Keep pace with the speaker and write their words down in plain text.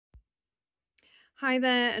Hi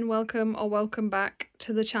there and welcome back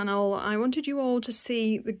to the channel. I wanted you all to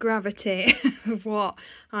see the gravity of what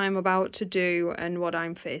I'm about to do and what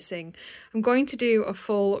I'm facing. I'm going to do a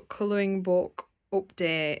full colouring book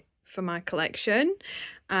update for my collection,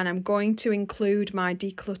 and I'm going to include my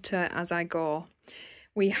declutter as I go.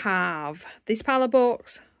 We have this pile of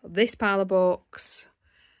books, this pile of books,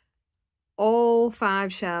 all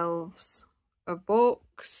 5 shelves of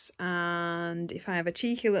books, and if I have a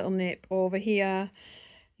cheeky little nip over here,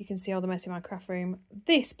 you can see all the mess in my craft room,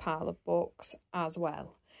 this pile of books as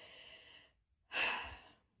well.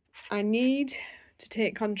 I need to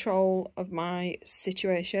take control of my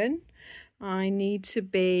situation. I need to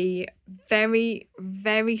be very,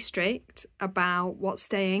 very strict about what's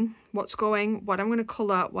staying, what's going, what I'm going to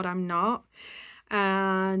colour, what I'm not,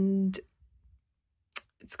 and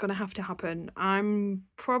it's going to have to happen. I'm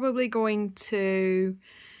probably going to...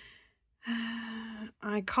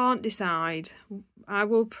 I can't decide. I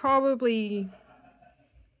will probably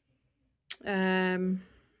have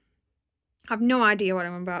no idea what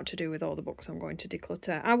I'm about to do with all the books I'm going to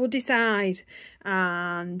declutter. I will decide,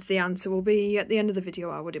 and the answer will be at the end of the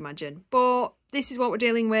video, I would imagine. But this is what we're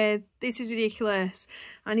dealing with. This is ridiculous.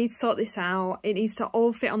 I need to sort this out. It needs to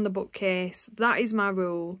all fit on the bookcase. That is my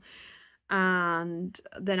rule. And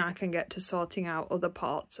then I can get to sorting out other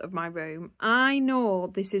parts of my room. I know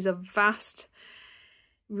this is a vast,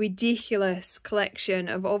 ridiculous collection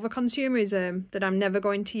of overconsumerism that I'm never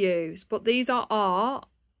going to use, but these are art.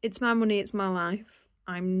 It's my money, it's my life.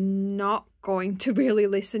 I'm not going to really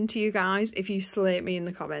listen to you guys if you slate me in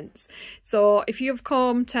the comments. So if you've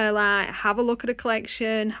come to like have a look at a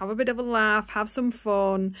collection, have a bit of a laugh, have some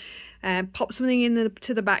fun, pop something in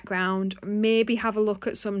to the background, maybe have a look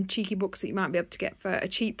at some cheeky books that you might be able to get for a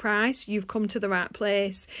cheap price, you've come to the right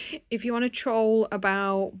place. If you want to troll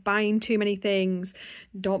about buying too many things,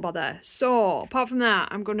 don't bother. So apart from that,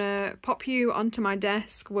 I'm gonna pop you onto my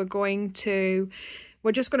desk.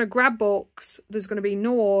 We're just going to grab books. There's going to be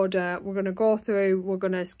no order. We're going to go through, we're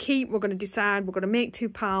going to decide, we're going to make 2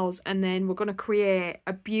 piles, and then we're going to create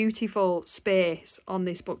a beautiful space on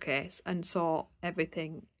this bookcase and sort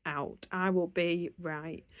everything out. I will be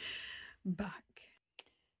right back.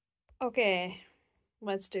 Okay,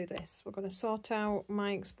 let's do this. We're going to sort out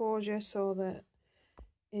my exposure so that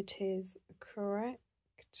it is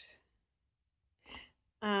correct.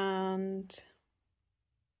 And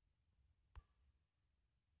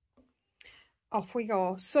off we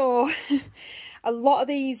go. So a lot of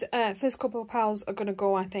these first couple of piles are going to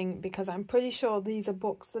go, I think, because I'm pretty sure these are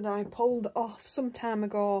books that I pulled off some time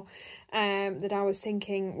ago that I was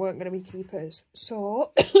thinking weren't going to be keepers.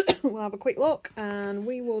 So we'll have a quick look and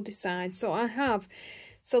we will decide. So I have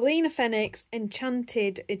Selena Fenwick's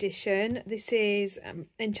Enchanted edition. This is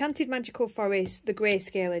Enchanted Magical Forest, the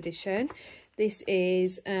Grayscale edition. This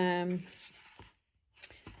is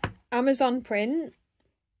Amazon print.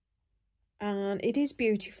 And it is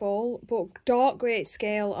beautiful, but dark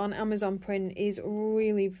grayscale on Amazon print is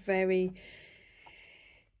really very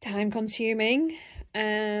time consuming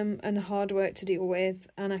and hard work to deal with,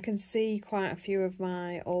 and I can see quite a few of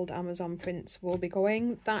my old Amazon prints will be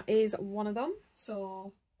going. That is one of them,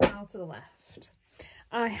 so now to the left.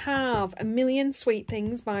 I have A Million Sweet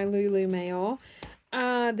Things by Lulu Mayo.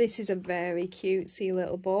 This is a very cutesy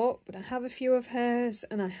little book, but I have a few of hers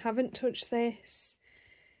and I haven't touched this.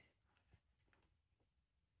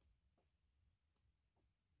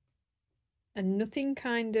 And nothing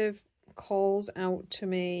kind of calls out to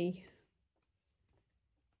me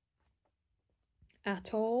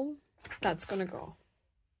at all. That's gonna go.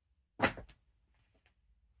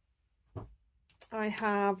 I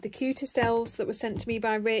have The Cutest Elves that were sent to me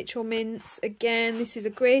by Rachel Mintz. Again, this is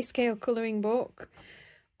a grayscale colouring book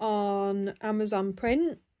on Amazon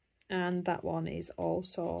print, and that one is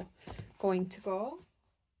also going to go.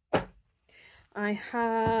 I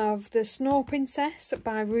have The Snow Princess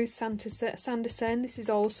by Ruth Sanderson. This is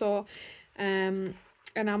also an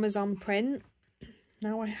Amazon print.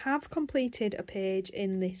 Now I have completed a page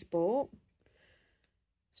in this book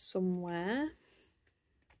somewhere,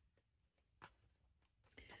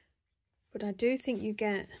 but I do think you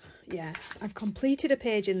get, yeah, I've completed a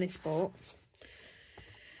page in this book.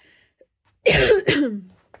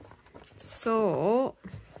 So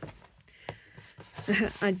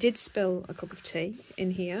I did spill a cup of tea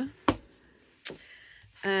in here.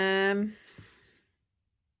 I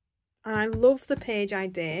love the page I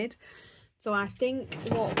did. So I think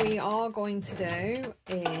what we are going to do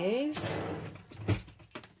is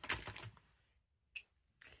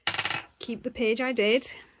keep the page I did.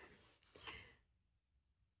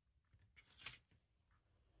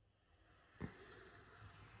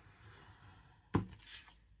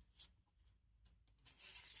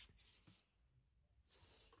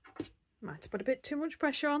 might have put a bit too much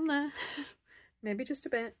pressure on there. Maybe just a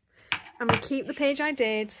bit. I'm going to keep the page I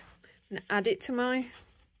did and add it to my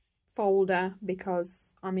folder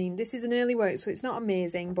because, I mean, this is an early work, so it's not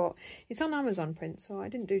amazing, but it's on Amazon print, so I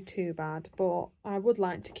didn't do too bad. But I would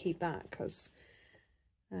like to keep that because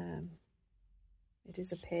it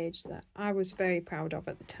is a page that I was very proud of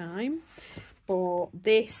at the time. But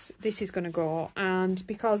this is going to go, and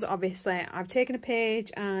because obviously I've taken a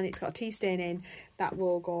page and it's got a tea stain in, that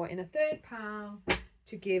will go in a third pile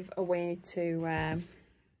to give away to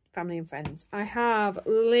family and friends. I have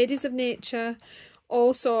Ladies of Nature,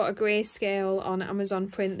 also a grayscale on Amazon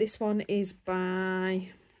print. This one is by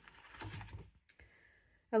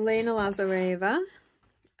Elena Lazareva.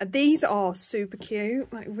 These are super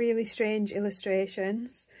cute, like really strange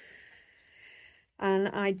illustrations. And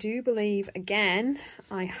I do believe, again,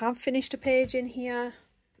 I have finished a page in here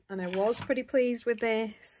and I was pretty pleased with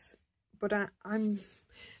this, but I'm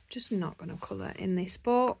just not going to colour in this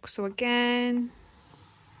book. So again,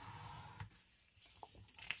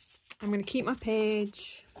 I'm going to keep my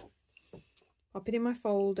page, pop it in my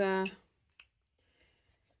folder,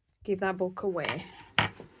 give that book away.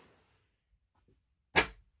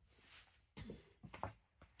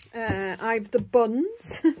 I've the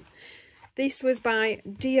buns. This was by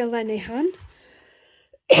Dia Lenihan.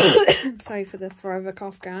 Sorry for the forever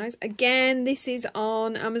cough, guys. Again, this is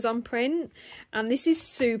on Amazon print, and this is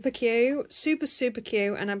super cute, super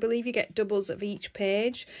cute, and I believe you get doubles of each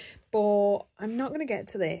page, but I'm not going to get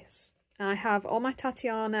to this. I have all my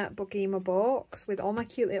Tatiana Bugima books with all my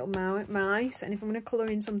cute little mice, and if I'm going to colour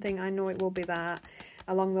in something, I know it will be that,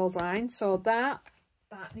 along those lines. So that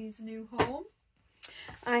needs a new home.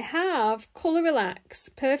 I have Colour Relax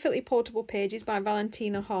Perfectly Portable Pages by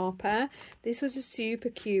Valentina Harper. This was a super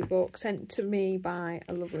cute book sent to me by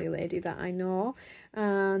a lovely lady that I know,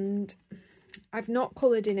 and I've not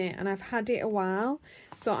coloured in it and I've had it a while,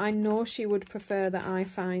 so I know she would prefer that I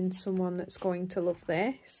find someone that's going to love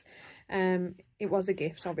this. It was a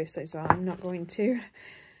gift, obviously, so I'm not going to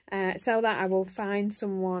sell that. I will find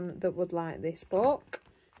someone that would like this book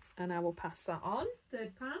and I will pass that on.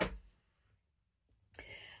 Third pile.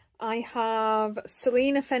 I have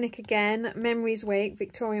Selena Fenwick again, Memories Wake,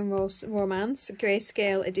 Victorian Romance,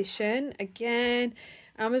 grayscale edition. Again,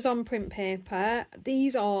 Amazon print paper.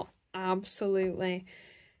 These are absolutely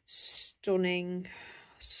stunning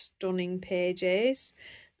pages.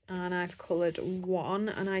 And I've coloured one,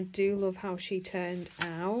 and I do love how she turned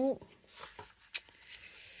out.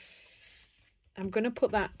 I'm going to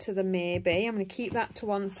put that to the maybe. I'm going to keep that to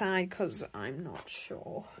one side because I'm not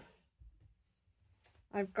sure.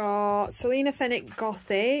 I've got Selena Fenwick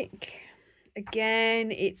Gothic.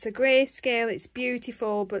 Again, it's a grayscale, it's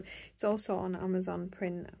beautiful, but it's also on Amazon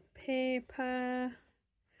print paper.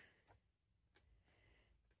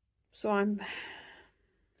 So I'm...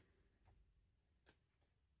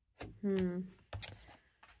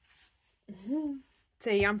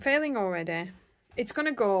 See, I'm failing already. It's going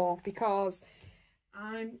to go because...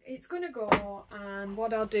 it's going to go, and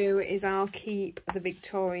what I'll do is I'll keep the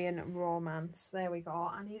Victorian Romance. There we go.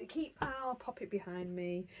 I need a keep pile, I'll pop it behind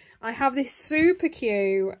me. I have this super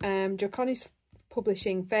cute Draconis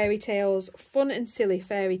Publishing Fairy Tales, Fun and Silly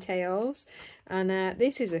Fairy Tales, and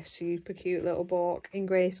this is a super cute little book in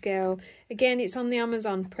grayscale. Again, it's on the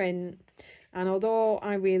Amazon print, and although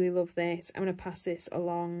I really love this, I'm going to pass this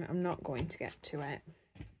along. I'm not going to get to it.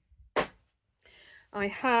 I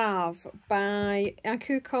have by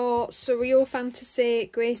Akuko Surreal Fantasy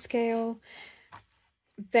grayscale.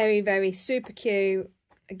 Very super cute.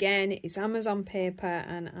 Again, it's Amazon paper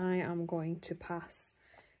and I am going to pass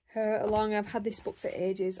her along. I've had this book for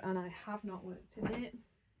ages and I have not worked in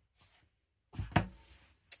it.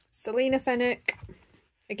 Selena Fenwick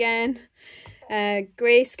again.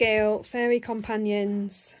 Grayscale Fairy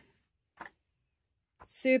Companions.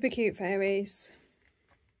 Super cute fairies.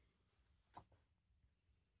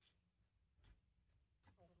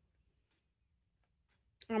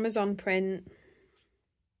 Amazon print.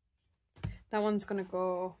 That one's going to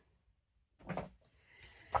go.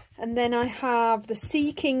 And then I have The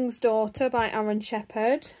Sea King's Daughter by Aaron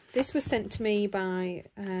Shepherd. This was sent to me by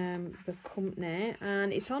the company,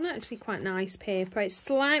 and it's on actually quite nice paper. It's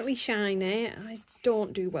slightly shiny. I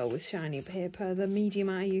don't do well with shiny paper. The medium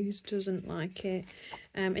I use doesn't like it.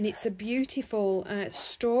 And it's a beautiful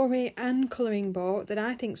story and colouring book that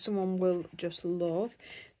I think someone will just love.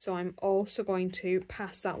 So I'm also going to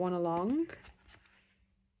pass that one along.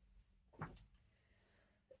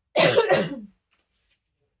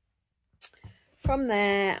 From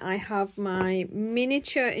there, I have my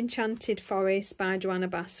Miniature Enchanted Forest by Joanna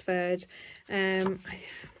Basford. I'm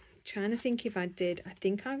trying to think if I did. I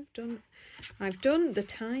think I've done... I've done the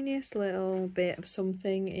tiniest little bit of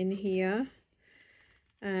something in here,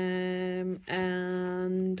 and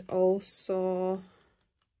also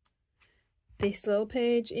this little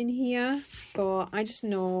page in here, but I just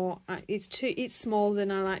know it's smaller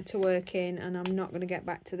than I like to work in, and I'm not going to get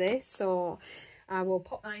back to this, so I will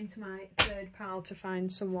pop that into my third pile to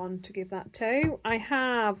find someone to give that to. I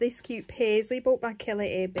have this cute Paisley book by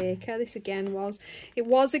Kelly A. Baker. This again was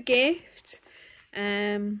a gift,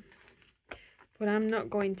 but I'm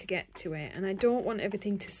not going to get to it, and I don't want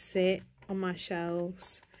everything to sit on my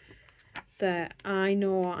shelves that I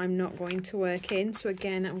know I'm not going to work in, so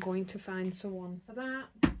again I'm going to find someone for that.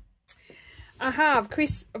 I have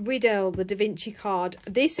Chris Riddell, the Da Vinci card.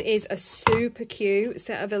 This is a super cute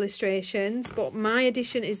set of illustrations, but my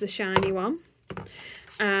edition is the shiny one,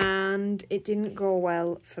 and it didn't go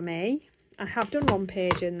well for me. I have done one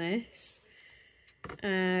page in this,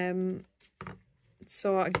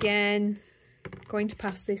 so again, going to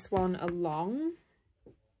pass this one along.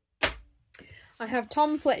 I have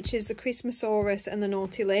Tom Fletcher's The Christmasaurus and the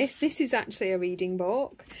Naughty List. This is actually a reading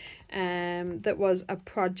book that was a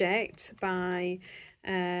project by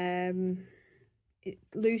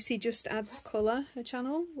Lucy Just Adds Colour, her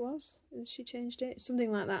channel was. She changed it?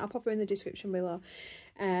 Something like that. I'll pop her in the description below.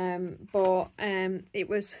 It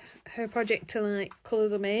was her project to like colour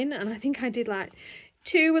them in, and I think I did like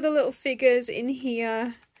 2 of the little figures in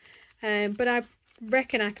here, but I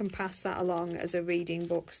reckon I can pass that along as a reading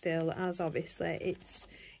book still, as obviously it's,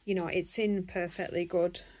 you know, it's in perfectly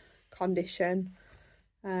good condition.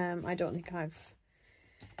 I don't think I've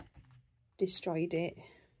destroyed it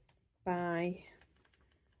by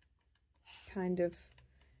kind of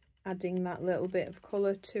adding that little bit of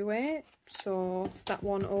colour to it, so that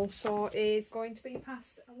one also is going to be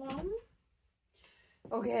passed along.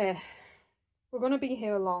 Okay, we're going to be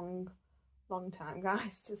here a long time,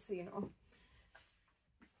 guys, just so you know.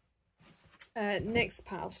 Next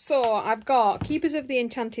pile. So I've got Keepers of the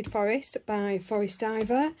Enchanted Forest by Forest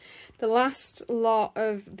Diver. The last lot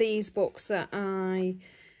of these books that I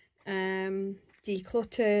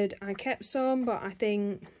decluttered, I kept some, but I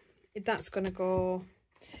think that's going to go.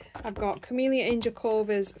 I've got Camellia Angel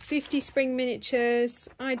Cover's 50 spring miniatures.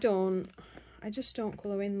 I just don't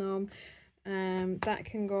colour in them. That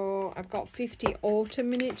can go. I've got 50 autumn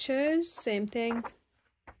miniatures, same thing.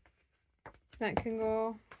 That can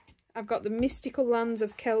go. I've got the Mystical Lands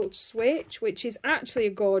of Celt Switch, which is actually a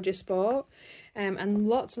gorgeous book, and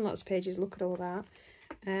lots of pages. Look at all that.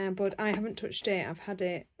 But I haven't touched it. I've had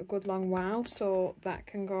it a good long while, so that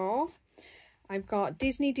can go. I've got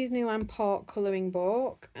Disneyland Park colouring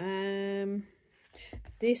book.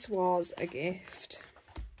 This was a gift,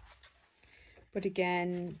 but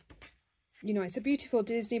again, you know, it's a beautiful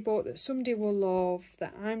Disney book that somebody will love,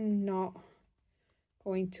 that I'm not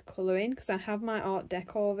going to colour in, because I have my Art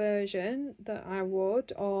Deco version that I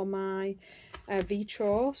would, or my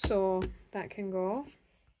Vitro, so that can go.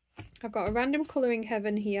 I've got a Random Colouring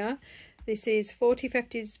Heaven here. This is 40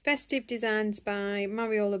 Festive Designs by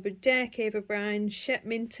Mariola Budek, Ava Bryan, Shep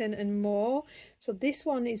Minton and more. So this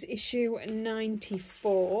one is issue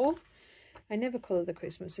 94. I never colour the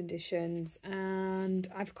Christmas editions, and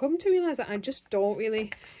I've come to realise that I just don't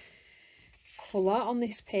really colour on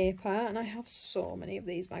this paper, and I have so many of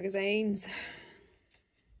these magazines,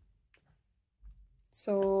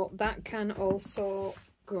 so that can also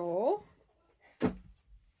go.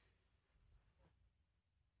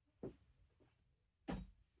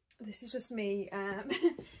 This is just me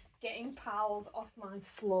getting piles off my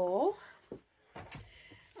floor.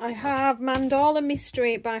 I have Mandala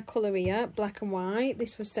Mystery by Coloria, black and white.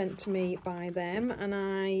 This was sent to me by them, and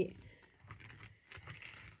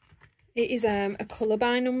it is a colour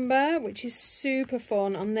by number, which is super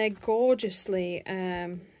fun, and they're gorgeously,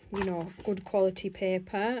 you know, good quality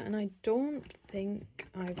paper, and I don't think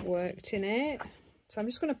I've worked in it, so I'm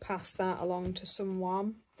just going to pass that along to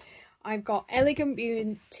someone. I've got Elegant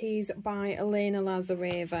Beauties by Elena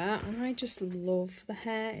Lazareva, and I just love the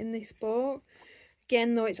hair in this book.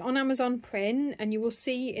 Again, though, it's on Amazon print, and you will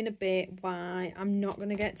see in a bit why I'm not going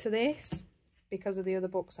to get to this because of the other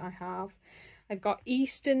books I have. I've got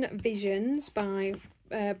Eastern Visions by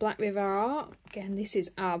Black River Art. Again, this is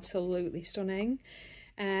absolutely stunning.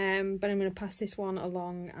 But I'm going to pass this one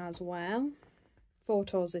along as well.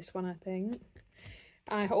 Photos, this one, I think.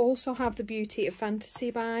 I also have The Beauty of Fantasy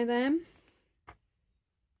by them.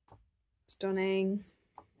 Stunning.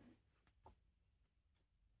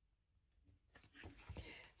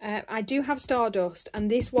 I do have Stardust, and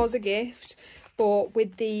this was a gift, but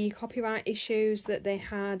with the copyright issues that they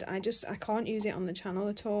had, I can't use it on the channel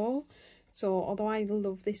at all. So although I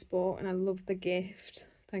love this book and I love the gift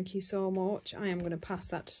Thank you so much. I am going to pass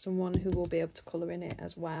that to someone who will be able to colour in it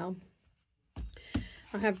as well.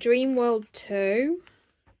 I have Dream World 2.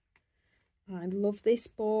 I love this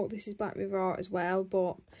book. This is Black River Art as well,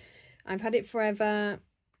 but I've had it forever.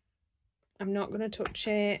 I'm not going to touch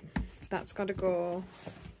it. That's got to go.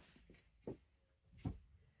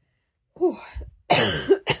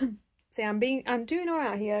 See, I'm doing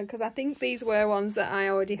alright here because I think these were ones that I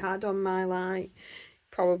already had on my, like,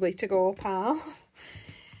 probably to go pile.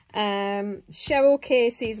 Cheryl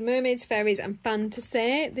Casey's Mermaids, Fairies and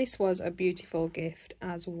Fantasy. This was a beautiful gift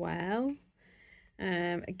as well.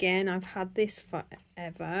 Again, I've had this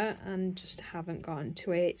forever and just haven't gotten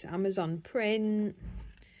to it. It's Amazon print.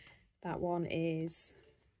 That one is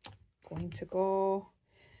going to go.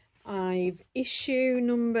 I've issue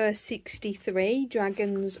number 63,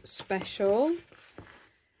 Dragons Special.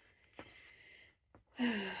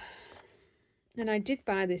 And I did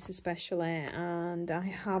buy this especially and I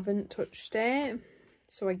haven't touched it.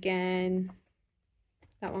 So again,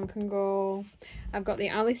 that one can go. I've got the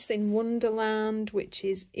Alice in Wonderland, which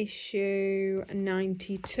is issue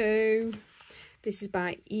 92. This is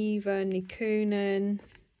by Eva Nikunen.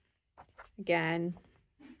 Again,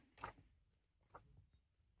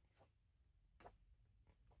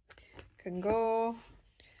 can go.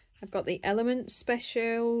 I've got the Elements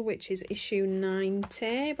Special, which is issue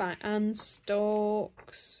 90 by Anne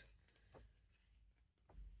Stokes.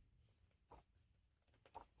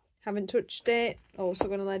 Haven't touched it. Also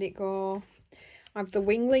going to let it go. I have the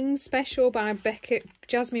Winglings Special by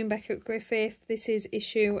Jasmine Beckett Griffith. This is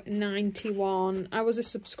issue 91. I was a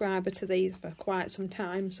subscriber to these for quite some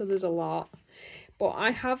time, so there's a lot. But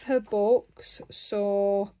I have her books,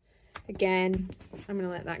 so again, I'm going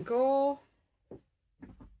to let that go.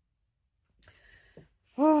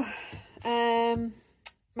 Oh,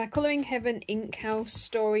 my Colouring Heaven Ink House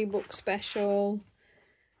Storybook Special.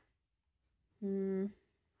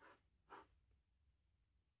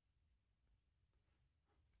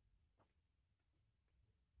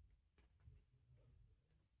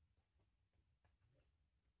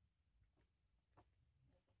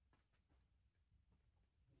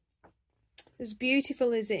 As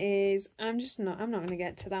beautiful as it is, I'm not going to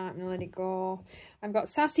get to that. I'm going to let it go. I've got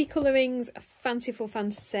Sassy Colourings Fanciful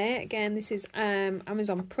Fantasy. Again, this is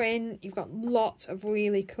Amazon print. You've got lots of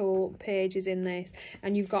really cool pages in this.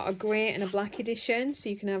 And you've got a grey and a black edition.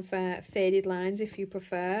 So you can have faded lines if you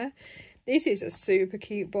prefer. This is a super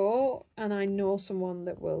cute book. And I know someone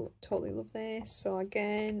that will totally love this. So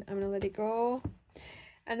again, I'm going to let it go.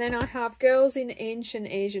 And then I have Girls in Ancient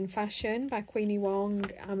Asian Fashion by Queenie Wong,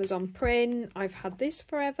 Amazon print. I've had this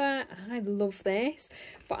forever. I love this.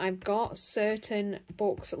 But I've got certain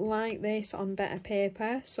books like this on better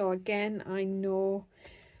paper. So again, I know,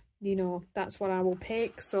 you know, that's what I will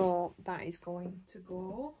pick. So that is going to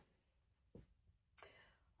go.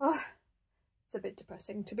 Oh, it's a bit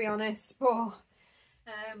depressing, to be honest. But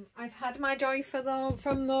I've had my joy from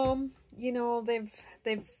them. You know, they've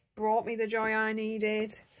brought me the joy I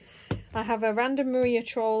needed. I have a Random Maria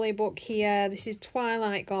Trolley book here. This is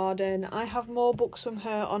Twilight Garden. I have more books from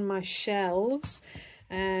her on my shelves.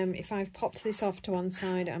 If I've popped this off to one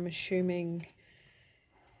side, I'm assuming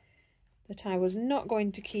that I was not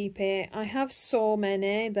going to keep it. I have so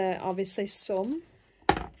many that obviously some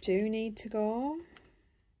do need to go.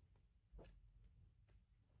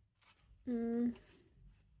 I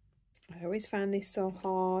always find this so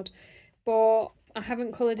hard, but I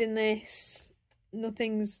haven't coloured in this.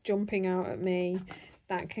 Nothing's jumping out at me.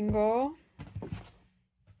 That can go.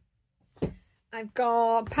 I've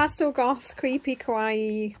got Pastel Goth Creepy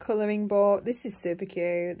Kawaii colouring book. This is super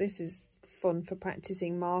cute. This is fun for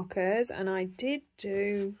practising markers. And I did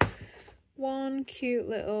do one cute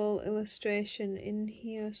little illustration in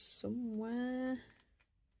here somewhere.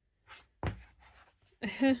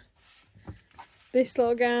 This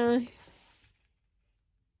little guy.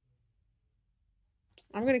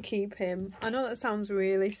 I'm going to keep him. I know that sounds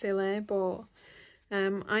really silly, but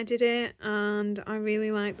I did it and I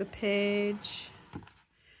really like the page.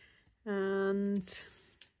 And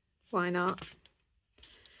why not?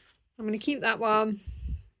 I'm going to keep that one.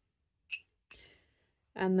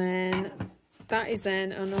 And then that is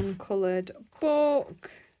then an uncoloured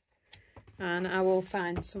book. And I will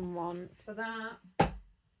find someone for that.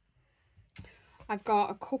 I've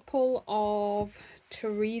got a couple of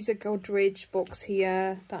Teresa Goodridge books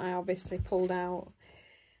here that I obviously pulled out.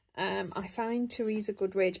 I find Teresa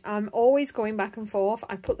Goodridge, I'm always going back and forth.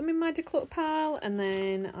 I put them in my declutter pile and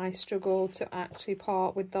then I struggle to actually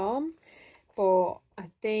part with them. But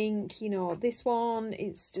I think, you know, this one,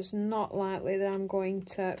 it's just not likely that I'm going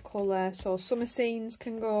to colour. So Summer Scenes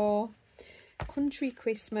can go. Country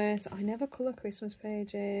Christmas. I never colour Christmas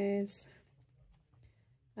pages.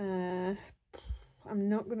 I'm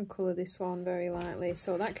not going to colour this one very lightly,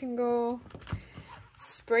 so that can go.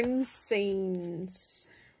 Spring Scenes.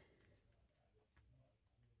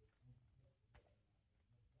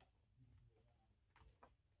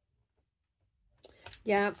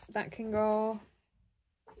 Yeah, that can go.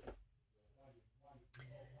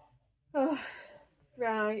 Oh,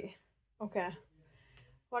 right. Okay.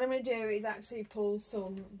 What I'm going to do is actually pull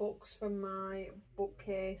some books from my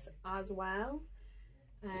bookcase as well.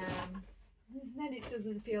 Then it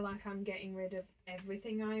doesn't feel like I'm getting rid of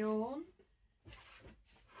everything I own.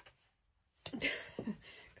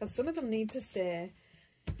 Because some of them need to stay.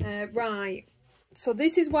 Right. So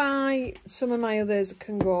this is why some of my others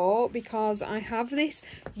can go, because I have this.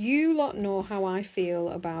 You lot know how I feel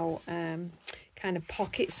about kind of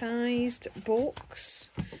pocket-sized books,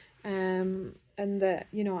 and that,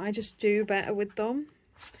 you know, I just do better with them.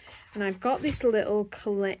 And I've got this little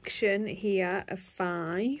collection here of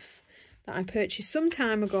 5 that I purchased some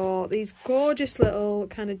time ago. These gorgeous little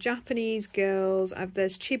kind of Japanese girls.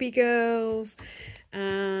 There's chibi girls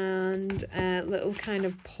and little kind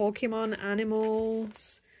of Pokemon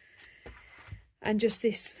animals, and just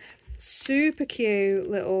this super cute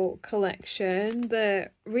little collection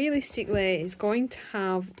that realistically is going to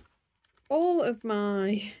have all of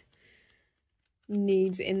my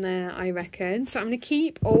needs in there, I reckon. So I'm going to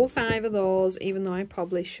keep all 5 of those, even though I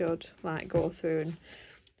probably should like go through and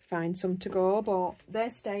find some to go, but they're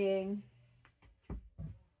staying.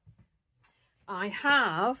 I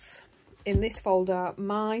have in this folder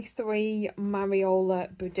my 3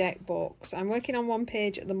 Mariola Budek books. I'm working on one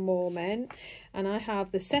page at the moment, and I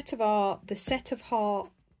have the Set of Art, the Set of Heart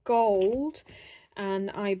Gold,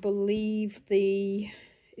 and I believe the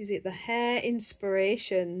Hair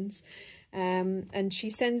Inspirations. And she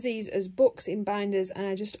sends these as books in binders, and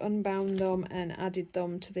I just unbound them and added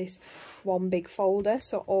them to this one big folder.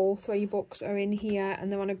 So all 3 books are in here,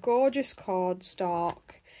 and they're on a gorgeous cardstock.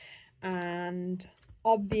 And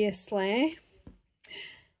obviously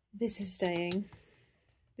this is staying.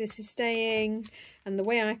 This is staying, and the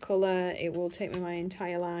way I colour, it will take me my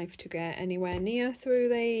entire life to get anywhere near through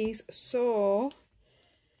these. So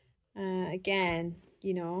again,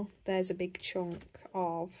 you know, there's a big chunk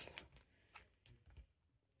of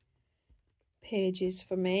pages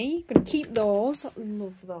for me. I'm going to keep those.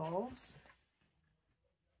 Love those.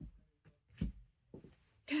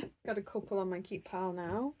 Got a couple on my keep pile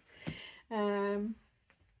now.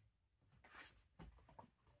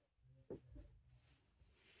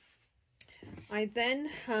 I then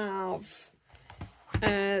have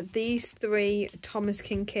these 3 Thomas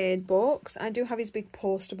Kincaid books. I do have his big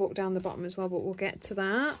poster book down the bottom as well, but we'll get to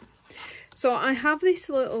that. So I have this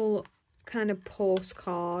little kind of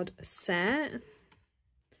postcard set,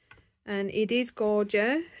 and it is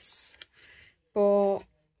gorgeous, but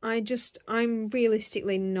I'm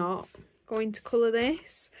realistically not going to colour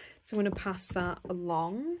this, so I'm going to pass that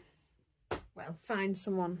along. Well, find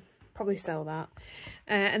someone, probably sell that.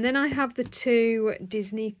 And then I have the 2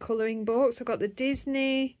 Disney colouring books. I've got the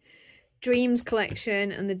Disney Dreams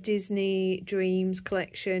collection and the Disney Dreams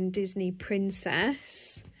collection Disney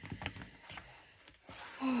Princess.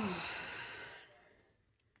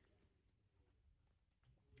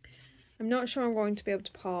 I'm not sure I'm going to be able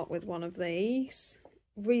to part with one of these.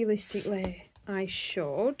 Realistically, I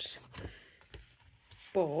should,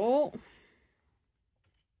 but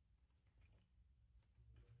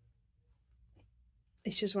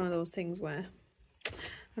it's just one of those things where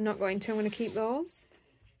I'm not going to. I'm going to keep those.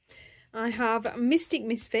 I have Mystic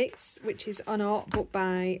Misfits, which is an art book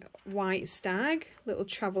by White Stag, little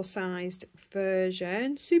travel sized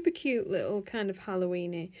version. Super cute little kind of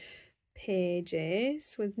Halloween-y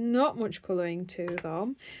pages with not much colouring to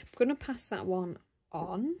them. I'm going to pass that one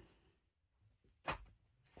on.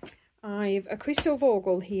 I've a Crystal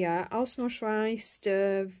Vogel here, Ausmoschreis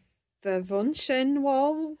der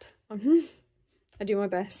Verwunschenwald. I do my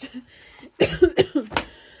best.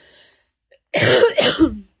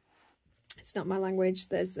 It's not my language,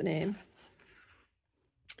 there's the name.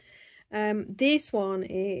 This one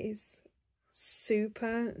is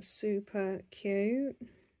super cute,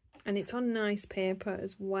 and it's on nice paper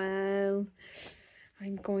as well.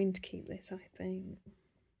 I'm going to keep this, I think.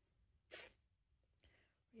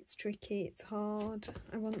 It's tricky, it's hard.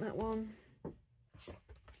 I want that one.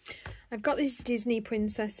 I've got this Disney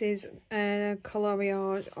Princesses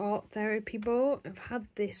Coloriage Art Therapy book. I've had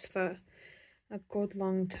this for a good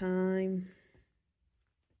long time.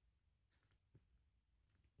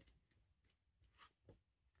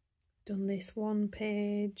 Done this one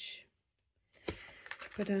page.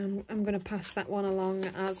 But I'm going to pass that one along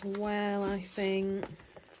as well, I think.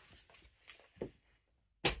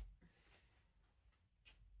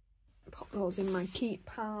 Pop those in my keep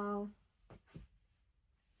pile.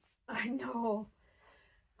 I know.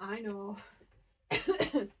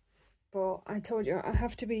 But I told you I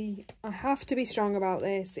have to be strong about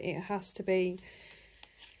this. It has to be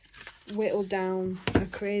whittled down a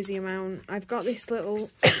crazy amount. I've got this little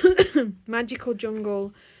Magical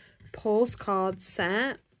Jungle postcard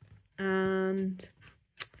set, and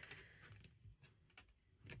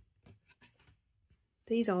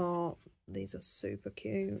these are super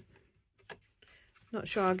cute. Not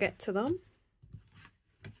sure I'll get to them,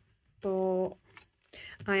 but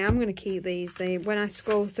I am going to keep these. When I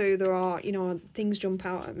scroll through, there are, you know, things jump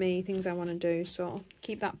out at me, things I want to do, so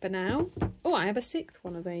keep that for now. Oh, I have a 6th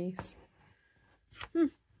one of these.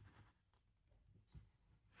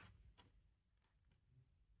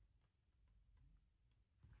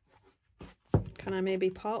 Can I maybe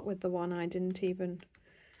part with the one I didn't even...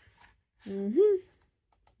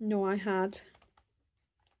 No, I had.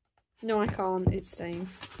 No, I can't. It's staying.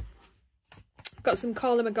 I've got some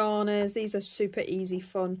Corla Magornas. These are super easy,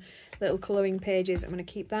 fun little colouring pages. I'm going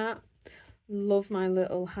to keep that. Love my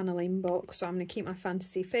little Hannah Lynn book. So I'm going to keep my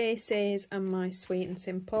Fantasy Faces and my Sweet and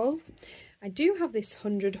Simple. I do have this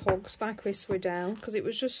 100 Hugs by Chris Riddell because it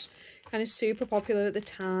was just kind of super popular at the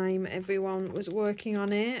time. Everyone was working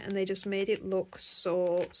on it and they just made it look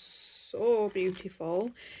so beautiful.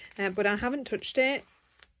 But I haven't touched it,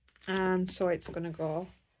 and so it's going to go.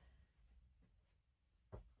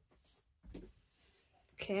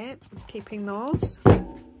 Okay, keeping those.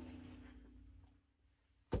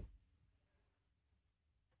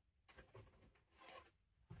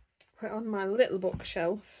 Put on my little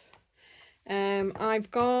bookshelf.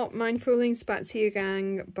 I've got Mindfully Spazier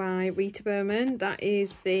Gang by Rita Berman. That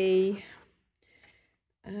is the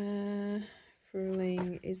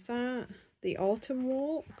Frühling, is that the autumn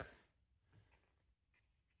walk?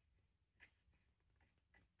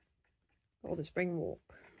 Or the spring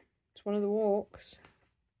walk? It's one of the walks.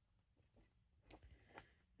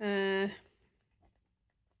 I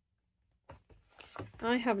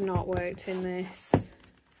have not worked in this.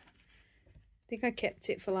 I think I kept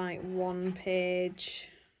it for like 1 page.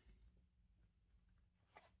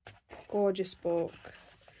 Gorgeous book.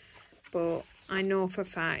 But I know for a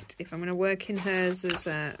fact if I'm going to work in hers, there's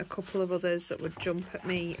a couple of others that would jump at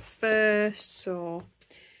me first. So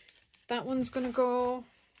that one's going to go.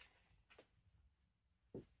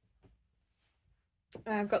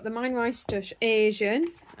 I've got the Mein Reistush Asian,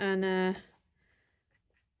 and I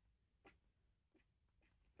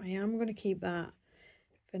am going to keep that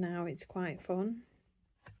for now. It's quite fun.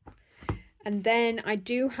 And then I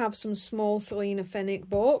do have some small Selena Fenwick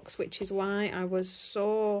books, which is why I was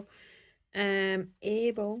so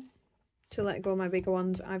able to let go of my bigger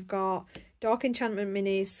ones. I've got Dark Enchantment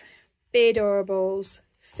Minis, Fadorables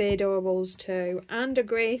 2, and a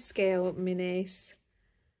Grayscale Minis.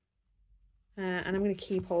 And I'm going to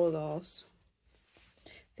keep all of those.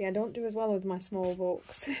 See, I don't do as well with my small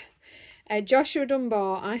books. Joshua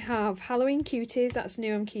Dunbar, I have Halloween Cuties, that's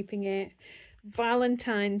new, I'm keeping it.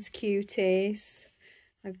 Valentine's Cuties,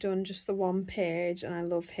 I've done just the 1 page and I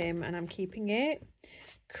love him and I'm keeping it.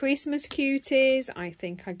 Christmas Cuties, I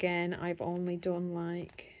think again I've only done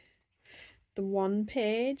like the 1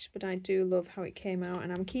 page, but I do love how it came out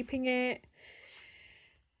and I'm keeping it.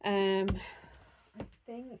 I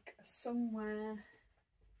think somewhere,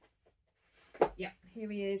 yeah, here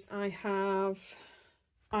he is. I have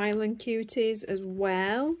Island Cuties as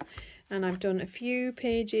well, and I've done a few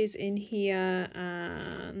pages in here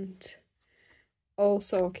and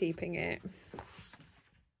also keeping it.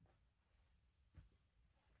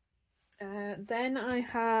 Then I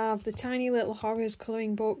have the Tiny Little Horrors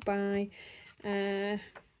colouring book by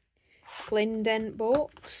Glendent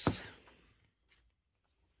Books.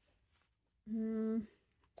 I've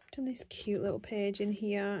done this cute little page in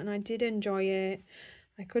here and I did enjoy it.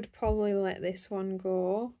 I could probably let this one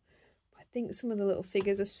go. I think some of the little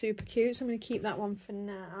figures are super cute, so I'm going to keep that one for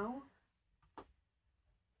now.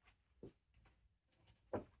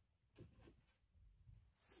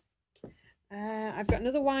 I've got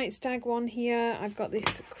another White Stag one here. I've got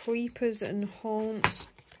this Creepers and Haunts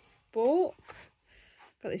book.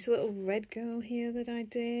 Got this little red girl here that I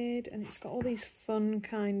did, and it's got all these fun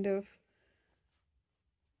kind of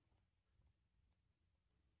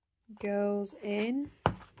girls in.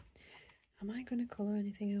 Am I going to colour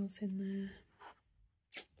anything else in there?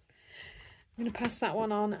 I'm going to pass that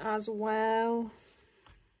one on as well.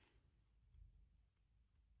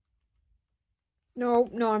 No,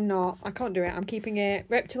 I'm not. I can't do it. I'm keeping it.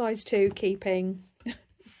 Reptiloids 2, keeping.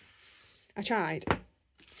 I tried.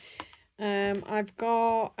 I've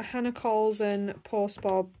got a Hannah Coulson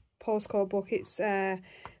postcode book. It's the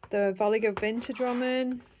Volliger Vintage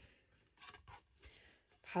Roman.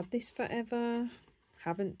 I've had this forever.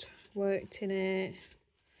 Haven't worked in it.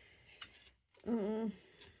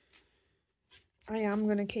 I am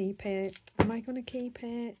going to keep it. Am I going to keep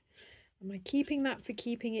it? Am I keeping that for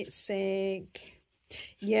keeping its sake?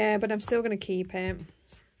 Yeah, but I'm still going to keep it.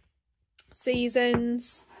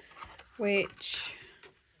 Seasons, which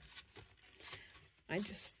I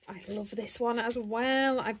love this one as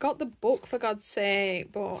well. I've got the book, for God's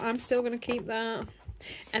sake, but I'm still going to keep that.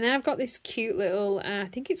 And then I've got this cute little, I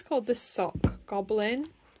think it's called the Sock Goblin.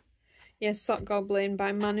 Yes, Sock Goblin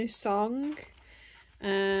by Manu Song.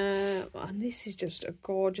 And this is just a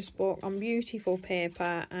gorgeous book on beautiful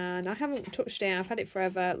paper, and I haven't touched it. I've had it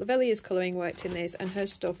forever. Lavelia's colouring worked in this, and her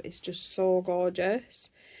stuff is just so gorgeous,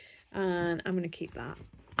 and I'm going to keep that.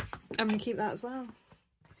 I'm going to keep that as well.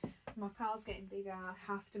 My pal's getting bigger. I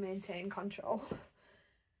have to maintain control.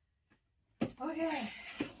 Okay.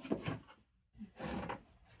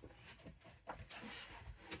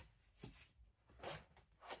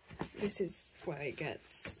 This is where it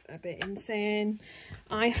gets a bit insane.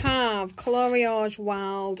 I have Coloriage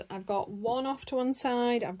Wild. I've got one off to one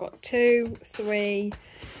side. I've got 2, 3,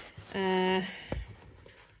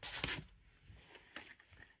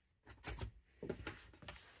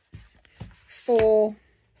 4,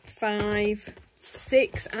 5,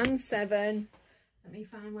 6 and 7. Let me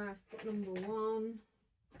find where I've put number 1.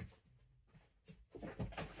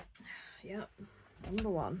 Yep, number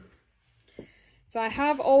 1. So I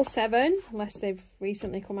have all 7, unless they've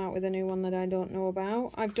recently come out with a new one that I don't know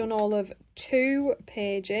about. I've done all of 2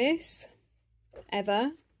 pages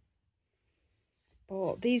ever.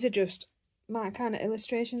 But these are just my kind of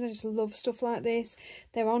illustrations. I just love stuff like this.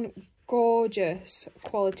 They're on gorgeous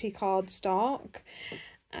quality cardstock.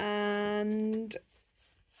 And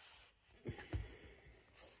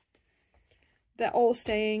they're all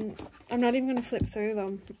staying. I'm not even going to flip through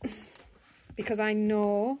them because I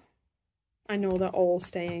know they're all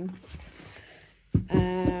staying.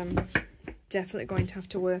 Definitely going to have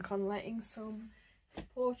to work on letting some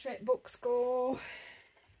portrait books go.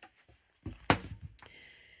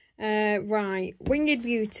 Right, Winged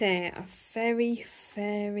Beauty, a very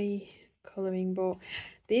fairy colouring book.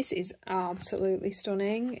 This is absolutely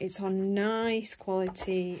stunning. It's on nice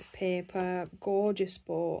quality paper, gorgeous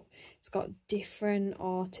book. It's got different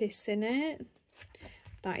artists in it.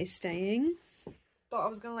 That is staying. Thought I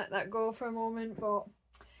was going to let that go for a moment, but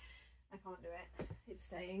I can't do it. It's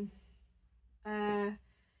staying. Okay.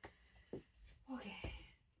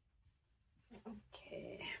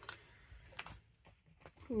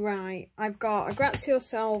 Right, I've got a Grazio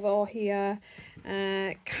Salvo here.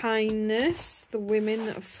 Kindness, the Women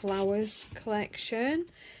of Flowers collection.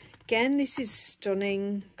 Again, this is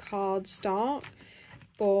stunning cardstock,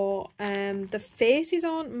 but the faces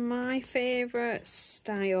aren't my favourite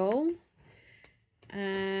style.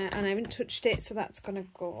 And I haven't touched it, so that's gonna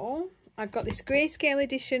go. I've got this grayscale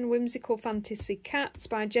edition Whimsical Fantasy Cats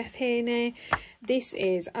by Jeff Haney. This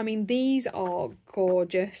is, I mean, these are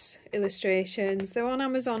gorgeous illustrations. They're on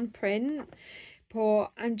Amazon print,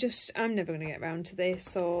 but I'm never gonna get around to this,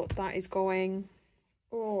 so that is going.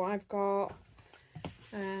 Oh, I've got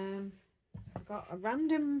a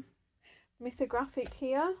random mythographic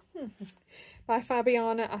here. By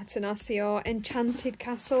Fabiana Attanasio, Enchanted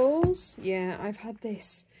Castles. Yeah, I've had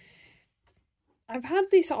this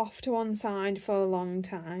off to one side for a long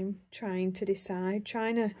time, trying to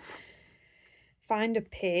find a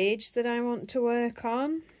page that I want to work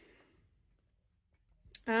on.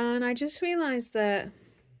 And I just realised that,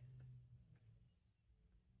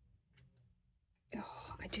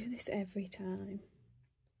 I do this every time.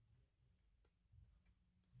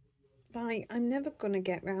 Like, I'm never going to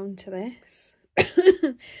get round to this.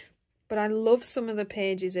 But I love some of the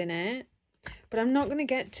pages in it. But I'm not going to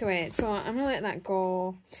get to it, so I'm going to let that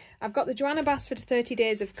go. I've got the Joanna Basford 30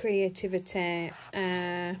 Days of Creativity.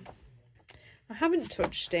 I haven't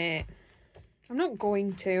touched it. I'm not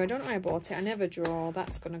going to. I don't know why I bought it. I never draw.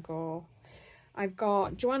 That's going to go. I've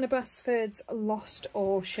got Joanna Basford's Lost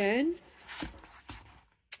Ocean.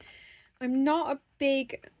 I'm not a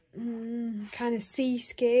big kind of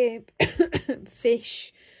seascape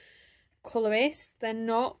fish colorist. They're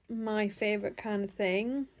not my favourite kind of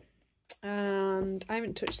thing. And I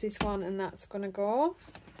haven't touched this one, and that's gonna go.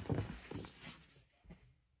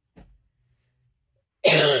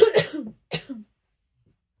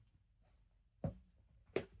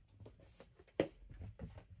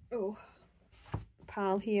 Oh,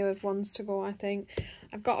 pile here of ones to go, I think.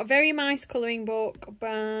 I've got a very nice colouring book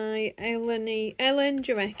by Ellen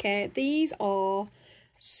Jarecki. These are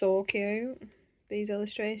so cute, these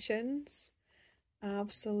illustrations.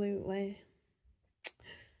 Absolutely.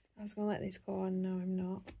 I was going to let this go on, no I'm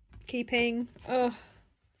not. Keeping, oh,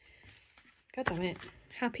 god damn it.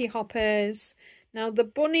 Happy Hoppers. Now the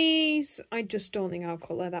bunnies, I just don't think I'll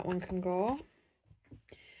colour. That one can go.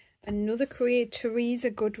 Another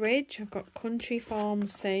Teresa Goodridge. I've got Country Farm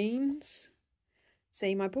Scenes.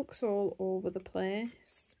 See, my books are all over the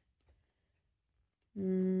place.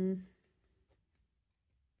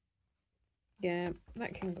 Yeah,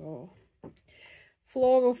 that can go.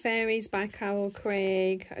 Floral Fairies by Carol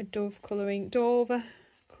Craig. A Dover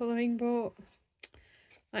colouring book.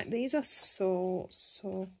 Like, these are so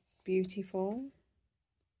beautiful.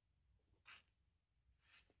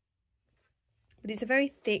 But it's a very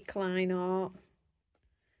thick line art.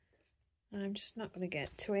 I'm just not going to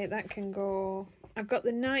get to it. That can go. I've got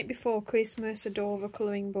The Night Before Christmas, a Dover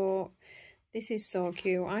colouring book. This is so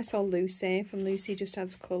cute. I saw Lucy from Lucy Just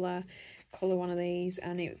Adds Colour one of these,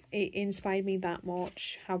 and it inspired me that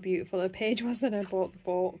much how beautiful the page was that I bought the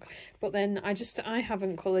book. But then I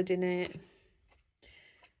haven't coloured in it,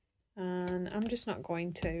 and I'm just not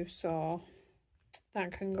going to, so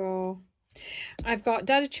that can go. I've got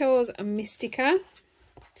Dada chose a Mystica,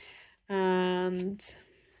 and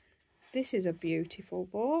this is a beautiful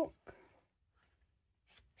book.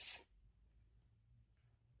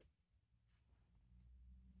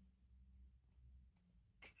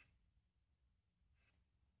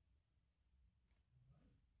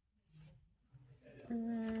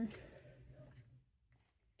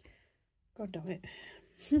 God damn it.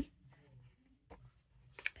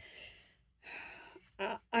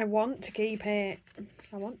 I want to keep it.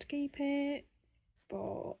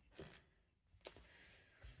 But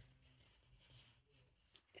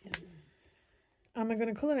am I going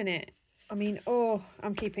to colour in it? I mean, oh,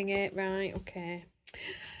 I'm keeping it. Right, okay.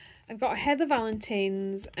 I've got Heather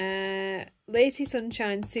Valentine's Lacy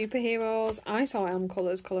Sunshine Superheroes. I saw Elm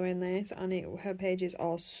Colours colouring this, and her pages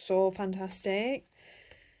are so fantastic.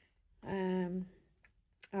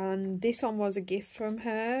 And this one was a gift from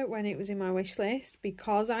her when it was in my wish list,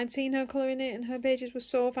 because I'd seen her colouring it and her pages were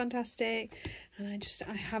so fantastic, and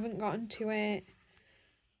I haven't gotten to it.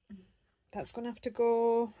 That's gonna have to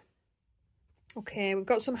go. Okay, we've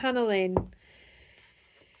got some Hannah Lynn.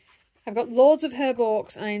 I've got loads of her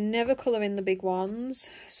books. I never colour in the big ones,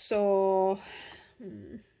 so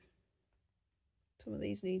some of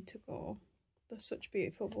these need to go. They're such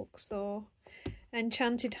beautiful books though.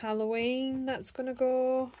 Enchanted Halloween, that's gonna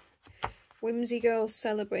go. Whimsy Girls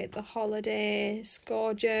Celebrate the Holidays,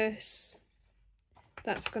 gorgeous.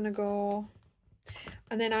 That's gonna go.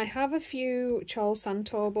 And then I have a few Charles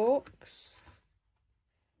Santo books,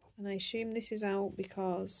 and I assume this is out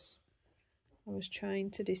because I was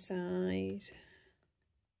trying to decide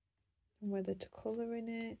whether to colour in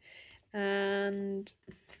it, and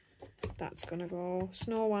that's gonna go.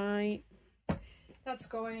 Snow White, that's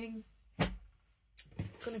going.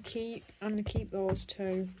 I'm gonna keep those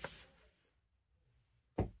two.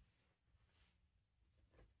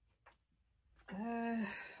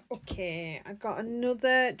 Okay, I've got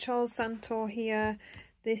another Charles Santo here.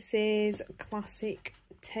 This is Classic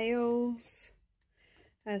Tales.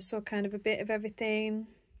 So kind of a bit of everything.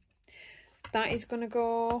 That is gonna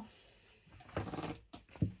go.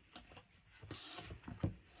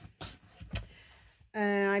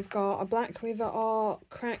 I've got a Black River Art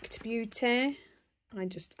Cracked Beauty.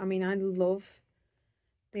 I mean, I love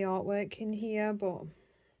the artwork in here, but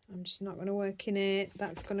I'm just not going to work in it.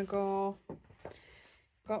 That's going to go.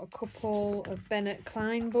 Got a couple of Bennett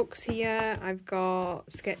Klein books here. I've got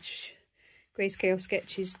Grayscale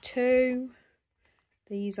Sketches 2.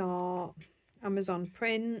 These are Amazon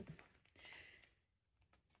print.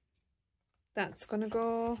 That's going to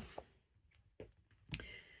go.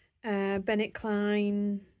 Bennett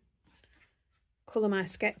Klein Colour My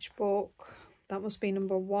Sketchbook. That must be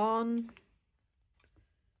number 1.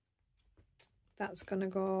 That's gonna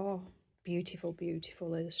go. Beautiful,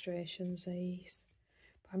 beautiful illustrations, these.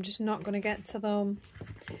 But I'm just not gonna get to them.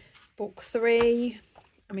 Book 3.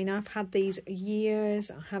 I mean, I've had these years.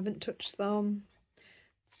 I haven't touched them.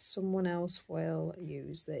 Someone else will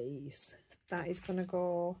use these. That is gonna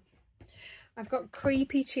go. I've got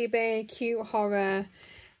Creepy Chibi, Cute Horror.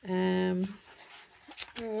 Oh,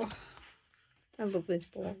 I love this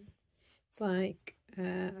book. It's like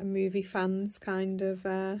a movie fan's kind of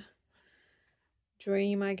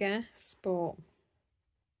dream, I guess, but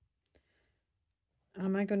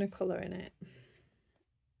am I going to colour in it?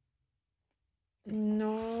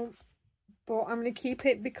 No, but I'm going to keep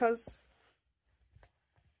it because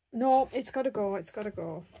No, it's got to go. It's got to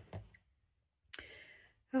go.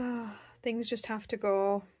 Things just have to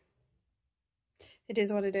go. It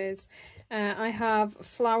is what it is. I have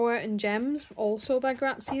Flower and Gems, also by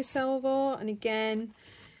Grazia Salvo, and again,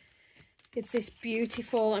 it's this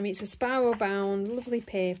beautiful, I mean, it's a spiral bound, lovely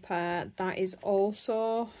paper that is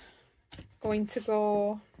also going to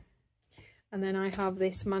go. And then I have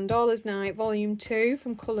this Mandala's Night Volume 2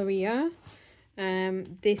 from Coloria.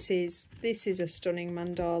 This is a stunning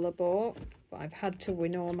mandala book, but I've had to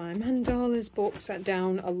winnow my mandalas books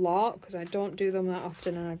down a lot because I don't do them that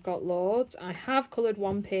often and I've got loads. I have coloured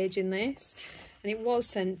 1 page in this and it was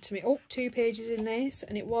sent to me. Oh, 2 pages in this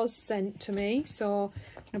and it was sent to me, so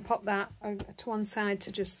I'm going to pop that to one side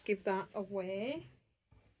to just give that away.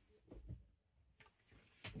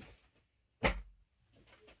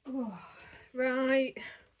 Oh, right.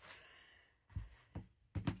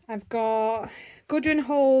 I've got Gudrun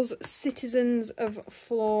Hall's Citizens of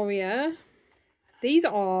Floria. These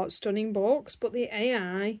are stunning books, but the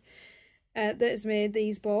AI that has made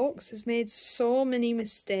these books has made so many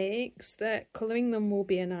mistakes that colouring them will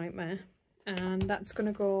be a nightmare. And that's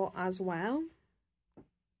going to go as well.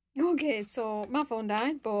 Okay, so my phone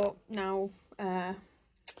died, but now the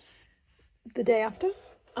day after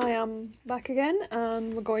I am back again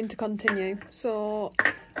and we're going to continue. So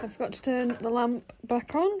I forgot to turn the lamp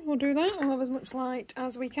back on. We'll do that. We'll have as much light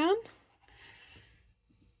as we can.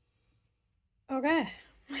 Okay.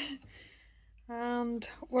 And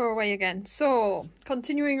we're away again. So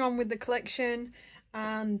continuing on with the collection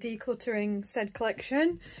and decluttering said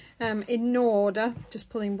collection in no order, just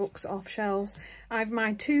pulling books off shelves. I have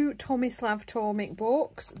my 2 Tomislav Tomic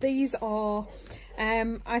books. These are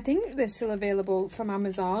I think they're still available from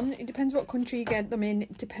Amazon. It depends what country you get them in,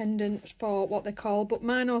 dependent for what they're called, but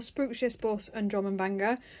mine are Sprucious Bus and Drum and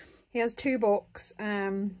Banger. He has 2 books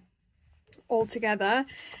all together,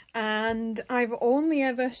 and I've only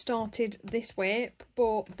ever started this whip,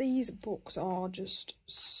 but these books are just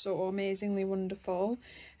so amazingly wonderful,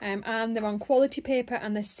 and they're on quality paper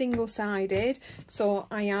and they're single-sided, so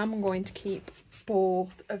I am going to keep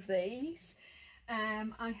both of these.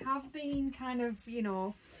 I have been kind of, you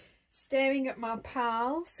know, staring at my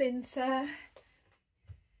pal since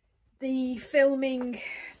the filming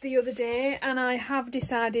the other day, and I have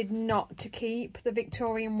decided not to keep the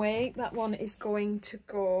Victorian Wake. That one is going to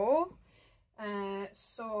go.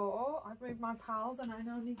 So I've moved my pals and I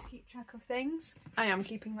now need to keep track of things. I am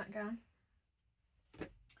keeping that guy.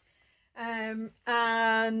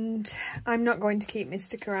 And I'm not going to keep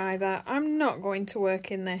Mystica either. I'm not going to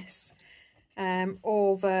work in this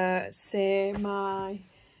over, say, my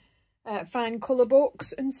fine colour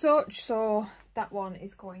books and such, so that one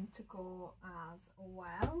is going to go as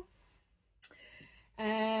well.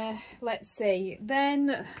 Let's see,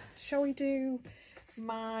 then shall we do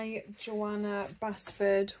my Joanna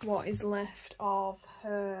Basford, what is left of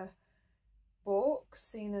her books,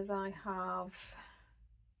 seeing as I have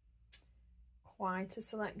quite a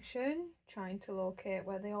selection. Trying to locate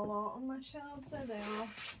where they all are on my shelves. There they are.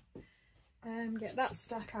 Get that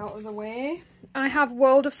stack out of the way. I have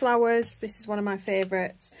World of Flowers. This is one of my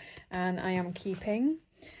favourites and I am keeping.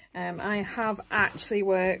 I have actually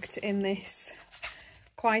worked in this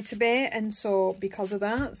quite a bit, and so because of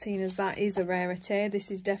that, seeing as that is a rarity, this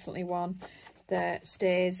is definitely one that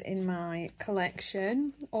stays in my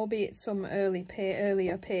collection, albeit some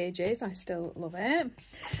earlier pages. I still love it.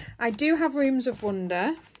 I do have Rooms of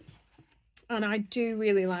Wonder. And I do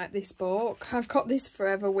really like this book. I've got this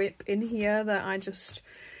Forever Whip in here that I just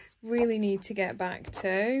really need to get back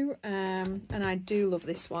to. And I do love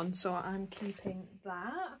this one, so I'm keeping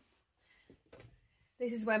that.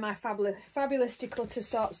 This is where my fabulous declutter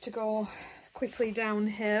starts to go quickly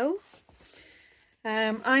downhill.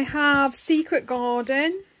 I have Secret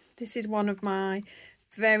Garden. This is one of my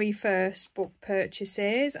very first book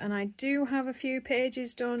purchases. And I do have a few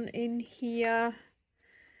pages done in here.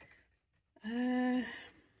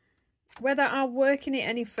 Whether I'll work in it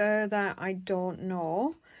any further, I don't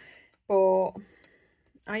know, but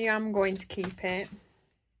I am going to keep it.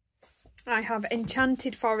 I have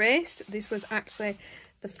Enchanted Forest. This was actually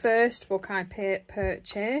the first book I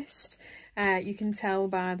purchased. You can tell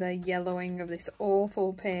by the yellowing of this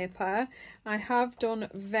awful paper. I have done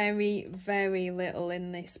very, very little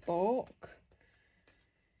in this book.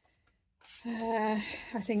 I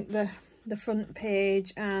think the front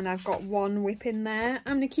page, and I've got 1 whip in there.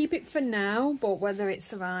 I'm going to keep it for now, but whether it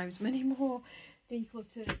survives many more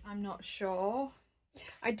declutters, I'm not sure.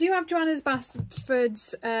 I do have Joanna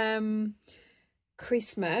Basford's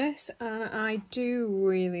Christmas, and I do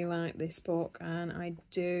really like this book, and I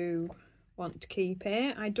do want to keep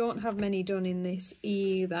it. I don't have many done in this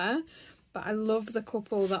either, but I love the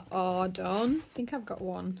couple that are done. I think I've got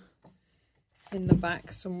one in the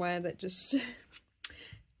back somewhere that just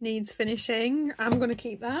needs finishing. I'm going to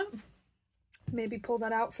keep that. Maybe pull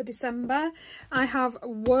that out for December. I have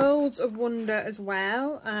Worlds of Wonder as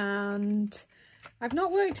well, and I've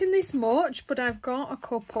not worked in this much, but I've got a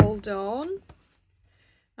couple done.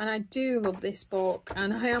 And I do love this book,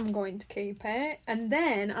 and I am going to keep it. And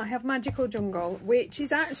then I have Magical Jungle, which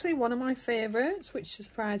is actually one of my favourites, which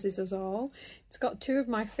surprises us all. It's got two of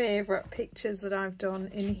my favourite pictures that I've done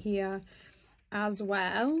in here as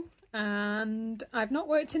well. And I've not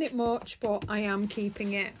worked in it much, but I am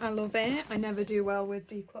keeping it. I love it. I never do well with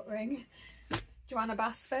decluttering. Joanna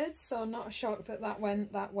Basford, so not shocked that that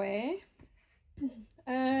went that way.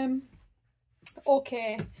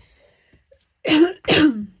 Okay.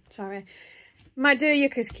 Sorry. My dear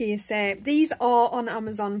Yukis, these are on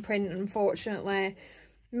Amazon print, unfortunately.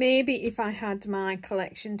 Maybe if I had my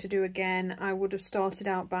collection to do again, I would have started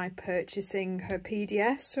out by purchasing her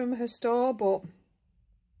PDFs from her store, but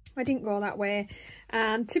I didn't go that way.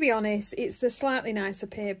 And to be honest, it's the slightly nicer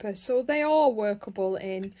paper, so they are workable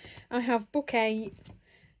in. I have book 8,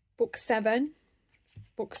 book 7,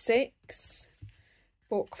 book 6,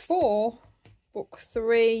 book 4, book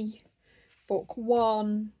 3, book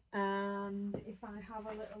 1, and if I have a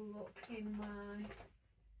little look in my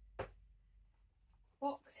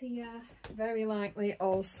box here, very likely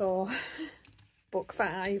also book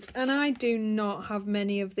 5. And I do not have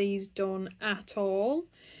many of these done at all.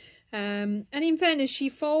 And in fairness, she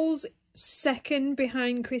falls second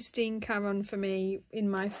behind Christine Caron for me in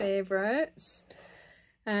my favourites.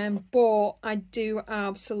 But I do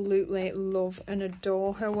absolutely love and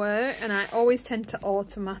adore her work, and I always tend to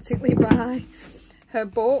automatically buy her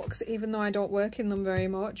books, even though I don't work in them very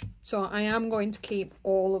much. So I am going to keep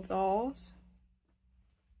all of those.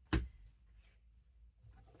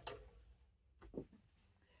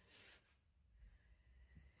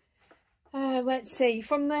 Let's see,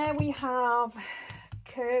 from there we have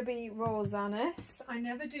Kirby Rosanus. I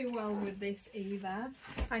never do well with this either.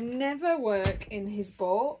 I never work in his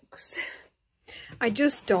books. I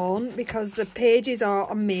just don't, because the pages are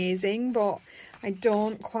amazing, but I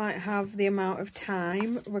don't quite have the amount of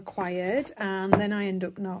time required, and then I end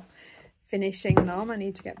up not finishing them. I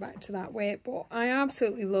need to get back to that weight, but I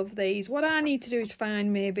absolutely love these. What I need to do is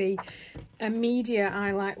find maybe a media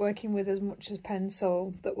I like working with as much as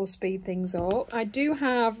pencil that will speed things up. I do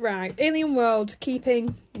have, right, Alien World,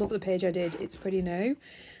 keeping, love the page I did, it's pretty new.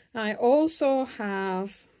 I also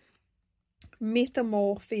have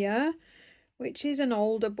Mythomorphia, which is an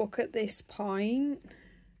older book at this point.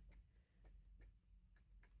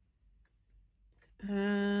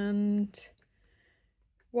 And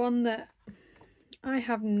one that I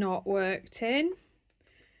have not worked in,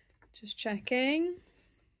 just checking.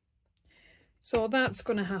 So that's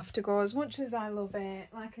going to have to go. As much as I love it,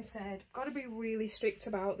 like I said, got to be really strict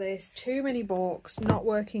about this. Too many books, not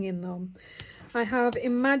working in them. I have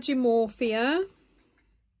Imagimorphia.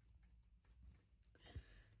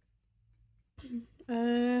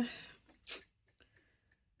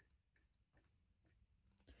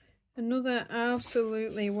 Another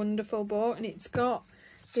absolutely wonderful book, and it's got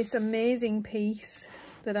this amazing piece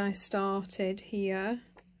that I started here.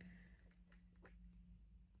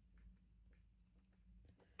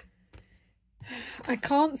 I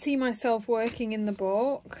can't see myself working in the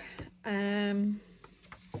book. And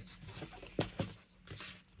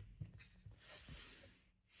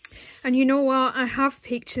you know what? I have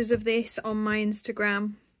pictures of this on my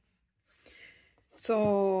Instagram.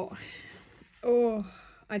 So, oh,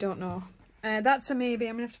 I don't know. That's a maybe.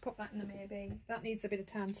 I'm going to have to put that in the maybe. That needs a bit of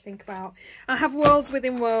time to think about. I have Worlds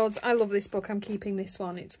Within Worlds. I love this book. I'm keeping this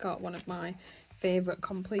one. It's got one of my favourite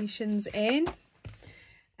completions in.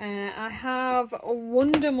 I have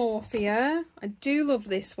Wondermorphia. I do love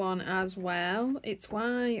this one as well. It's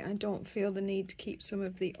why I don't feel the need to keep some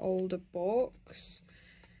of the older books.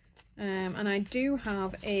 And I do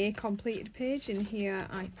have a completed page in here,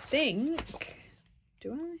 I think.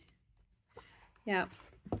 Do I? Yeah,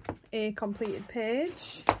 a completed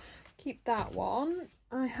page. Keep that one.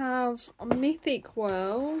 I have a Mythic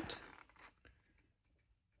World.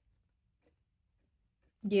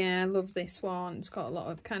 Yeah, I love this one. It's got a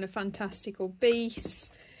lot of kind of fantastical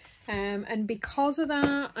beasts. And because of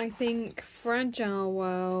that, I think Fragile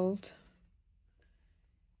World,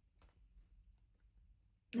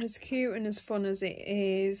 as cute and as fun as it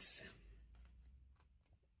is,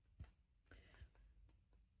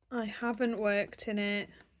 I haven't worked in it.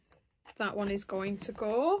 That one is going to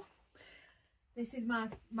go. This is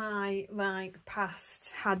my like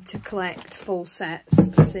past had to collect full sets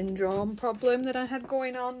syndrome problem that I had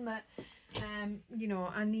going on, that you know,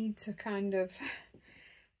 I need to kind of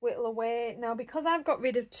whittle away. Now, because I've got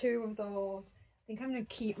rid of 2 of those, I think I'm going to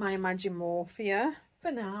keep my Imagimorphia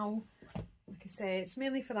for now. Like I say, it's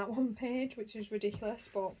mainly for that 1 page, which is ridiculous,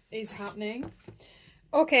 but is happening.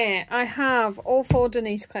 Okay, I have all 4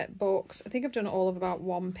 Denise Klett books. I think I've done all of about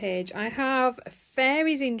 1 page. I have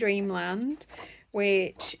Fairies in Dreamland,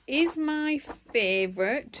 which is my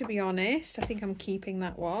favourite, to be honest. I think I'm keeping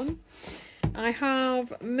that one. I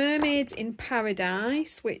have Mermaids in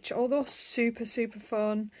Paradise, which, although super, super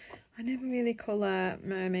fun, I never really colour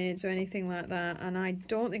mermaids or anything like that. And I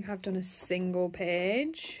don't think I've done a single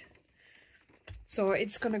page. So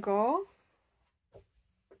it's going to go.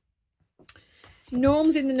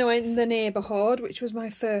 Gnomes in the Neighbourhood, which was my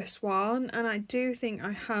first one, and I do think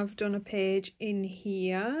I have done a page in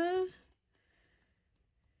here.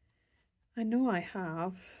 I know I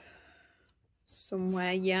have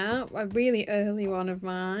somewhere, yeah, a really early one of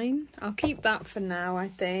mine. I'll keep that for now, I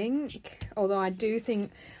think, although I do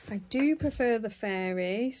think I do prefer the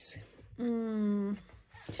fairies. Gnomes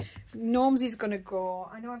is gonna go.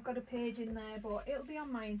 I know I've got a page in there, but it'll be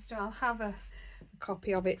on my Insta. I'll have a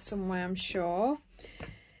copy of it somewhere, I'm sure.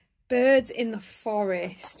 Birds in the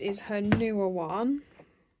Forest is her newer one.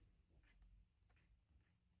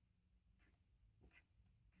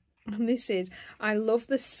 And this is, I love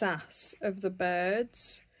the sass of the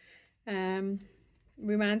birds.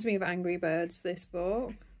 Reminds me of Angry Birds, this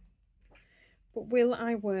book. But will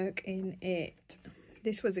I work in it?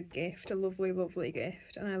 This was a gift, a lovely, lovely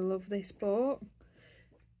gift. And I love this book.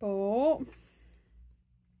 But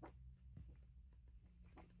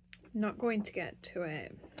not going to get to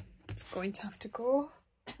it. It's going to have to go.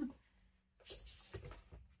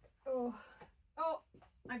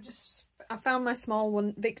 I found my small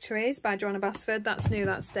one, Victories by Joanna Basford. That's new,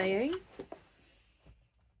 that's staying.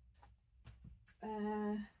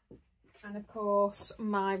 And of course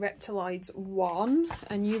my Reptiloids 1,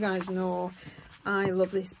 and you guys know I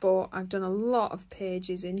love this book. I've done a lot of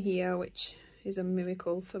pages in here, which is a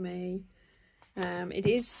miracle for me. It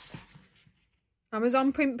is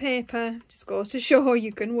Amazon print paper, just goes to show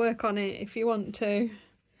you can work on it if you want to,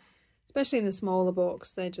 especially in the smaller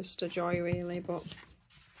books. They're just a joy really. But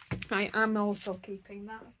I am also keeping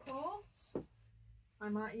that, of course. I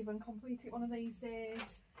might even complete it one of these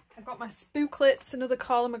days. I've got my Spooklets, another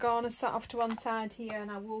Carla Magana, sat off to one side here,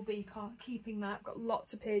 and I will be keeping that. I've got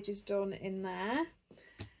lots of pages done in there.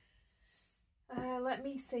 Let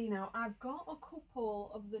me see now. I've got a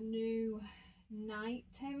couple of the new Night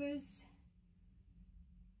Terrors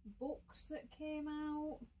books that came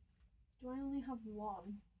out. Do I only have 1?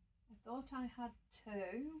 I thought I had 2.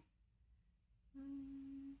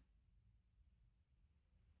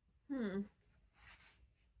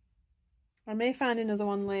 I may find another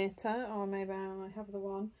one later, or maybe I only have the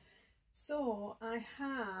 1. So I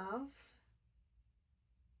have,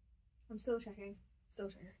 I'm still checking.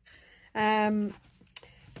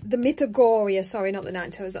 The Mythagoria, sorry, not the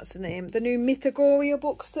Night Terrors, that's the name. The new Mythagoria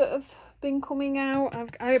books that have been coming out.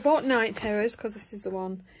 I bought Night Terrors because this is the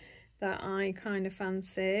one that I kind of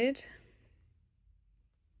fancied.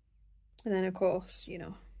 And then, of course, you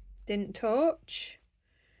know, didn't touch.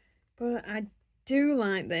 But I do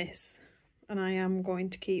like this. And I am going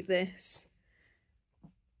to keep this,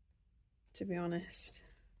 to be honest.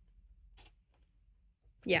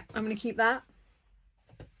 Yeah, I'm going to keep that.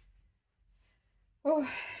 Oh,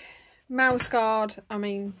 Mouse Guard. I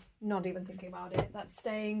mean, not even thinking about it. That's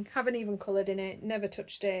staying. Haven't even coloured in it. Never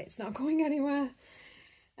touched it. It's not going anywhere.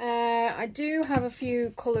 I do have a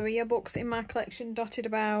few Coloria books in my collection dotted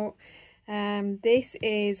about. This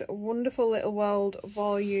is Wonderful Little World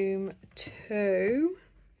Volume 2.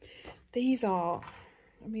 These are,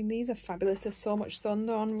 I mean, these are fabulous. There's so much fun.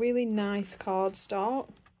 They're on really nice cardstock.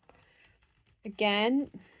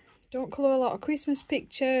 Again, don't colour a lot of Christmas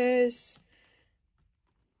pictures.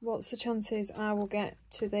 What's the chances I will get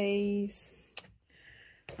to these?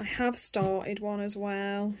 I have started one as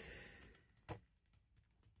well.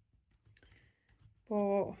 But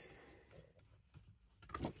oh,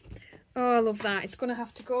 I love that. It's going to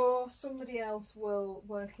have to go. Somebody else will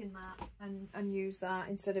work in that and use that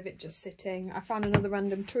instead of it just sitting. I found another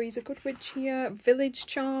random Teresa Goodrich here. Village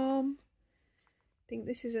Charm. I think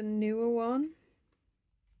this is a newer one.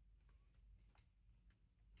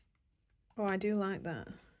 Oh, I do like that.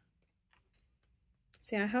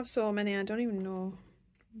 See, I have so many, I don't even know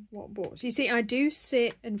what books. You see, I do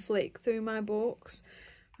sit and flick through my books.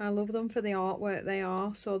 I love them for the artwork they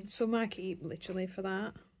are. So some I keep literally for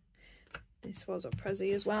that. This was a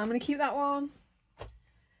Prezi as well. I'm going to keep that one.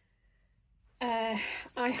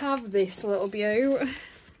 I have this little beaut.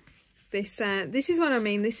 This is what I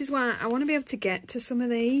mean. This is why I want to be able to get to some of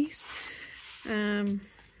these.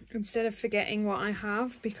 Instead of forgetting what I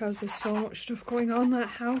have, because there's so much stuff going on. Like,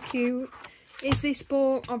 how cute is this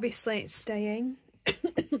book? Obviously it's staying.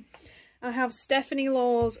 I have Stephanie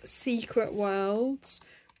Law's Secret Worlds,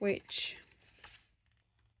 which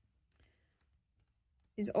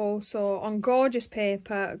is also on gorgeous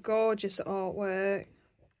paper, gorgeous artwork,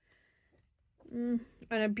 and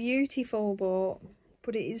a beautiful book,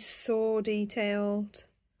 but it is so detailed.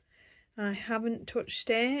 I haven't touched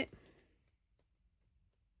it.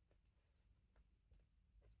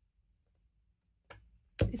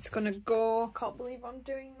 It's gonna go. Can't believe I'm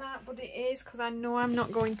doing that, but it is, because I know I'm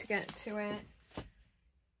not going to get to it.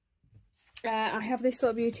 I have this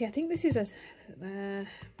little beauty. I think this is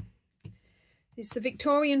it's the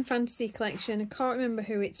Victorian Fantasy Collection. I can't remember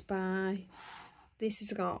who it's by. This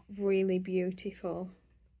has got really beautiful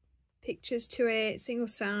pictures to it,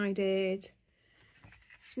 single-sided,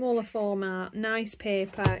 smaller format, nice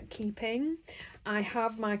paper, keeping. I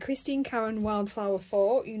have my Christine Caron Wildflower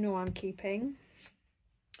Fort, you know I'm keeping.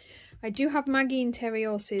 I do have Maggie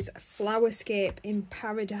Interios's Flowerscape in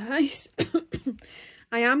Paradise.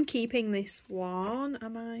 I am keeping this one.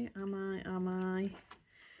 Am I?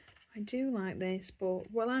 I do like this,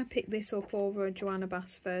 but will I pick this up over a Joanna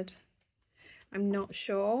Basford? I'm not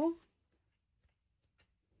sure.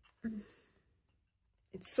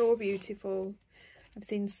 It's so beautiful. I've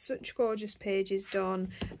seen such gorgeous pages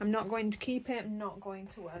done. I'm not going to keep it. I'm not going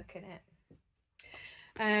to work in it.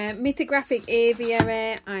 Mythographic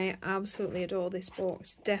Aviary. I absolutely adore this book.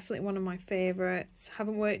 It's definitely one of my favourites.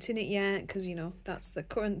 Haven't worked in it yet because, you know, that's the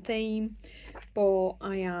current theme. But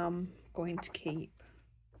I am going to keep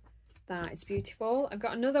that. It's beautiful. I've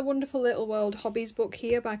got another Wonderful Little World Hobbies book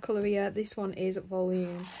here by Coloria. This one is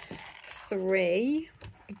volume 3.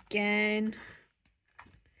 Again,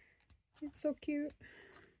 it's so cute.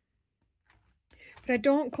 But I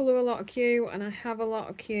don't colour a lot of Q, and I have a lot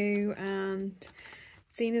of Q, and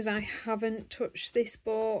seeing as I haven't touched this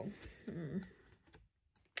book,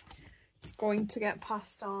 it's going to get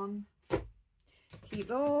passed on. Keep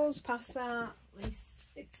those, past that. At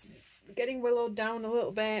least it's getting willowed down a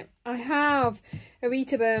little bit. I have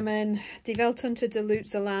Arita Berman, Die Welt unter der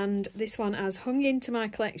Lutherland. This one has hung into my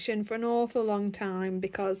collection for an awful long time,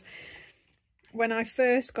 because when I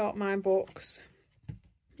first got my books,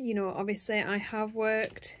 you know, obviously I have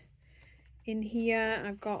worked in here.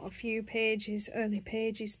 I've got a few pages, early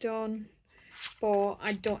pages done, but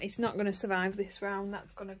it's not going to survive this round.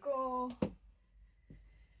 That's going to go.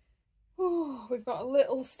 Oh, we've got a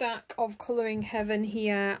little stack of Colouring Heaven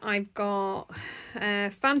here. I've got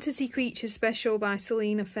Fantasy Creatures Special by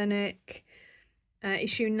Selena Fennick,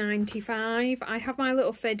 issue 95. I have my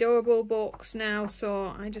little Fedorable books now,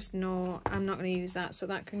 so I just know I'm not going to use that, so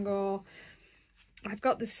that can go. I've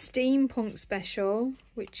got the Steampunk Special,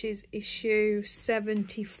 which is issue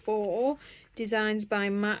 74, designs by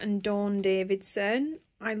Matt and Dawn Davidson.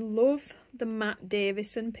 I love the Matt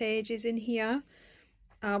Davison pages in here.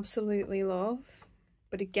 Absolutely love.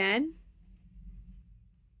 But again,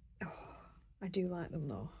 I do like them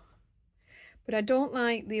though. But I don't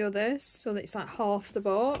like the others, so it's like half the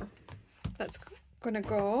book. That's gonna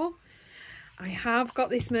go. I have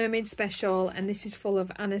got this Mermaid Special, and this is full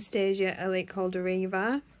of Anastasia Elik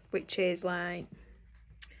Holderiva, which is like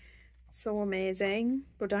so amazing.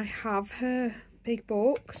 But I have her big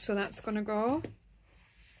book, so that's gonna go.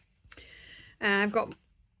 I've got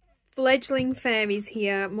Fledgling Fairies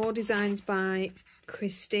here, more designs by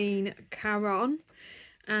Christine Caron.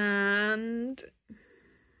 And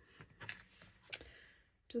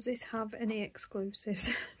does this have any exclusives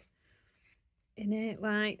in it?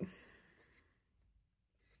 Like,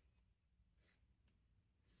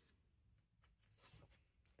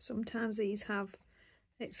 sometimes these have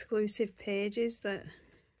exclusive pages that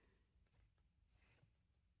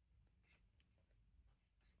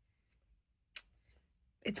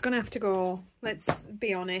it's gonna have to go. Let's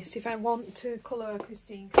be honest. If I want to colour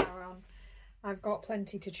Christine Caron, I've got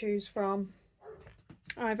plenty to choose from.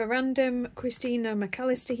 I have a random Christina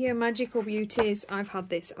McAllister here, Magical Beauties. I've had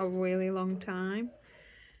this a really long time,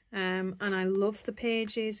 and I love the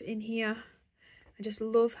pages in here. I just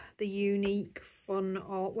love the unique, fun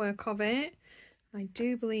artwork of it. I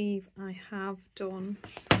do believe I have done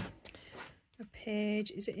a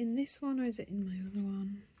page. Is it in this one or is it in my other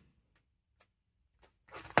one?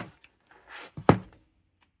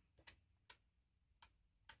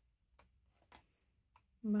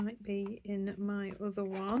 Might be in my other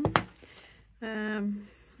one.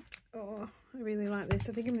 Oh, I really like this.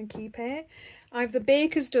 I think I'm going to keep it. I have The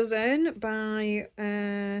Baker's Dozen by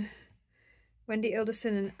Wendy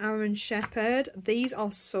Ilderson and Aaron Shepherd. These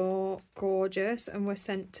are so gorgeous and were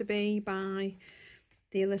sent to me by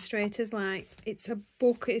the illustrators. Like, it's a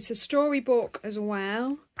book, it's a storybook as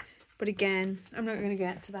well. But again, I'm not going to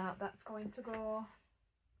get to that. That's going to go.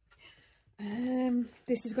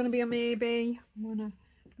 This is going to be a maybe. I'm gonna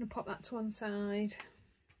pop that to one side.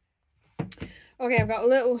 Okay, I've got a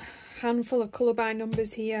little handful of colour by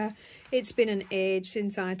numbers here. It's been an age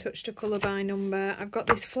since I touched a colour by number. I've got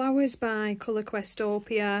this Flowers by Colour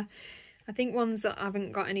Questopia. I think ones that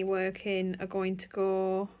haven't got any work in are going to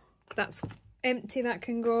go. That's empty, that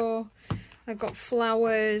can go. I've got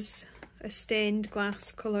Flowers, a stained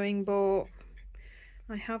glass colouring book.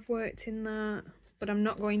 I have worked in that, but I'm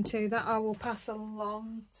not going to. That I will pass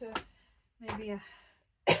along to maybe a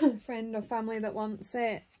friend or family that wants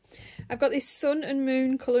it. I've got this Sun and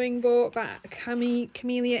Moon colouring book by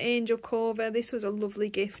Camellia Angel Cover. This was a lovely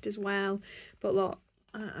gift as well. But look,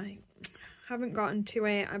 I haven't gotten to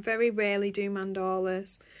it. I very rarely do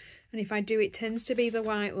mandalas. And if I do, it tends to be the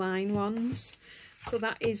white line ones. So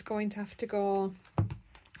that is going to have to go.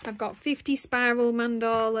 I've got 50 spiral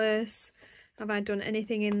mandalas. Have I done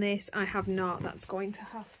anything in this? I have not. That's going to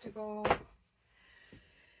have to go.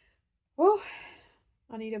 Oh,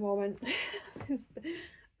 I need a moment.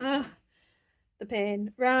 The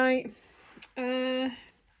pain. Right. I've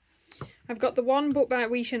got the one book by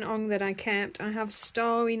Wei Shen Ong that I kept. I have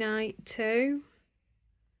Starry Night too.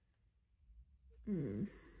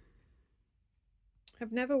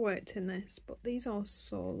 I've never worked in this, but these are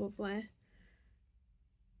so lovely.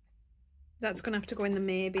 That's going to have to go in the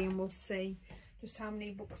maybe, and we'll see just how many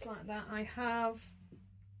books like that I have.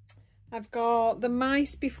 I've got The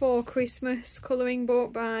Mice Before Christmas colouring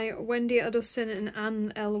book by Wendy Addison and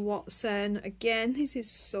Anne L. Watson. Again, this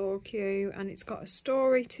is so cute and it's got a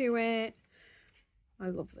story to it. I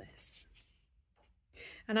love this.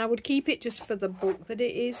 And I would keep it just for the book that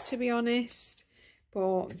it is, to be honest.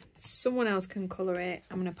 But someone else can colour it.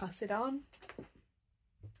 I'm going to pass it on.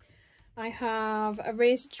 I have a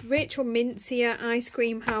Rachel Mintz here, Ice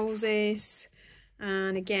Cream Houses.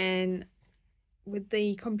 And again, with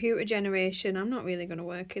the computer generation, I'm not really going to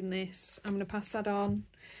work in this. I'm going to pass that on.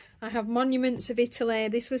 I have Monuments of Italy.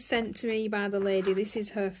 This was sent to me by the lady. This is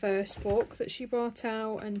her first book that she brought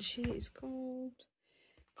out, and she is called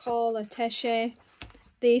Carla Tesche.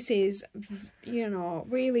 This is, you know,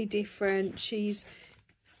 really different. She's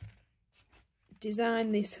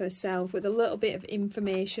designed this herself with a little bit of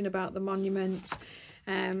information about the monuments.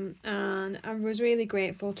 And I was really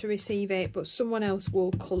grateful to receive it, but someone else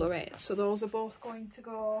will colour it. So those are both going to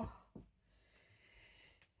go.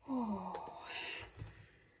 Oh,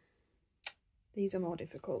 these are more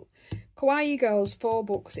difficult. Kawaii Girls 4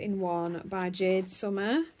 Books in 1 by Jade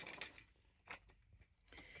Summer.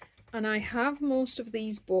 And I have most of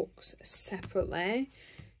these books separately.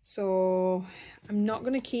 So I'm not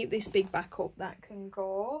going to keep this big backup that can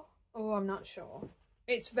go. Oh, I'm not sure.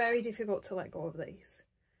 It's very difficult to let go of these.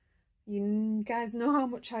 You guys know how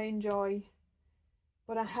much I enjoy,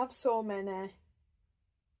 but I have so many.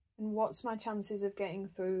 And what's my chances of getting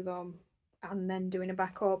through them and then doing a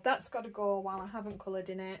backup? That's got to go while I haven't coloured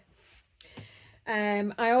in it.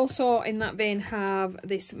 I also, in that vein, have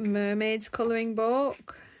this Mermaids colouring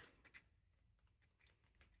book.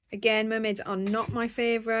 Again, mermaids are not my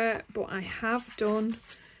favourite, but I have done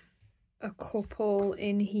a couple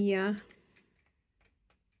in here.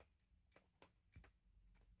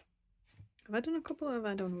 Have I done a couple or have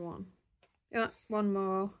I done one? Yeah, one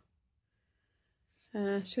more.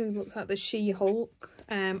 She looks like the She-Hulk.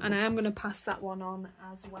 And I am going to pass that one on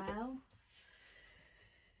as well.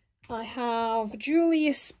 I have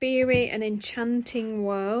Julia Spirit, An Enchanting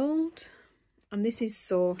World. And this is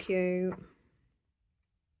so cute.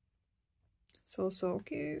 So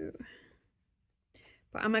cute.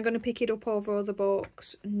 But am I going to pick it up over other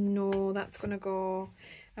books? No, that's going to go.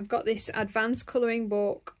 I've got this advanced colouring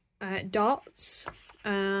book, Dots,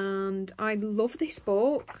 and I love this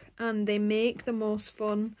book, and they make the most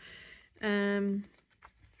fun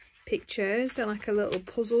pictures. They're like a little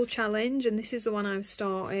puzzle challenge, and this is the one I've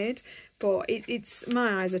started, but it's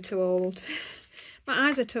my eyes are too old. My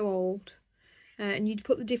eyes are too old. And you'd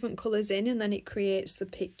put the different colours in, and then it creates the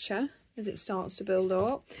picture as it starts to build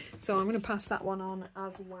up. So I'm going to pass that one on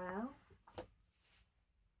as well.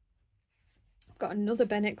 I've got another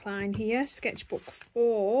Bennett Klein here, Sketchbook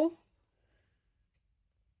 4.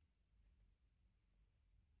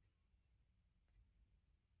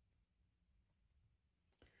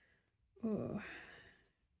 Oh.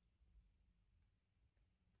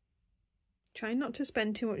 trying not to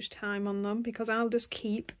spend too much time on them because I'll just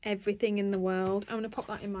keep everything in the world. I'm going to pop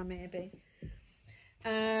that in my maybe.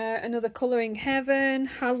 Another Colouring Heaven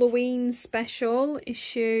Halloween special,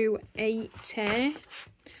 issue 80. I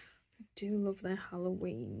do love their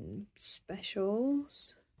Halloween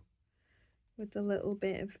specials with a little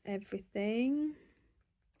bit of everything.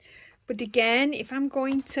 But again, if I'm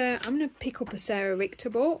going to pick up a Sarah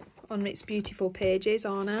Richter book on its beautiful pages,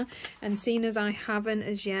 aren't I? And seeing as I haven't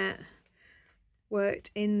as yet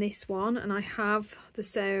worked in this one, and I have the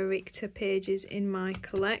Sarah Richter pages in my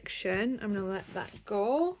collection, I'm going to let that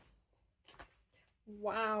go.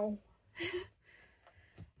 Wow.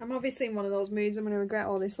 I'm obviously in one of those moods I'm going to regret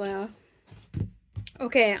all this later.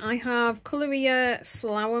 Okay, I have Coloria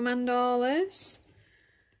Flower Mandalas.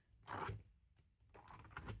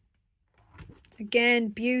 Again,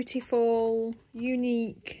 beautiful,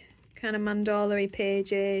 unique kind of mandala-y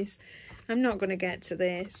pages. I'm not going to get to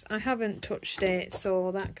this. I haven't touched it,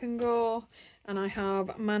 so that can go. And I have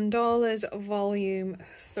Mandalas Volume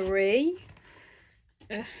 3.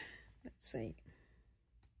 Let's see.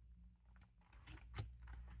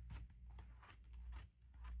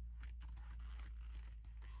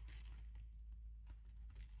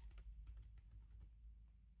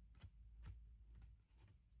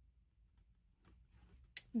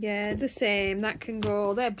 Yeah, the same. That can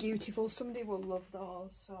go. They're beautiful. Somebody will love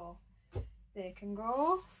those, so they can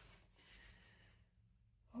go.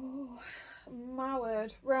 Oh, my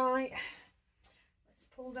word. Right. Let's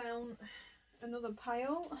pull down another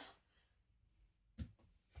pile.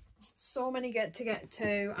 So many to get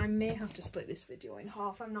to. I may have to split this video in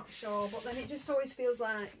half, I'm not sure. But then it just always feels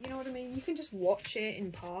like, you know what I mean? You can just watch it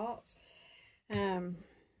in parts. I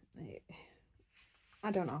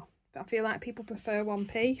don't know. I feel like people prefer one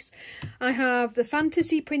piece. I have the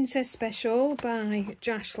Fantasy Princess Special by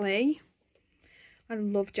Josh Lee. I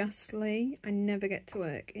love Josh Lee. I never get to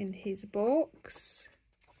work in his books.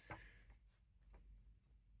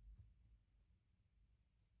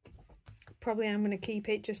 Probably I'm going to keep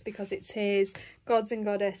it just because it's his Gods and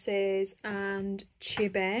Goddesses and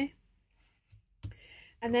Chibe.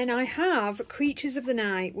 And then I have Creatures of the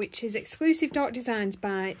Night, which is exclusive dark designs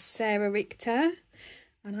by Sarah Richter.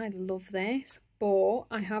 And I love this, but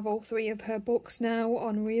I have all 3 of her books now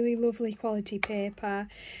on really lovely quality paper,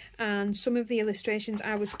 and some of the illustrations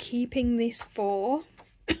I was keeping this for.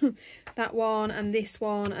 That one and this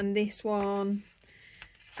one and this one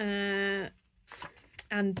and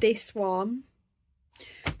this one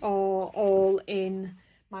are all in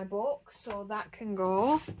my book, so that can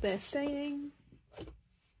go. They're staying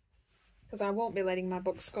because I won't be letting my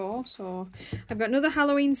books go. So I've got another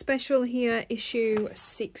Halloween special here, issue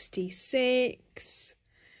 66.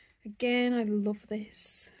 Again, I love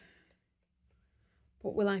this.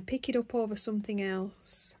 But will I pick it up over something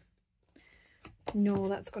else? No,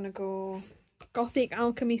 that's going to go. Gothic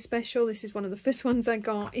Alchemy special. This is one of the first ones I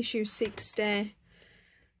got, issue 60.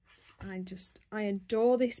 I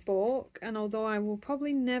adore this book, and although I will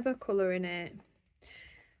probably never colour in it,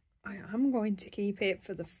 I am going to keep it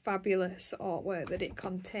for the fabulous artwork that it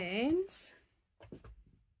contains.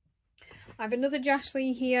 I have another Josh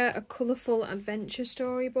Lee here, a colourful adventure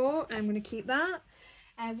storybook. I'm going to keep that.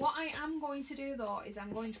 And what I am going to do though is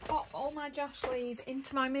I'm going to pop all my Josh Lees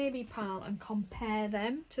into my maybe pile and compare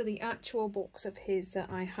them to the actual books of his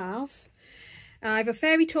that I have. I have a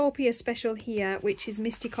Fairytopia special here, which is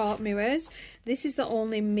Mystic Art Mirrors. This is the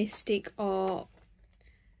only Mystic Art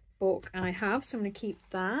book I have, so I'm going to keep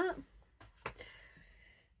that.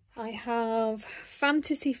 I have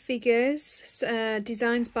Fantasy Figures,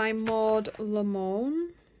 designs by Maud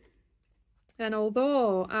Lamont. And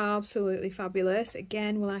although absolutely fabulous,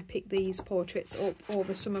 again, will I pick these portraits up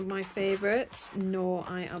over some of my favourites? No,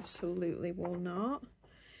 I absolutely will not.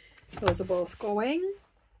 Those are both going.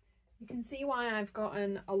 You can see why I've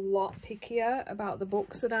gotten a lot pickier about the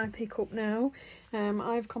books that I pick up now.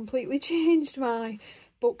 I've completely changed my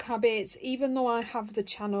book habits. Even though I have the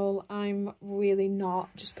channel, I'm really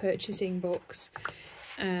not just purchasing books.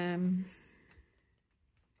 I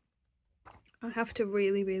have to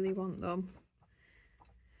really, really want them.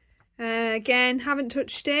 Again, haven't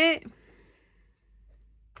touched it.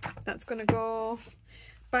 That's gonna go.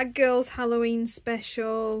 Bad Girls Halloween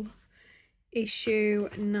Special, issue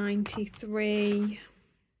 93.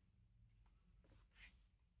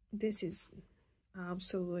 This is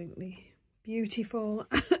absolutely beautiful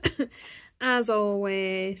as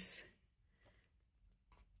always.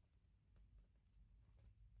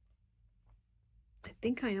 I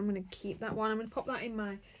think I am going to keep that one. I'm going to pop that in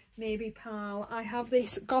my maybe pal. I have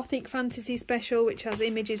this Gothic Fantasy Special which has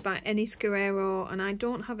images by Ennis Guerrero, and I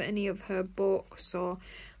don't have any of her books, so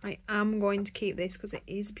I am going to keep this because it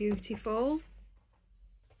is beautiful.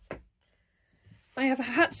 I have a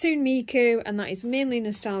Hatsune Miku, and that is mainly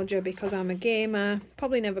nostalgia because I'm a gamer.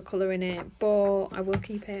 Probably never colour in it, but I will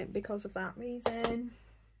keep it because of that reason.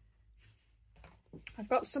 I've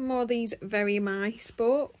got some more of these Very Mice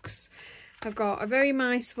books. I've got a Very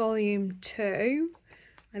Mice Volume 2.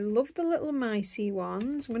 I love the little micey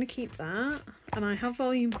ones. I'm going to keep that. And I have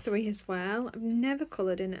Volume 3 as well. I've never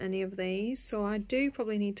coloured in any of these, so I do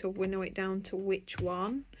probably need to winnow it down to which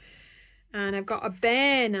one. And I've got a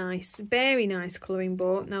very nice colouring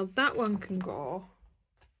book. Now that one can go.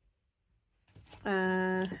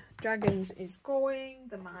 Dragons is going.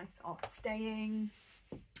 The mice are staying.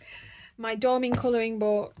 My Dorming colouring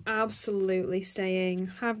book, absolutely staying.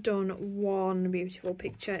 Have done one beautiful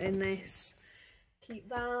picture in this. Keep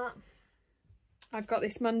that. I've got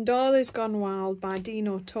this Mandala's Gone Wild by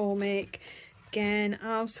Dino Tomic. Again,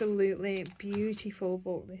 absolutely beautiful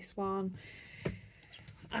book, this one.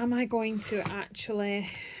 Am I going to actually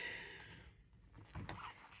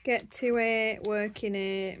get to it, work in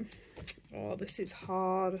it? Oh, this is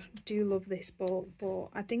hard. I do love this book, but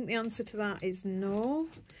I think the answer to that is no.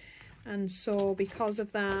 And so because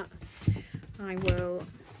of that, I will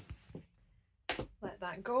let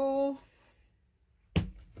that go.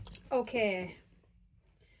 Okay.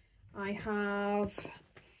 I have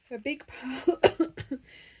a big pile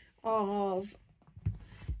of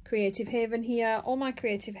Creative Haven here. All my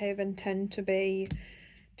Creative Haven tend to be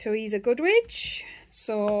Teresa Goodrich,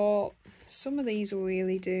 so some of these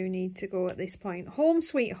really do need to go at this point. Home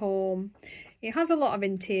Sweet Home, it has a lot of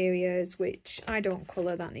interiors which I don't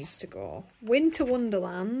colour, that needs to go. Winter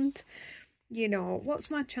Wonderland, you know,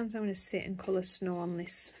 what's my chance I'm going to sit and colour snow on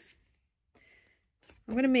this?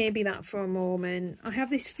 I'm going to maybe that for a moment. I have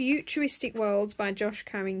this Futuristic Worlds by Josh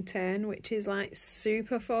Carrington, which is like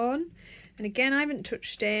super fun. And again, I haven't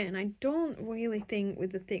touched it, and I don't really think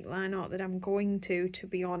with the thick line art that I'm going to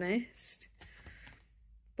be honest.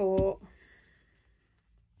 But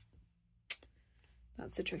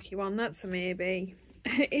that's a tricky one. That's a maybe.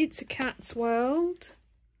 It's a Cat's World.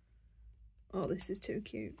 Oh, this is too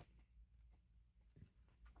cute.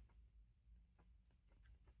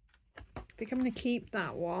 I think I'm going to keep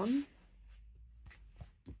that one.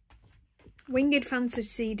 Winged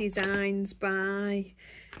Fantasy Designs by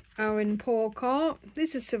Aaron Porcourt.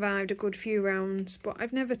 This has survived a good few rounds, but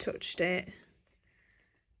I've never touched it.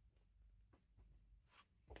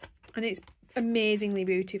 And it's amazingly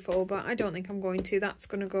beautiful, but I don't think I'm going to. That's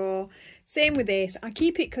going to go. Same with this. I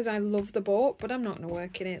keep it because I love the book, but I'm not going to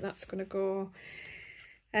work in it. That's going to go.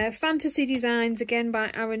 Fantasy Designs, again by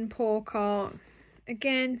Aaron Porcourt.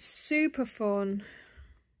 Again, super fun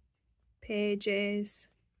pages.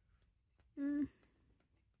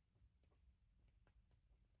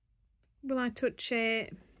 Will I touch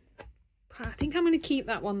it? I think I'm going to keep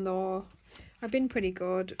that one though. I've been pretty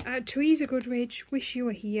good. Teresa Goodrich, Wish You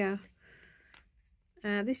Were Here.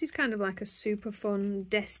 This is kind of like a super fun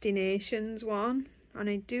destinations one, and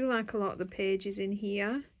I do like a lot of the pages in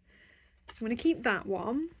here. So I'm going to keep that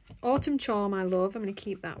one. Autumn Charm I love, I'm going to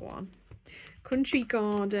keep that one. Country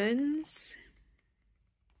Gardens.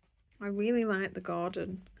 I really like the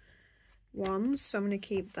garden ones, so I'm going to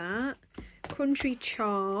keep that. Country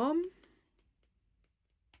Charm.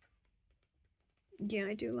 Yeah,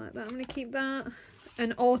 I do like that. I'm going to keep that.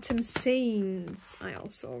 And Autumn Scenes I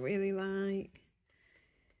also really like.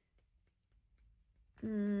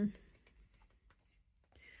 And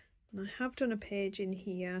I have done a page in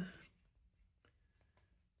here.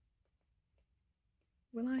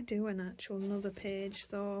 Will I do another page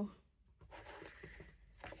though?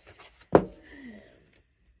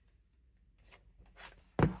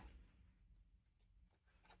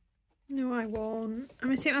 No, I won't. I'm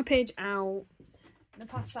going to take my page out. I'm going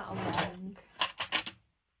to pass that along.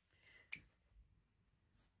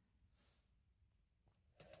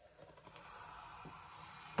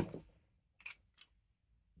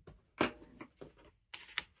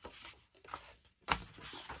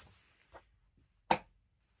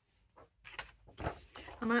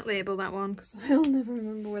 I might label that one because I'll never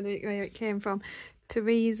remember where it came from.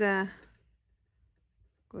 Teresa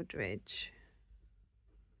Goodrich.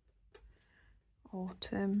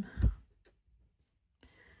 Autumn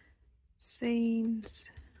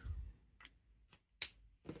Scenes.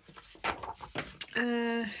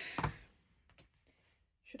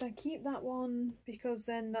 Should I keep that one? Because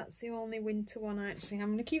then that's the only winter one actually. I'm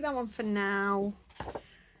going to keep that one for now.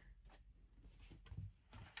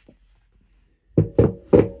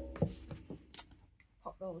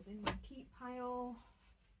 Pop those those in my keep pile.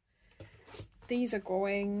 These are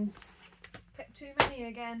going. Kept too many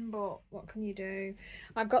again, but what can you do?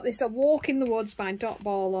 I've got this A Walk in the Woods by Dot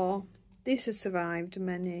Bolo. This has survived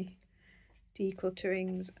many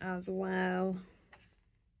declutterings as well.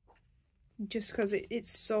 Just because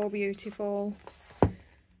it's so beautiful.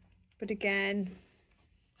 But again,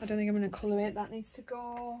 I don't think I'm going to colour it. That needs to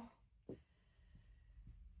go.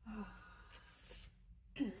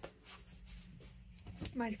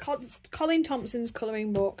 My Colin Thompson's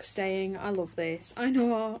colouring book staying. I love this. I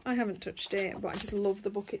know I haven't touched it, but I just love the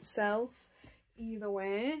book itself either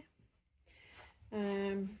way.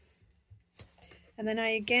 And then I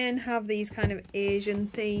again have these kind of Asian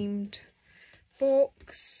themed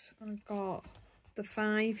books. I've got the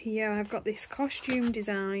 5 here. I've got this Costume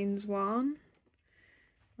Designs one,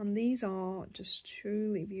 and these are just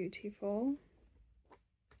truly beautiful,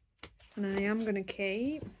 and I am going to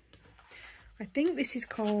keep. I think this is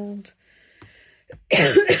called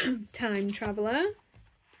Time Traveller,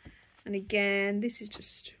 and again this is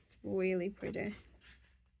just really pretty.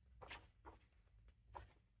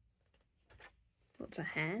 Lots of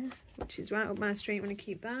hair, which is right up my street. I'm going to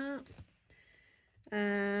keep that.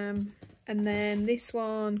 And then this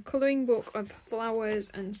one, Colouring Book of Flowers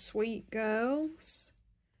and Sweet Girls.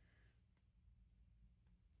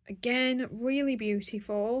 Again, really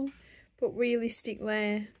beautiful, but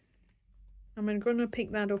realistically, I'm going to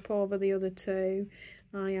pick that up over the other 2.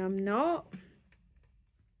 I am not.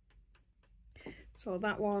 So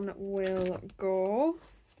that one will go.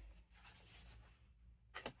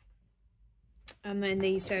 And then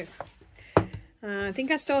these 2. I think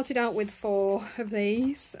I started out with 4 of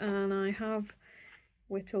these, and I have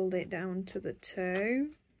whittled it down to the 2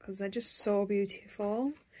 because they're just so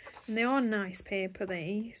beautiful, and they are nice paper,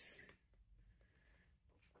 these.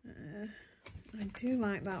 I do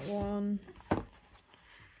like that one,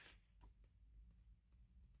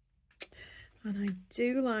 and I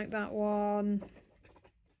do like that one.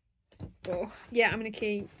 Oh yeah, I'm gonna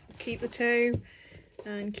keep the 2.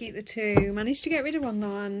 And keep the 2. Managed to get rid of one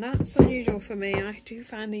though, and that's unusual for me. I do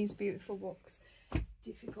find these beautiful books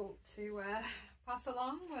difficult to pass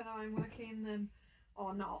along, whether I'm working in them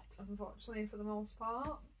or not, unfortunately, for the most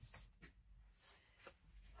part.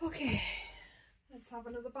 Okay, let's have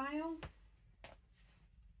another pile.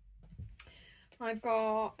 I've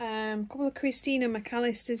got a couple of Christina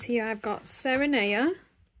McAllisters here. I've got Serenea,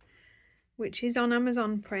 which is on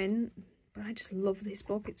Amazon print. But I just love this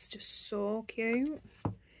book. It's just so cute.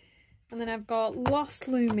 And then I've got Lost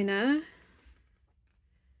Lumina.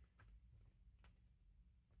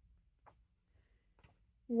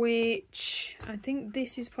 Which I think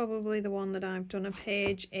this is probably the one that I've done a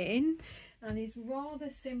page in. And is rather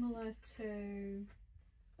similar to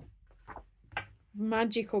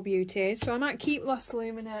Magical Beauties. So I might keep Lost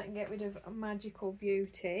Lumina and get rid of Magical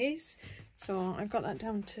Beauties. So I've got that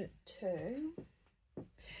down to 2.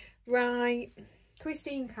 Right,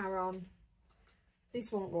 Christine Caron.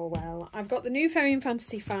 This won't go well. I've got the new Fairy and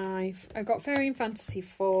Fantasy 5. I've got Fairy and Fantasy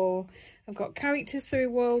 4. I've got Characters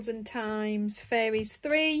Through Worlds and Times, Fairies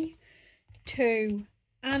 3, 2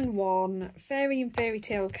 and 1. Fairy and Fairy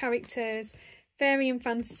Tale Characters, Fairy and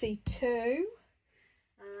Fantasy 2.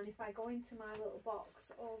 And if I go into my little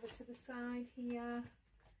box over to the side here,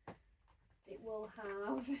 it will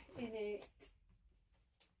have in it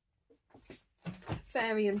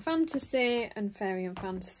Fairy and Fantasy and Fairy and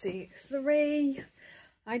Fantasy 3.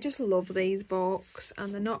 I just love these books,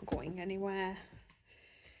 and they're not going anywhere.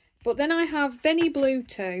 But then I have Benny Blue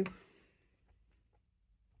 2.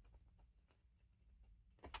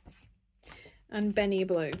 And Benny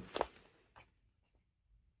Blue.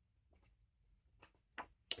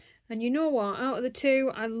 And you know what? Out of the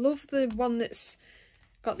 2, I love the one that's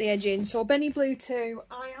got the edge in. So Benny Blue 2,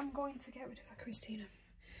 I am going to get rid of a Christina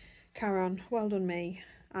Caron. Well done me.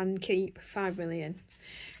 And keep 5 million.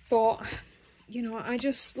 But, you know, I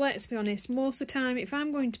just, let's be honest, most of the time, if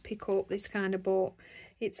I'm going to pick up this kind of book,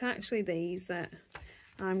 it's actually these that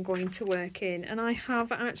I'm going to work in. And I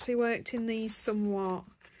have actually worked in these somewhat,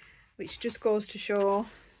 which just goes to show,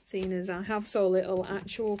 seeing as I have so little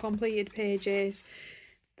actual completed pages,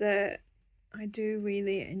 that I do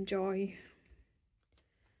really enjoy.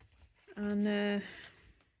 And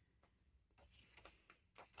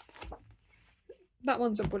that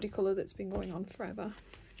one's a buddy colour that's been going on forever.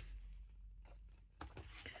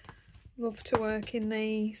 Love to work in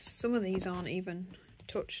these. Some of these aren't even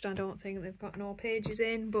touched, I don't think. They've got no pages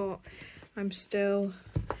in, but I'm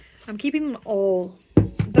keeping them all.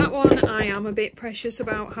 That one I am a bit precious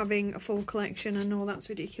about having a full collection. I know that's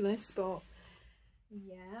ridiculous, but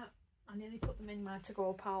yeah, I nearly put them in my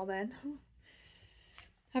to-go pile then.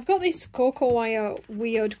 I've got this Cocoa Wire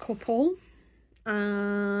Weird Couple,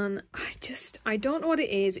 and I don't know what it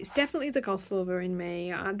is. It's definitely the goth lover in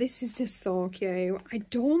me. This is just so cute. I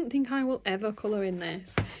don't think I will ever colour in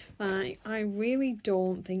this. Like, I really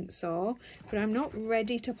don't think so, but I'm not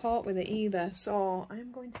ready to part with it either, so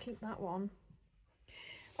I'm going to keep that one.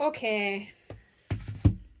 Okay.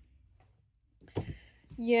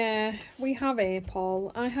 Yeah, we have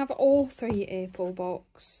April. I have all 3 April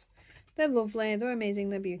books. They're lovely, they're amazing,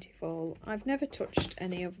 they're beautiful. I've never touched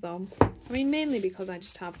any of them. I mean, mainly because I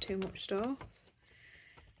just have too much stuff.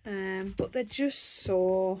 But they're just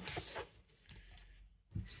so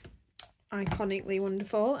iconically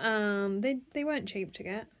wonderful, and they weren't cheap to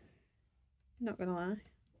get. Not gonna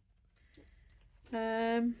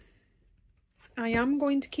lie. I am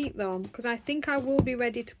going to keep them because I think I will be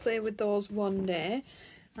ready to play with those one day,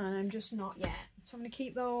 and I'm just not yet. So I'm going to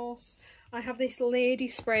keep those. I have this Lady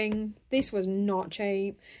Spring. This was not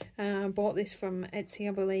cheap. I bought this from Etsy,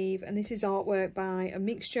 I believe, and this is artwork by a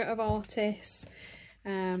mixture of artists.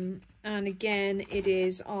 And again, it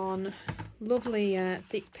is on lovely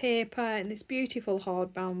thick paper in this beautiful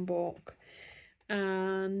hardbound book.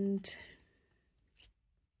 And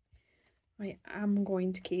I am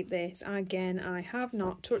going to keep this. Again, I have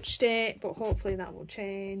not touched it, but hopefully that will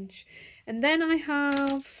change. And then I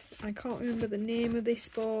can't remember the name of this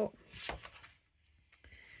book.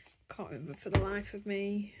 Can't remember for the life of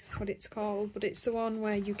me what it's called, but it's the one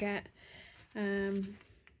where you get the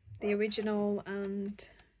original and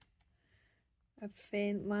a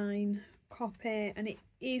faint line copy, and it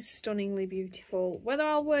is stunningly beautiful. Whether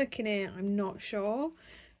I'll work in it, I'm not sure,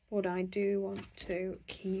 but I do want to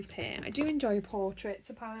keep it. I do enjoy portraits,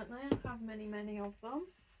 apparently. I have many of them.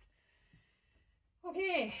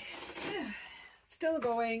 Okay, still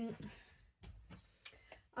going.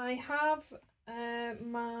 I have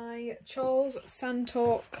my Charles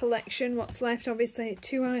Santo collection, what's left. Obviously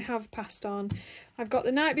 2 I have passed on. I've got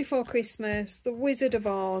The Night Before Christmas, The Wizard of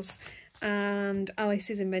Oz, and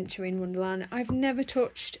Alice's Adventure in Wonderland. I've never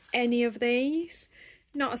touched any of these.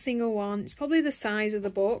 Not a single one. It's probably the size of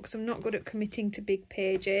the book, so I'm not good at committing to big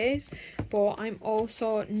pages, but I'm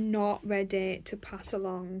also not ready to pass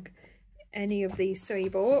along any of these 3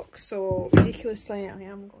 books, so ridiculously I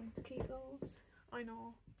am going to keep those. I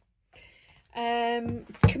know.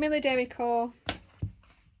 Camilla Derico.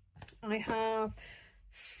 I have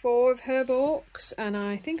 4 of her books, and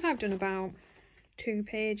I think I've done about 2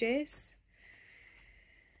 pages.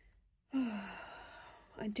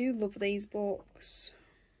 I do love these books.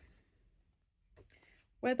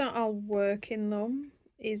 Whether I'll work in them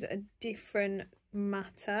is a different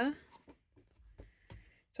matter.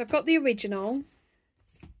 So I've got the original.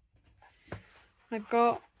 I've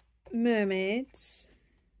got Mermaids.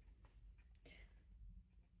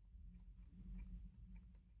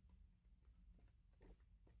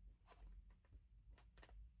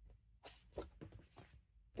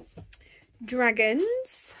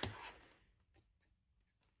 Dragons.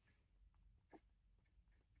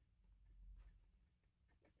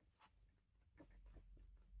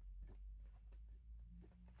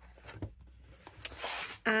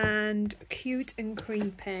 And Cute and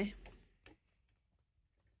Creepy.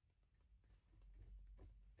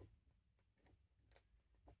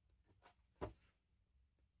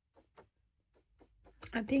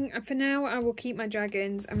 I think for now I will keep my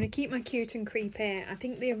dragons. I'm going to keep my Cute and Creepy. I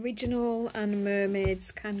think the original and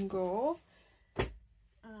Mermaids can go.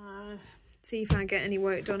 See if I get any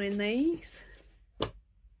work done in these.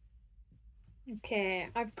 Okay,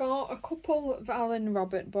 I've got a couple of Alan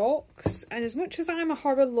Robert books, and as much as I'm a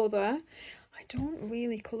horror lover, I don't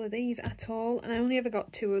really colour these at all, and I only ever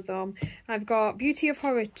got 2 of them. I've got Beauty of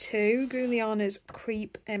Horror 2, Giuliana's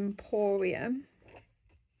Creep Emporium.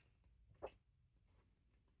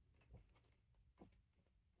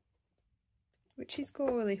 Which is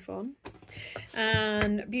really fun.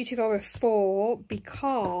 And Beauty of Horror 4,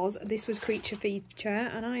 because this was Creature Feature,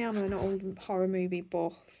 and I am an old horror movie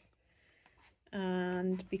buff.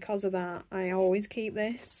 And because of that, I always keep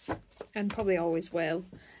this, and probably always will.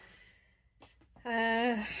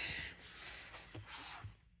 I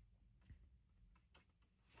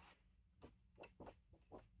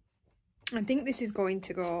think this is going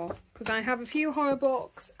to go, because I have a few horror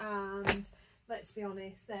books, and let's be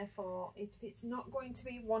honest, therefore, if it's not going to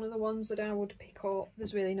be one of the ones that I would pick up,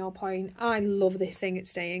 there's really no point. I love this thing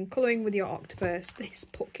it's staying. Colouring with Your Octopus. This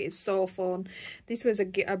book is so fun. This was a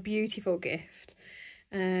beautiful gift.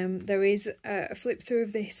 There is a flip through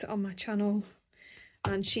of this on my channel,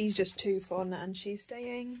 and she's just too fun, and she's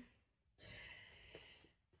staying.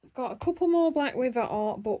 I've got a couple more Black River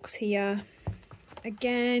art books here.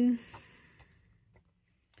 Again,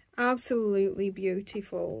 Absolutely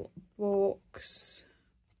beautiful books.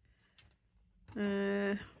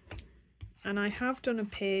 And I have done a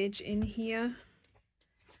page in here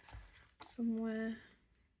somewhere.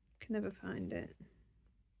 Can never find it.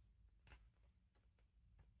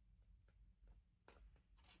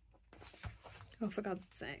 Oh, for God's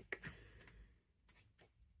sake.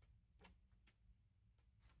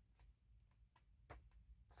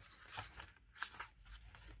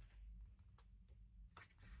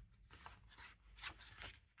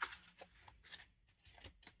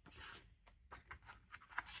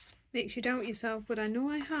 Makes you doubt yourself, but I know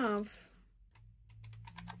I have.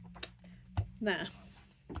 There.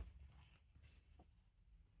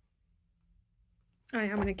 I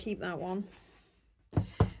am going to keep that one.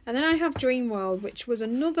 And then I have Dream World, which was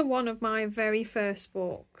another one of my very first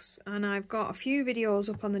books. And I've got a few videos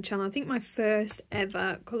up on the channel. I think my first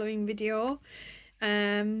ever colouring video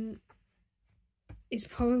is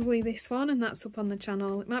probably this one, and that's up on the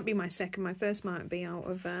channel. It might be my second. My first might be out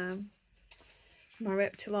of my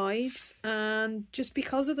Reptiloids. And just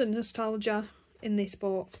because of the nostalgia in this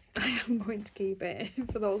book, I am going to keep it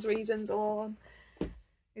for those reasons alone.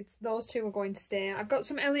 It's those two are going to stay. I've got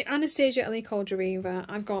some Anastasia Ellie Koldariva.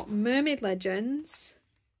 I've got Mermaid Legends.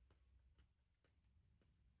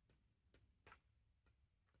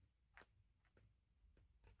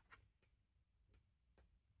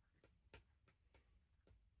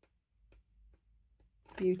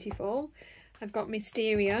 Beautiful. I've got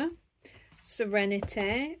Mysteria,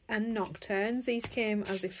 Serenity and Nocturnes. These came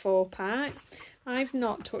as a 4-pack. I've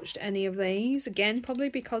not touched any of these, again probably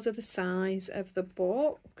because of the size of the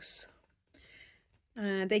books.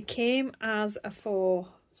 They came as a 4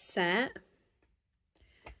 set.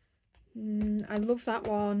 I love that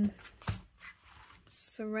one.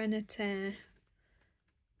 Serenity,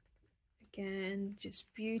 again,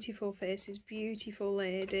 just beautiful faces, beautiful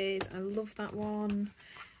ladies. I love that one.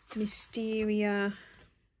 Mysteria,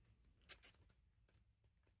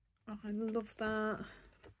 oh, I love that.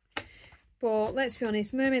 But let's be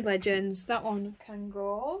honest, Mermaid Legends, that one can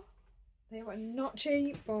go. They were not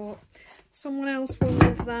cheap, but someone else will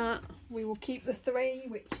love that. We will keep the 3,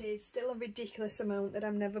 which is still a ridiculous amount that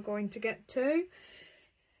I'm never going to get to.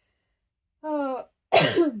 Oh,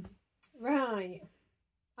 right.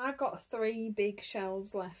 I've got 3 big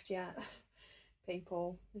shelves left yet.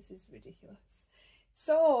 People, this is ridiculous.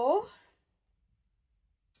 So,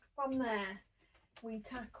 from there, we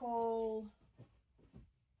tackle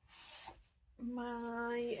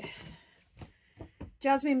my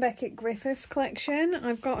Jasmine Beckett Griffith collection.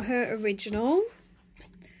 I've got her original.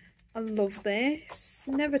 I love this.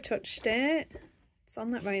 Never touched it. It's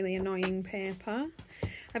on that really annoying paper.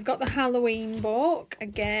 I've got the Halloween book.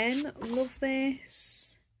 Again, love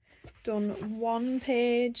this. Done 1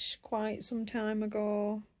 page quite some time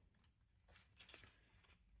ago.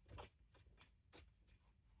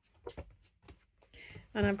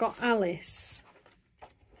 And I've got Alice.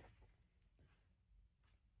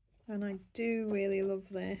 And I do really love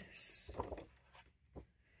this.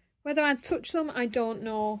 Whether I'd touch them, I don't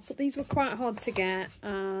know. But these were quite hard to get,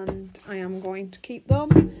 and I am going to keep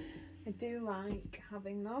them. I do like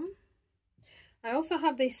having them. I also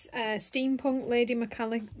have this Steampunk Lady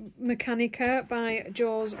Mechanica by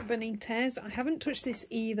Jos Benitez. I haven't touched this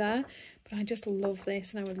either, but I just love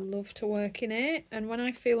this and I would love to work in it. And when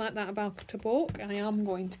I feel like that about a book, I am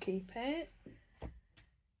going to keep it.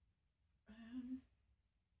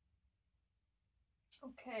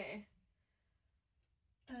 Okay.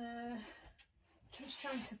 Just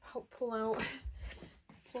trying to pull out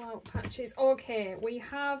patches. Okay, we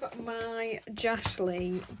have my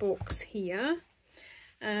Jashley books here.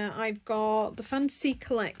 I've got the Fantasy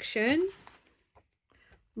Collection.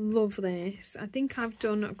 Love this. I think I've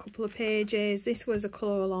done a couple of pages. This was a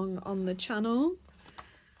colour along on the channel.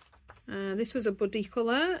 This was a buddy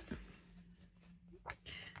colour.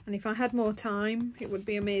 And if I had more time, it would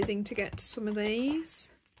be amazing to get to some of these.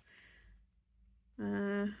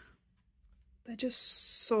 They're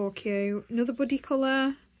just so cute. Another buddy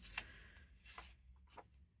colour.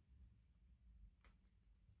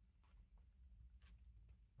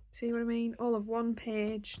 See what I mean? All of 1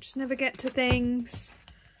 page. Just never get to things.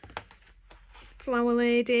 Flower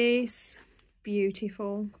Ladies.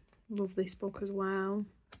 Beautiful. Love this book as well.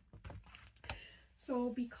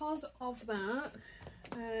 So because of that,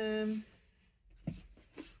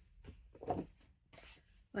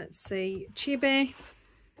 let's see, Chibi.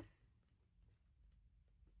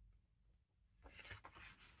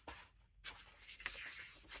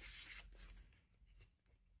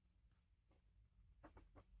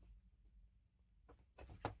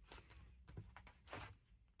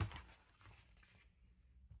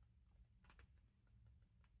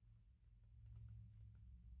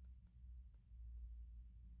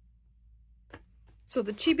 So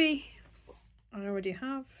the chibi I already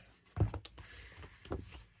have.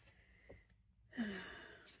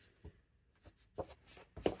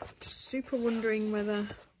 Super wondering whether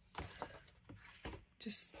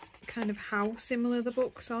just kind of how similar the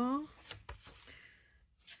books are.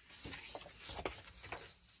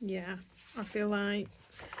 Yeah, I feel like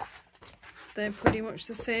they're pretty much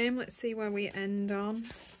the same. Let's see where we end on.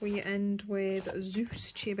 We end with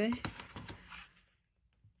Zeus chibi.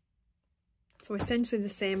 So essentially the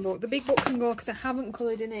same book. The big book can go because I haven't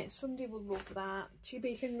coloured in it. Somebody would love that.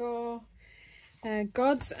 Chibi can go.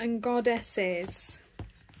 Gods and Goddesses.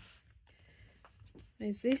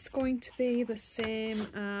 Is this going to be the same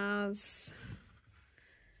as...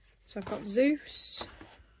 So I've got Zeus.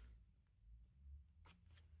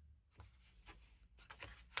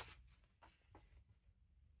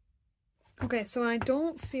 Okay, so I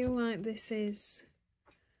don't feel like this is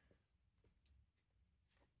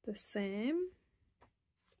the same.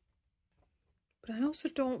 But I also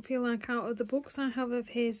don't feel like out of the books I have of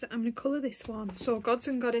his that I'm going to colour this one. So Gods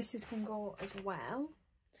and Goddesses can go as well.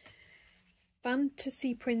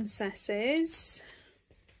 Fantasy Princesses.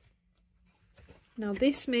 Now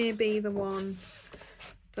this may be the one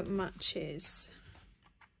that matches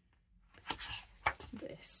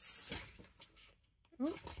this.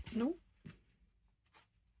 Oh, no.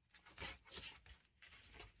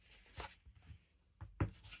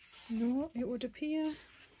 No, it would appear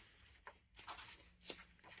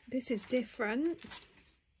this is different.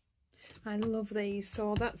 I love these.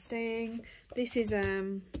 So that's staying. This is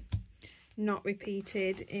not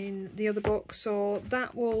repeated in the other book, so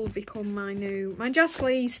that will become my new. My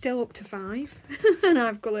Jasly is still up to 5 and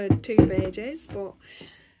I've coloured 2 pages, but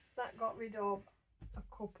that got rid of a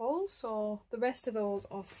couple, so the rest of those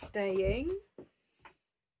are staying.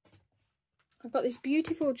 I've got this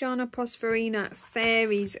beautiful Gianna Prosperina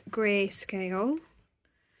Fairies Grayscale.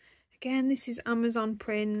 Again, this is Amazon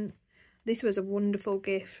print. This was a wonderful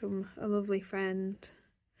gift from a lovely friend.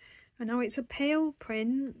 And now it's a pale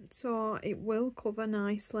print, so it will cover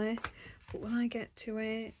nicely. But when I get to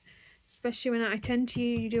it, especially when I tend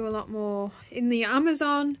to do a lot more in the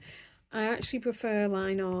Amazon, I actually prefer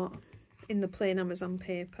line art in the plain Amazon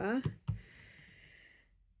paper.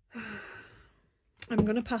 I'm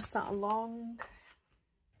going to pass that along.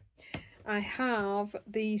 I have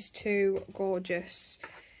these 2 gorgeous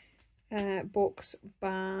books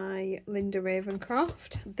by Linda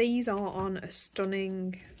Ravencroft. These are on a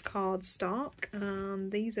stunning cardstock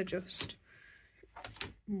and these are just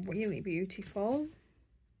really beautiful.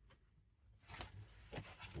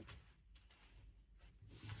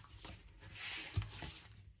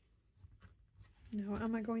 Now,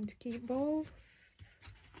 am I going to keep both?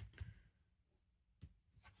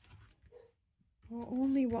 Or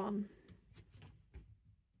only one?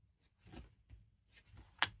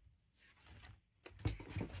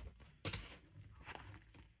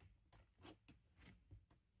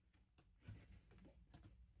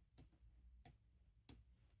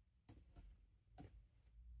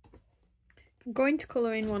 If I'm going to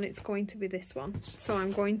colour in one, it's going to be this one. So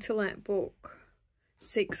I'm going to let book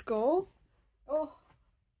 6 go. Oh,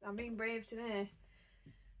 I'm being brave today.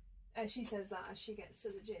 She says that as she gets to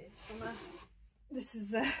the Jade Summer. This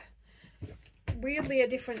is weirdly a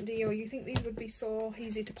different deal. You think these would be so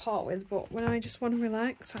easy to part with, but when I just want to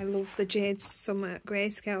relax, I love the Jade Summer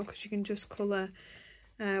Grayscale because you can just colour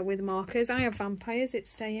with markers. I have vampires,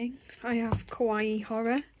 it's staying. I have kawaii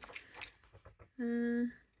horror,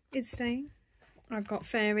 it's staying. I've got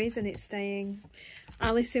fairies and it's staying.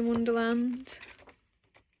 Alice in Wonderland,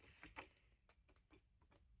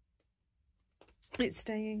 it's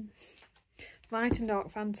staying. Light and dark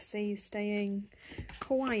fantasy is staying.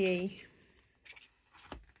 Kawaii.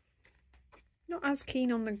 Not as keen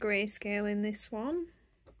on the grayscale in this one.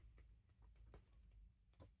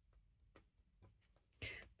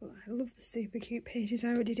 But I love the super cute pages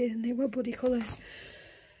I already did and they were buddy colours.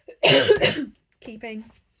 Keeping.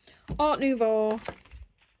 Art Nouveau.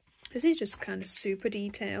 This is just kind of super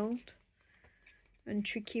detailed and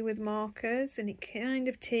tricky with markers and it kind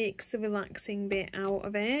of takes the relaxing bit out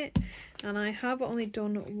of it, and I have only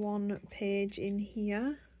done 1 page in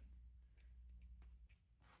here.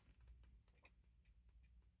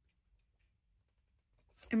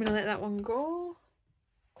 I'm gonna let that one go.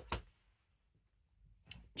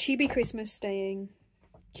 Chibi Christmas staying,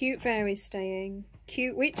 Cute Fairies staying,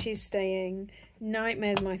 Cute Witches staying,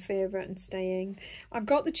 Nightmare's my favourite and staying. I've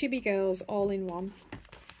got the Chibi Girls all in one.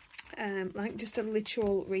 Like just a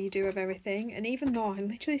literal redo of everything, and even though I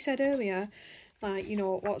literally said earlier, like, you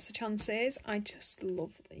know, what's the chances, I just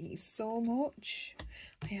love these so much.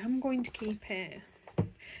 I am going to keep it,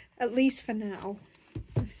 at least for now.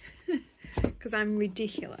 because I'm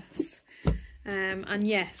ridiculous. And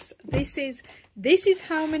yes, this is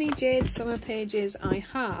how many Jade Summer pages I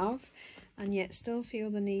have, and yet still feel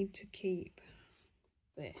the need to keep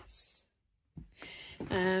this.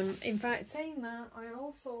 In fact, saying that, I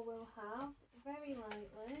also will have, very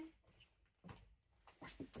lightly,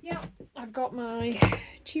 yeah, I've got my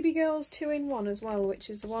Chibi Girls 2-in-1 as well, which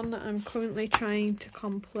is the one that I'm currently trying to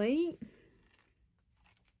complete.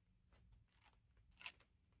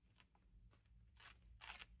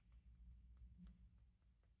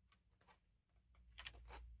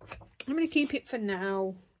 I'm going to keep it for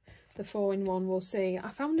now. The 4-in-1, we'll see. I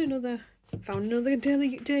found another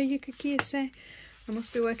Delicacy. I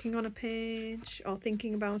must be working on a page or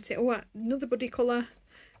thinking about it. Oh, another buddy colour.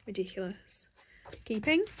 Ridiculous.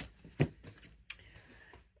 Keeping.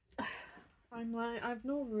 I'm like, I've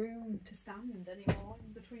no room to stand anymore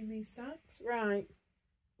in between these stacks. Right.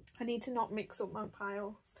 I need to not mix up my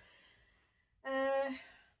piles.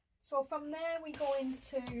 So from there we go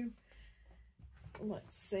into,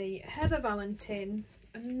 let's see, Heather Valentin.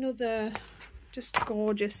 Another just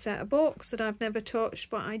gorgeous set of books that I've never touched,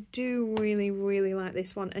 but I do really, really like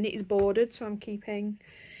this one, and it is bordered, so I'm keeping.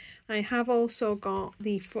 I have also got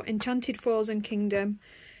the Enchanted Frozen Kingdom.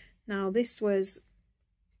 Now this was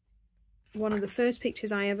one of the first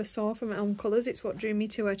pictures I ever saw from Elm Colours. It's what drew me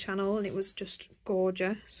to her channel, and it was just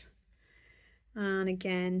gorgeous. And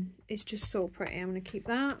again, it's just so pretty. I'm going to keep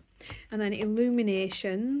that. And then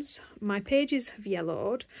Illuminations. My pages have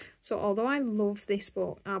yellowed, so although I love this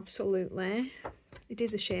book absolutely, it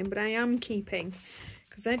is a shame, but I am keeping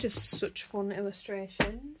because they're just such fun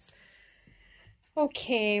illustrations.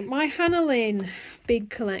 Okay, my Hannah Lynn big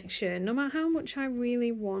collection. No matter how much I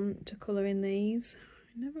really want to colour in these,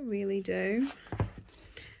 I never really do,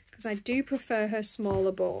 because I do prefer her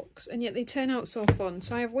smaller books, and yet they turn out so fun.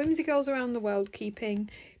 So I have Whimsy Girls Around the World keeping,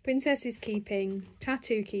 Princesses keeping,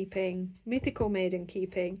 Tattoo keeping, Mythical Maiden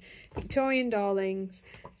keeping, Victorian Darlings,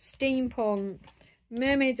 Steampunk,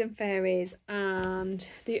 Mermaids and Fairies, and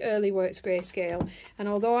the Early Works Grayscale. And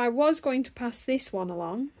although I was going to pass this one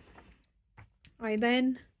along, I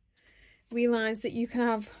then realised that you can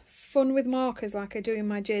have fun with markers like I do in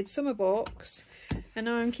my Jade Summer books, and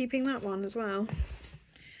now I'm keeping that one as well.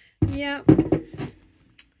 Yeah,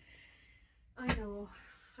 I know,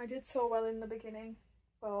 I did so well in the beginning,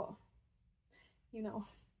 but you know,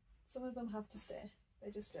 some of them have to stay, they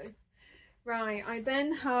just do. Right, I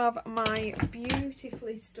then have my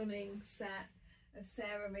beautifully stunning set of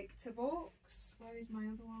Sarah Richter books. Where is my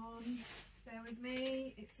other one? Bear with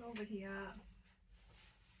me, it's over here.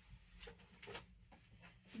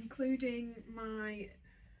 Including my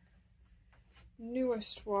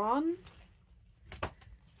newest one,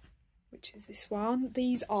 which is this one.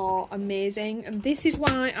 These are amazing, and this is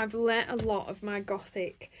why I've let a lot of my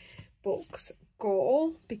Gothic books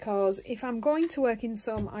go, because if I'm going to work in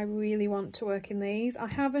some, I really want to work in these. I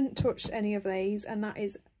haven't touched any of these, and that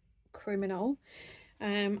is criminal.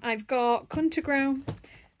 I've got Kuntergrau,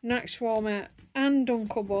 Nachtschwärmer and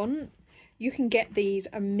Dunkelbunt. You can get these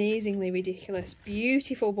amazingly ridiculous,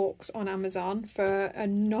 beautiful books on Amazon for a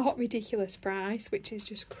not ridiculous price, which is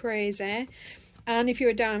just crazy. And if you're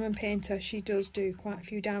a diamond painter, she does do quite a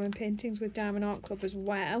few diamond paintings with Diamond Art Club as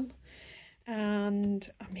well. And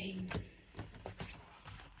I mean,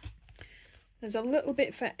 there's a little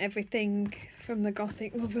bit for everything from the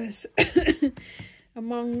Gothic lovers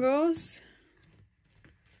among us.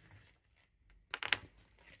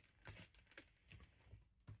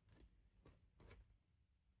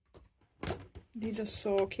 These are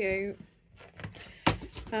so cute.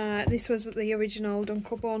 This was the original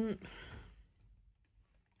Dunkelbunt.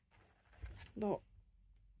 Look,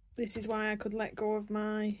 this is why I could let go of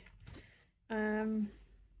my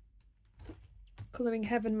Colouring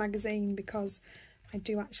Heaven magazine, because I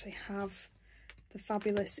do actually have the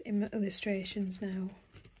fabulous illustrations now.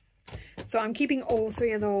 So I'm keeping all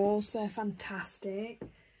three of those, they're fantastic.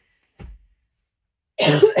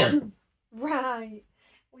 Right.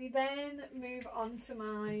 We then move on to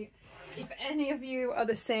my, if any of you are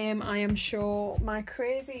the same, I am sure, my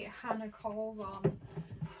Crazy Hannah Calls On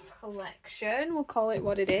collection. We'll call it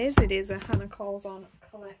what it is. It is a Hannah Calls On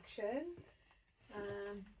collection.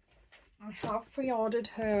 I have pre-ordered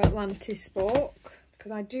her Atlantis book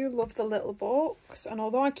because I do love the little books, and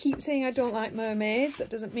although I keep saying I don't like mermaids, that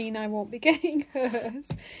doesn't mean I won't be getting hers.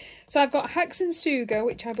 So I've got Hax and Suga,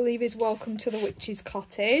 which I believe is Welcome to the Witch's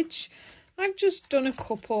Cottage. I've just done a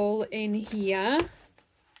couple in here.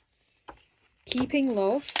 Keeping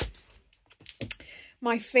Love.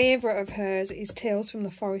 My favourite of hers is Tales from the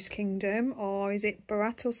Forest Kingdom, or is it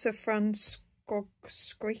Barato Safran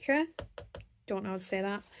Skrika? Don't know how to say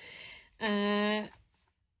that. And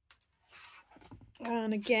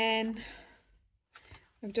again,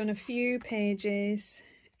 I've done a few pages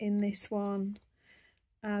in this one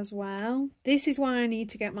as well. This is why I need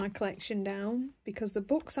to get my collection down, because the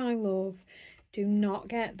books I love do not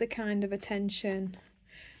get the kind of attention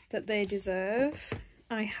that they deserve.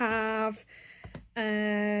 I have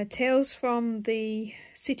Tales from the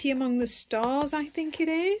City Among the Stars, I think it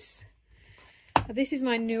is. This is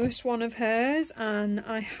my newest one of hers, and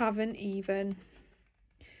I haven't even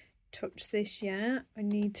touched this yet. I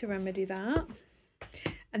need to remedy that.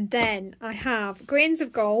 And then I have Grains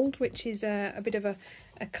of Gold, which is a bit of a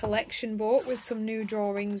collection book with some new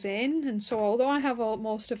drawings in. And so although I have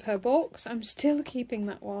most of her books, I'm still keeping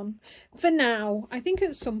that one for now. I think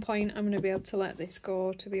at some point I'm going to be able to let this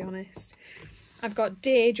go, to be honest. I've got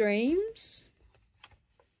Daydreams.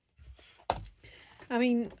 I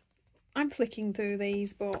mean, I'm flicking through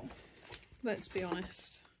these, but let's be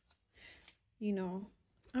honest. You know,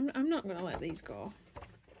 I'm not going to let these go.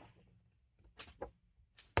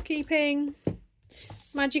 Keeping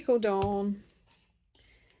Magical Dawn.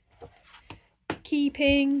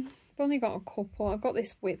 Keeping, I've only got a couple. I've got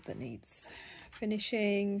this whip that needs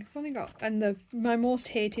finishing. I've only got, and my most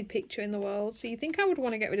hated picture in the world. So you think I would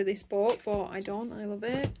want to get rid of this book, but I don't. I love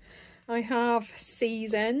it. I have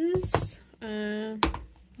Seasons.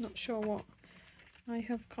 Not sure what I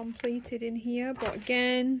have completed in here, but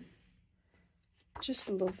again, just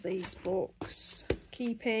love these books.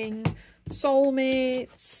 Keeping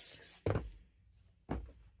Soulmates.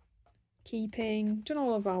 Keeping, done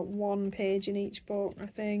all about one page in each book, I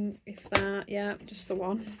think, if that. Yeah, just the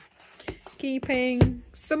one. Keeping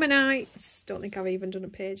Summer Nights, don't think I've even done a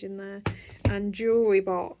page in there, and Jewelry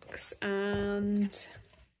Box. And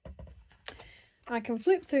I can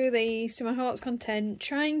flip through these to my heart's content,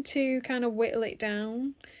 trying to kind of whittle it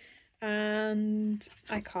down, and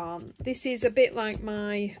I can't. This is a bit like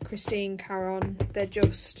my Christine Caron. They're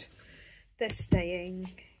staying.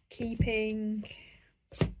 Keeping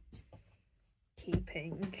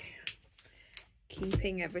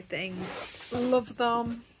everything. Love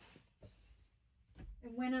them.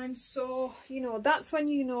 And when I'm so, you know, that's when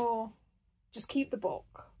you know, just keep the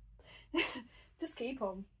book. Just keep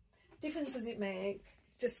them. Difference does it make?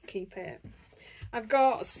 Just keep it. I've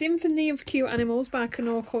got Symphony of Cute Animals by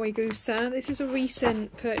Kanoko Igusa. This is a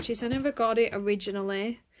recent purchase. I never got it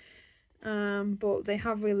originally, but they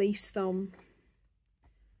have released them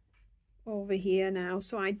over here now,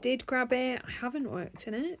 so I did grab it. I haven't worked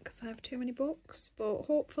in it because I have too many books, but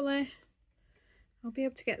hopefully I'll be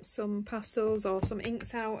able to get some pastels or some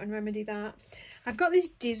inks out and remedy that. I've got this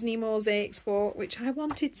Disney Mosaics book, which I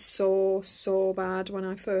wanted so bad when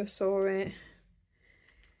I first saw it.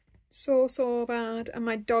 So bad. And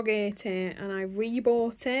my dog ate it and I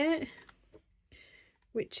rebought it.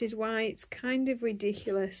 Which is why it's kind of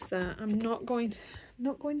ridiculous that I'm not going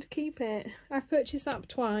to keep it. I've purchased that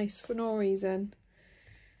twice for no reason.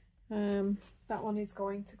 That one is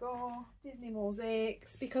going to go. Disney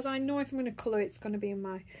Mosaics, because I know if I'm going to colour it's going to be in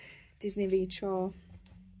my Disney Vitro.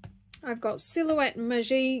 I've got Silhouette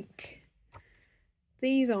Magique.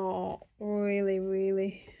 These are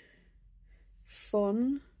really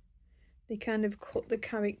fun. They kind of cut the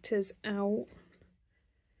characters out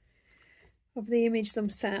of the image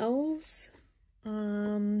themselves,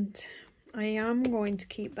 and I am going to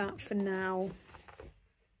keep that for now,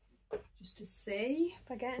 just to see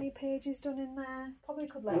if I get any pages done in there. Probably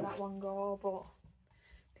could let that one go, but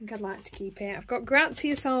I think I'd like to keep it. I've got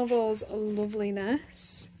Grazia Salvo's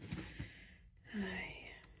Loveliness.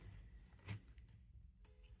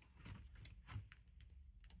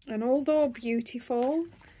 And although beautiful,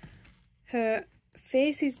 her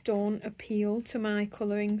faces don't appeal to my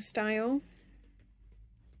colouring style.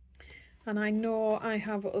 And I know I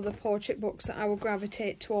have other portrait books that I will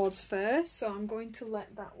gravitate towards first, so I'm going to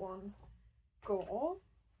let that one go.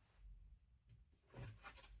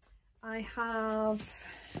 I have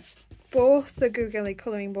both the Googly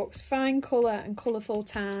colouring books, Fine Colour and Colourful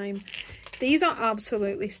Time. These are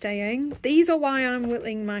absolutely staying. These are why I'm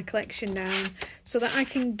whittling my collection down, so that I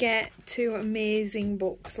can get to amazing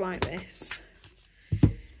books like this.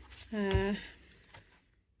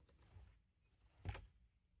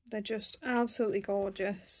 They're just absolutely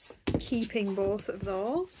gorgeous. Keeping both of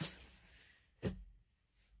those.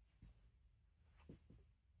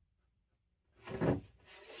 And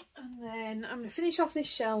then I'm going to finish off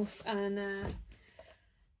this shelf and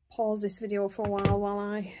pause this video for a while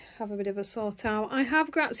I have a bit of a sort out. I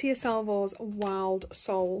have Grazia Salvo's Wild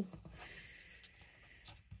Soul.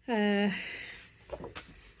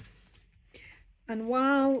 And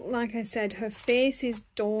while, like I said, her faces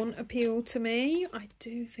don't appeal to me, I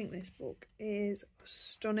do think this book is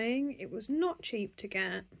stunning. It was not cheap to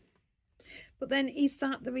get. But then, is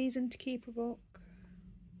that the reason to keep a book?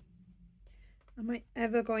 Am I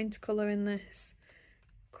ever going to colour in this?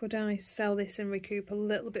 Could I sell this and recoup a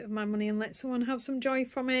little bit of my money and let someone have some joy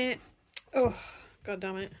from it? Oh, god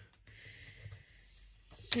damn it.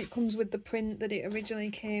 It comes with the print that it originally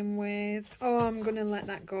came with. Oh, I'm going to let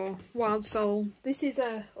that go. Wild Soul. This is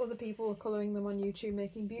other people are colouring them on YouTube,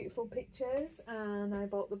 making beautiful pictures. And I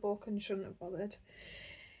bought the book and shouldn't have bothered.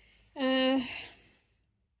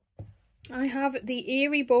 I have the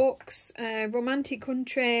Eerie books, Romantic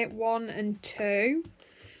Country 1 and 2.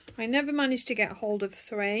 I never managed to get hold of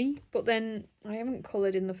 3, but then I haven't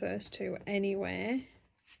coloured in the first 2 anyway.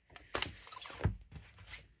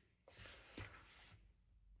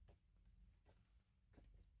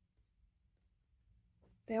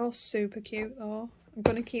 They're all super cute though. I'm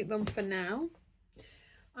going to keep them for now.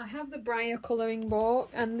 I have the Briar colouring book,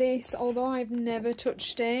 and this, although I've never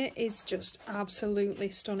touched it, is just absolutely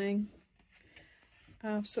stunning.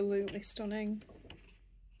 Absolutely stunning.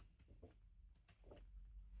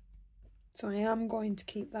 So I am going to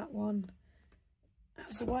keep that one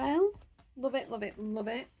as well. Love it, love it, love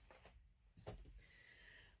it.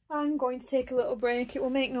 I'm going to take a little break. It will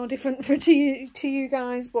make no difference to you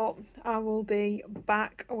guys, but I will be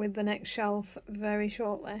back with the next shelf very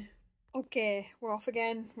shortly. Okay, we're off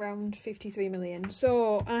again, round 53 million.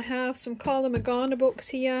 So I have some Carla Magana books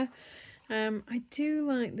here. I do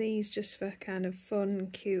like these just for kind of fun,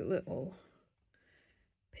 cute little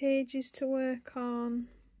pages to work on.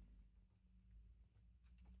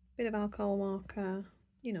 Bit of alcohol marker,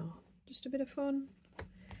 you know, just a bit of fun.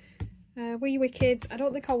 Wee Wicked, I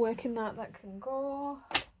don't think I'll work in that, that can go.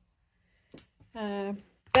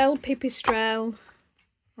 Belle Pipistrelle,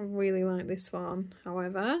 I really like this one,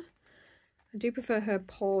 however. I do prefer her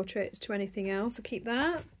portraits to anything else, I'll keep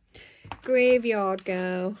that. Graveyard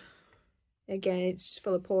Girl, again it's just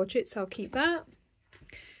full of portraits, I'll keep that.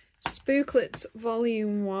 Spooklets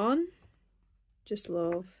Volume 1, just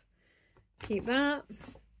love, keep that.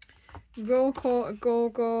 Roko A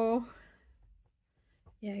Go-Go,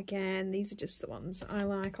 yeah, again, these are just the ones I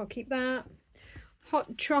like, I'll keep that.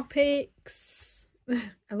 Hot Tropics,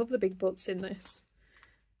 I love the big butts in this.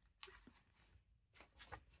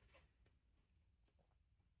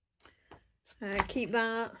 Keep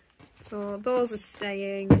that, so those are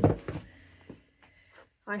staying.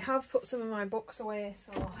 I have put some of my books away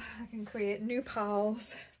so I can create new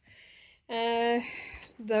piles.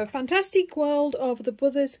 The Fantastic World of the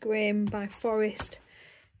Brothers Grimm by Forrest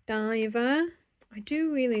Diver. I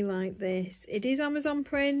do really like this. It is Amazon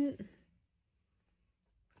print,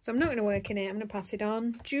 so I'm not going to work in it, I'm going to pass it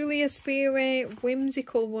on. Julia Spiri,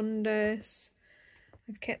 Whimsical Wonders.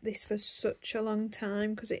 I've kept this for such a long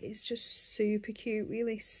time because it is just super cute,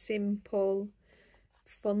 really simple,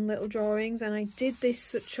 fun little drawings, and I did this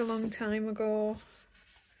such a long time ago,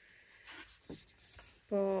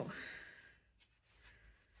 but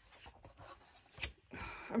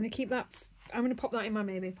I'm going to keep that, I'm going to pop that in my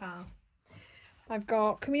maybe pile. I've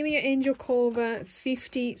got Camellia Angel Culver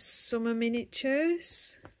 50 Summer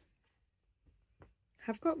Miniatures.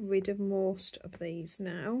 I've got rid of most of these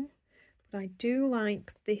now, but I do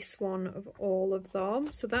like this one of all of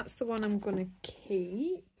them, so that's the one I'm going to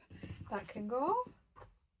keep. That can go.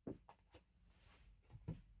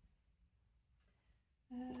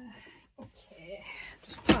 Okay,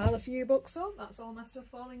 just pile a few books up, that's all my stuff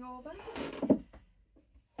falling over.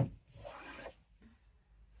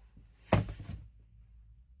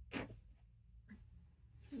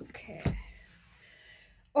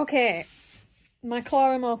 Okay, my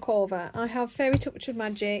Clara Markova. I have Fairy Touch of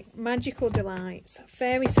Magic, Magical Delights,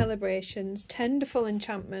 Fairy Celebrations, Tenderful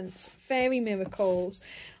Enchantments, Fairy Miracles.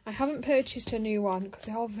 I haven't purchased a new one because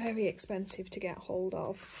they're all very expensive to get hold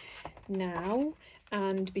of now,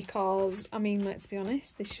 and because, I mean, let's be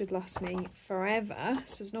honest, this should last me forever,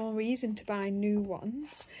 so there's no reason to buy new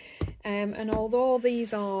ones. And although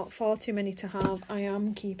these are far too many to have, I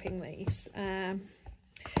am keeping these.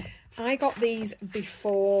 I got these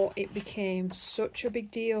before it became such a big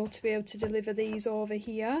deal to be able to deliver these over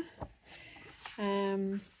here,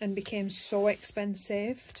 and became so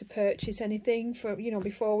expensive to purchase anything for, you know,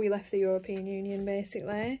 before we left the European Union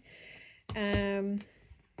basically. So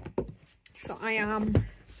I am,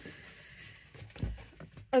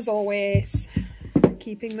 as always,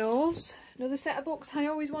 keeping those. Another set of books I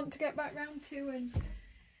always want to get back round to and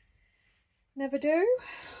never do.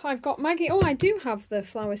 I've got Maggie. Oh, I do have the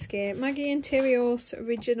Flowerscape. Maggie Interios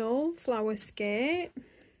Original Flowerscape.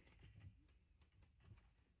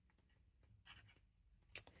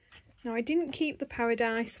 Now I didn't keep the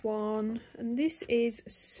Paradise one, and this is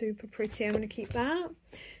super pretty. I'm going to keep that.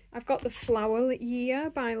 I've got the Flower Year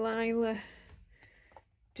by Lila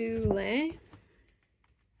Dooley.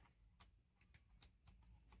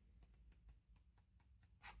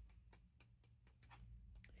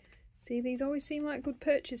 See, these always seem like good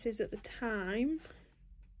purchases at the time.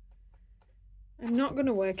 I'm not going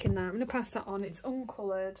to work in that. I'm going to pass that on. It's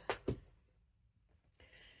uncoloured.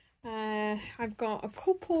 I've got a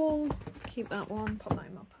couple, keep that one, pop that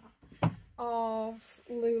in my pot, of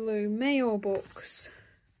Lulu Mayo books.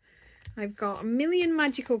 I've got A Million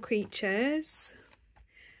Magical Creatures,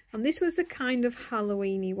 and this was the kind of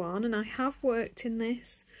Halloweeny one, and I have worked in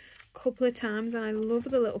this a couple of times, and I love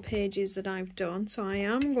the little pages that I've done, so I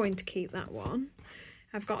am going to keep that one.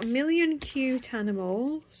 I've got A Million Cute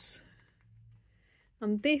Animals,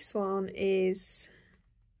 and this one is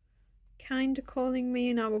Kind of Calling Me,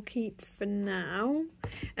 and I will keep for now.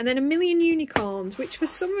 And then A Million Unicorns, which for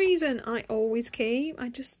some reason I always keep. I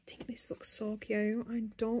just think this looks so cute. I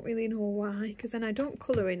don't really know why, because then I don't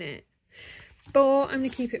colour in it. But I'm going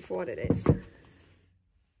to keep it for what it is.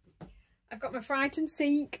 I've got my Fright and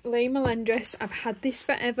Seek Leigh Melendrez. I've had this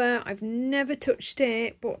forever. I've never touched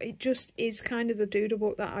it, but it just is kind of the doodle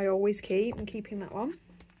book that I always keep. I'm keeping that one.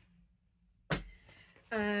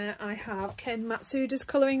 I have Ken Matsuda's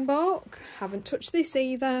colouring book. Haven't touched this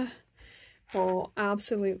either, but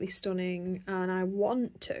absolutely stunning, and I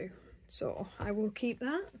want to, so I will keep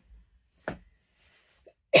that.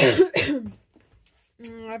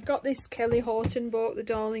 I've got this Kelly Horton book, the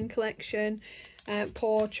Darling Collection,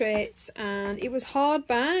 portraits, and it was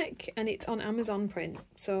hardback and it's on Amazon print,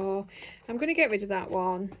 so I'm going to get rid of that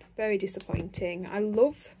one. Very disappointing. I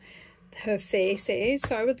love her faces,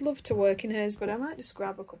 so I would love to work in hers, but I might just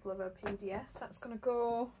grab a couple of her PDFs. That's gonna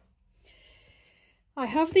go. I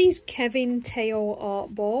have these Kevin Teo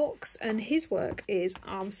art books, and his work is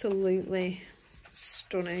absolutely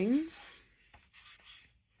stunning.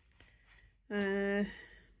 But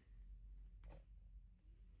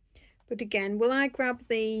again, will I grab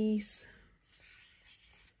these?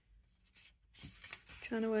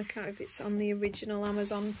 Trying to work out if it's on the original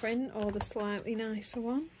Amazon print or the slightly nicer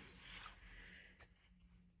one.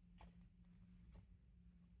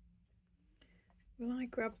 Will I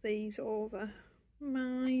grab these over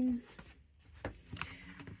my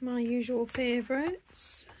usual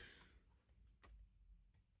favourites?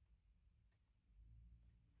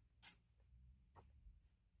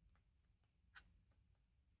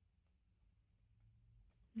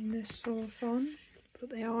 And they're so fun,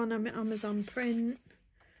 but they are on Amazon print.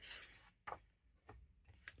 I'm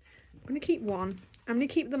going to keep one. I'm going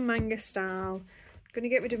to keep the manga style. Going to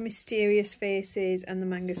get rid of Mysterious Faces and the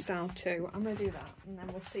manga style too. I'm going to do that, and then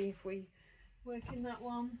we'll see if we work in that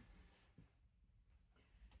one.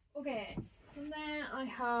 Okay, from there I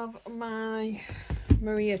have my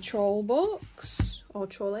Maria Troll books, or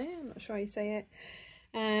Trolle, I'm not sure how you say it.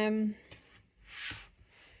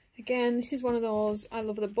 Again, this is one of those, I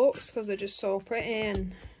love the books because they're just so pretty,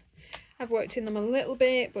 and I've worked in them a little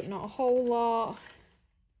bit, but not a whole lot.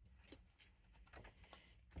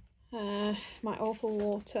 My Awful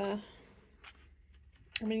Water.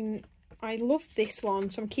 I mean, I love this one,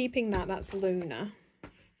 so I'm keeping that. That's Luna.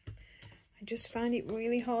 I just find it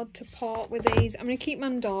really hard to part with these. I'm going to keep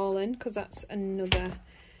Mandolin because that's another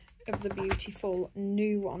of the beautiful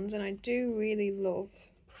new ones, and I do really love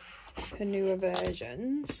her newer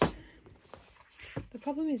versions. The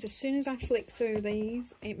problem is, as soon as I flick through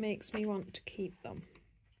these, it makes me want to keep them.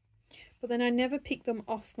 But then I never pick them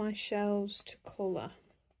off my shelves to colour.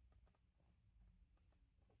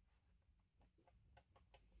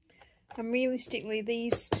 And realistically,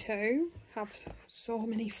 these two have so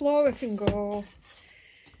many Flora Can Go,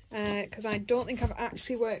 because I don't think I've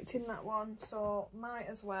actually worked in that one, so might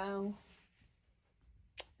as well.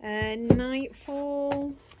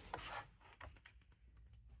 Nightfall.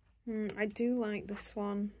 I do like this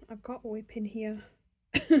one. I've got Whip in here.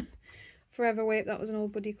 Forever Whip, that was an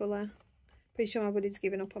old buddy colour. Pretty sure my buddy's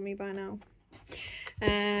given up on me by now.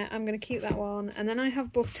 I'm going to keep that one. And then I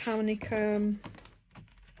have Botanicum.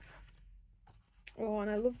 Oh,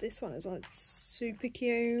 and I love this one as well. It's super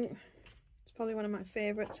cute. It's probably one of my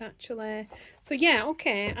favourites, actually. So, yeah,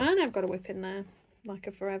 okay. And I've got a Whip in there, like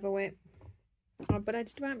a Forever Whip. Oh, but I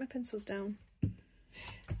did write my pencils down.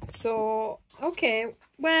 So, okay.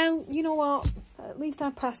 Well, you know what? At least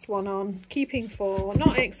I passed one on. Keeping 4.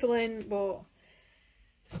 Not excellent, but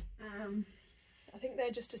I think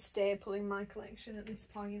they're just a staple in my collection at this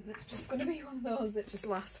point. That's just going to be one of those that just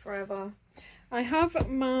lasts forever. I have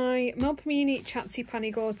my Melpomene Chatsy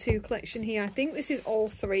Panigo 2 collection here. I think this is all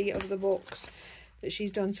 3 of the books that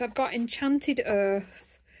she's done. So I've got Enchanted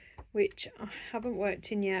Earth, which I haven't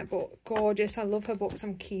worked in yet, but gorgeous. I love her books.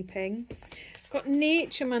 I'm keeping. I've got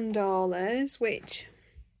Nature Mandalas, which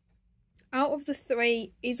out of the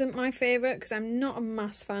three isn't my favourite because I'm not a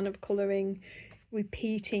mass fan of colouring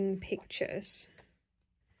repeating pictures.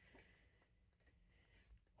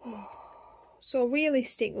 So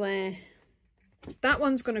realistically, that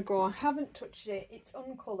one's going to go. I haven't touched it. It's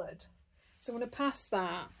uncoloured. So I'm going to pass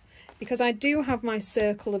that because I do have my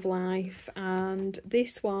Circle of Life, and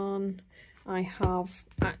this one I have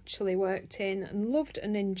actually worked in and loved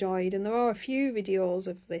and enjoyed, and there are a few videos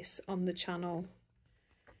of this on the channel.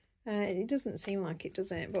 It doesn't seem like it,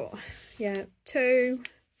 does it? But yeah, 2,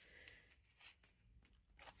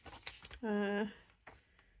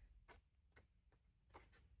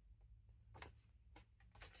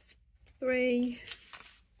 3,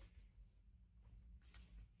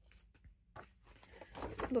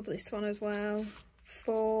 love this one as well,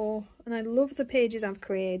 4, and I love the pages I've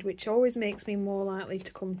created, which always makes me more likely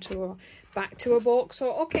to come to back to a book.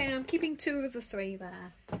 So okay, I'm keeping 2 of the 3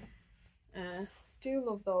 there. Do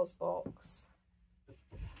love those books.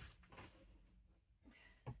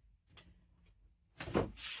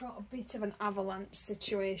 Got a bit of an avalanche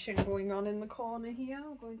situation going on in the corner here.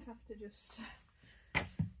 I'm going to have to just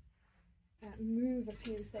move a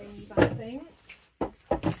few things, I think.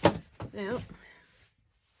 Yeah.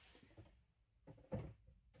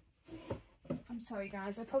 I'm sorry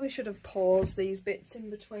guys, I probably should have paused these bits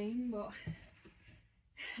in between, but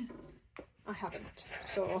I haven't.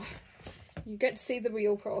 So you get to see the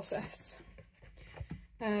real process.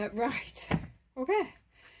 Right, okay.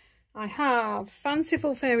 I have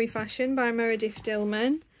Fanciful Fairy Fashion by Meredith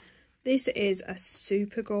Dillman. This is a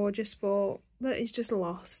super gorgeous book that is just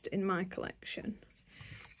lost in my collection.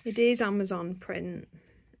 It is Amazon print,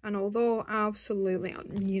 and although absolutely,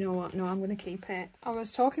 you know what, no, I'm going to keep it. I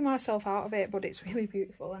was talking myself out of it, but it's really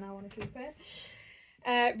beautiful and I want to keep it.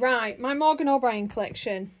 Right, my Morgan O'Brien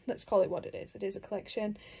collection. Let's call it what it is. It is a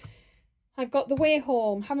collection. I've got The Way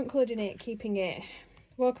Home, haven't coloured in it, keeping it.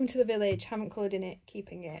 Welcome to the Village, haven't coloured in it,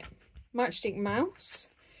 keeping it. Matchstick Mouse,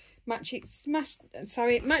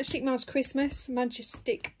 Matchstick Mouse Christmas,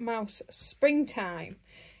 Matchstick Mouse Springtime,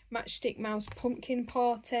 Matchstick Mouse Pumpkin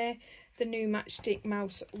Party, the new Matchstick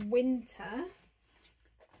Mouse Winter,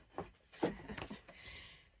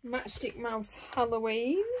 Matchstick Mouse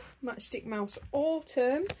Halloween, Matchstick Mouse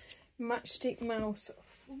Autumn, Matchstick Mouse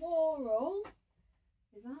Floral.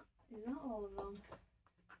 Is that all of them?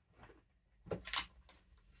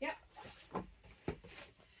 Yep.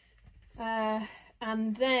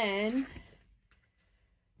 And then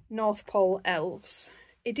North Pole Elves.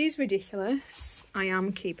 It is ridiculous. I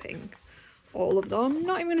am keeping all of them.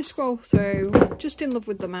 Not even going to scroll through. Just in love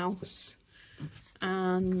with the mouse.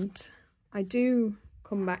 And I do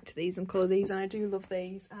come back to these and colour these, and I do love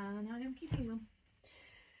these, and I am keeping them.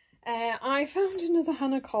 I found another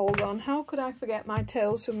Hannah Coulson. How could I forget my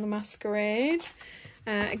Tales from the Masquerade?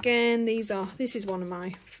 Again, this is one of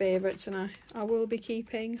my favourites, and I will be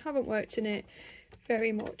keeping. Haven't worked in it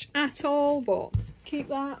very much at all, but keep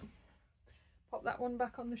that. Pop that one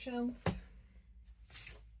back on the shelf.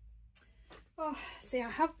 Oh, see, I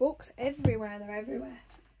have books everywhere. They're everywhere.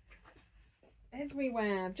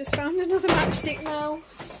 Everywhere. I've just found another Matchstick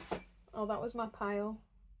Mouse. Oh, that was my pile.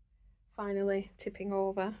 Finally tipping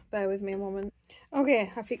over. Bear with me a moment.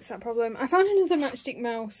 Okay, I fixed that problem. I found another Matchstick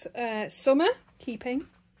Mouse Summer, keeping.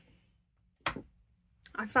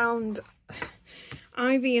 I found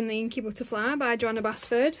Ivy and the Inky Butterfly by Joanna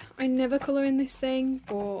Basford. I never colour in this thing,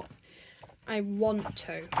 but I want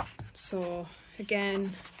to. So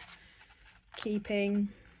again, keeping.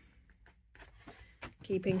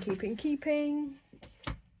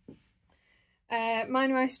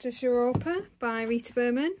 Meine Meisterschaft Europa by Rita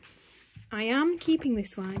Berman. I am keeping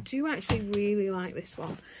this one. I do actually really like this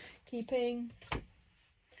one. Keeping.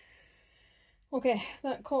 Okay,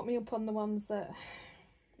 that caught me up on the ones that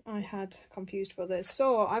I had confused for others.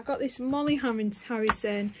 So I've got this Molly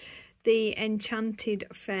Harrison, The Enchanted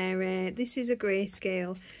Fairy. This is a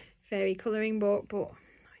grayscale fairy colouring book, but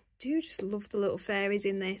I do just love the little fairies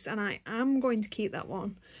in this, and I am going to keep that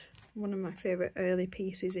one. One of my favourite early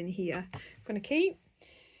pieces in here. I'm going to keep.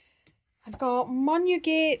 I've got Monya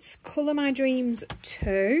Gates Colour My Dreams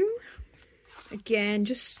 2. Again,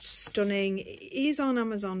 just stunning. It is on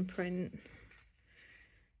Amazon print.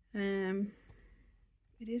 It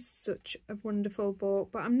is such a wonderful book,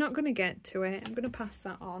 but I'm not going to get to it. I'm going to pass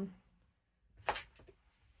that on.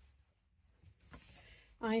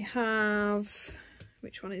 I have,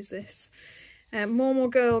 which one is this?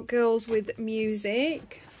 Momo Girls with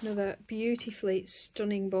Music, another beautifully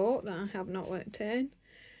stunning book that I have not worked in.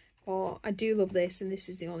 But I do love this, and this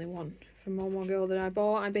is the only one from Momo Girl that I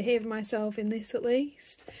bought. I behaved myself in this at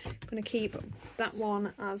least. I'm going to keep that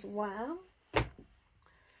one as well.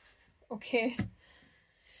 Okay,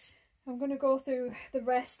 I'm going to go through the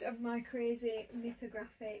rest of my crazy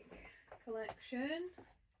mythographic collection.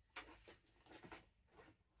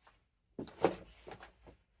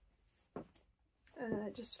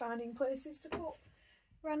 Just finding places to put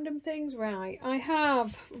random things. Right, I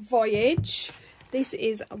have Voyage. This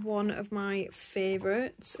is one of my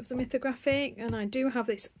favourites of the mythographic, and I do have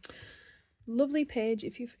this lovely page,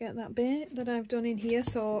 if you forget that bit, that I've done in here,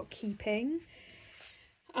 so keeping.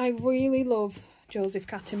 I really love Joseph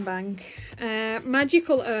Cattenbank.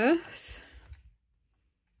 Magical Earth.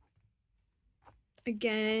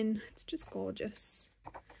 Again, it's just gorgeous.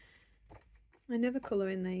 I never colour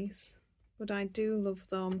in these, but I do love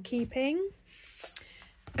them. Keeping.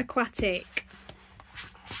 Aquatic.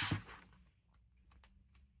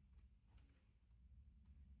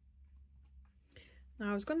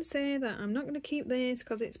 Now I was going to say that I'm not going to keep this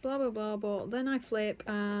because it's blah blah blah, but then I flip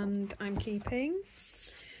and I'm keeping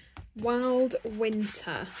Wild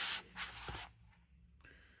Winter.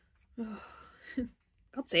 Oh,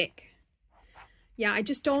 God's sake. Yeah, I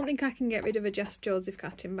just don't think I can get rid of a Joseph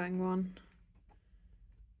Cattenbang one.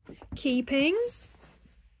 Keeping.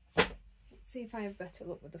 Let's see if I have better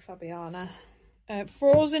luck with the Fabiana.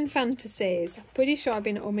 Frozen Fantasies. I'm pretty sure I've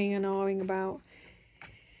been umming and ahhing about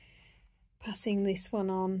passing this one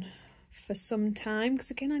on for some time, because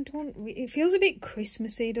again, it feels a bit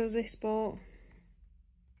Christmassy, does this book?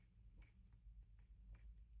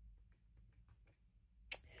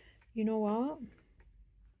 You know what?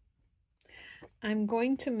 I'm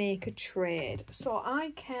going to make a trade. So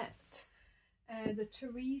I kept the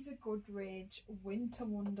Teresa Goodridge Winter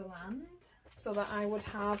Wonderland so that I would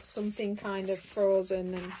have something kind of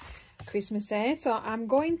frozen and Christmassy. So I'm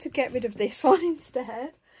going to get rid of this one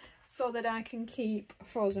instead, so that I can keep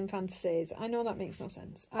Frozen Fantasies. I know that makes no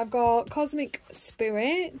sense. I've got Cosmic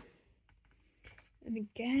Spirit. And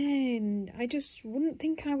again, I just wouldn't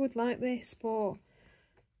think I would like this, but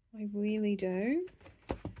I really do.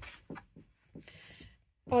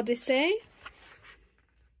 Odyssey.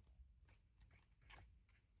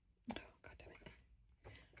 Oh, God damn it.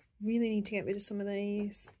 Really need to get rid of some of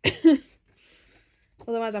these.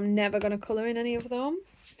 Otherwise, I'm never going to colour in any of them.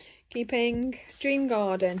 Keeping Dream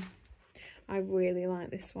Garden. I really like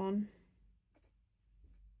this one.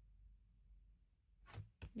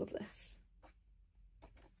 Love this.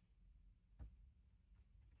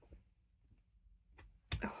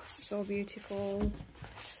 Oh, so beautiful.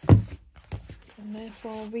 And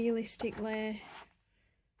therefore, realistically,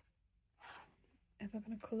 am I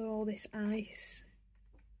going to colour all this ice?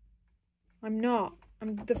 I'm not.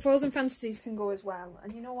 The Frozen Fantasies can go as well.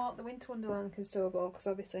 And you know what? The Winter Wonderland can still go, because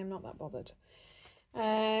obviously I'm not that bothered.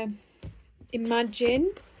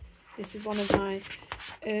 Imagine. This is one of my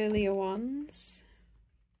earlier ones.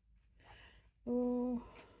 Oh,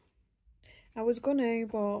 I was gonna,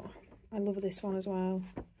 but I love this one as well.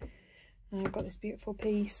 And I've got this beautiful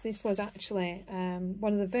piece. This was actually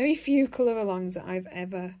one of the very few colour alongs that I've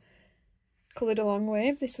ever coloured along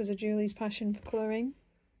with. This was a Julie's passion for colouring.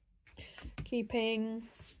 Keeping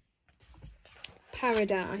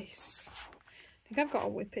Paradise. I think I've got a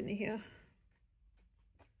whip in here.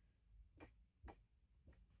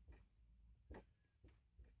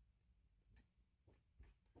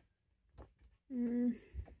 I'm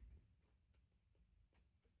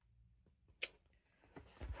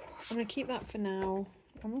going to keep that for now.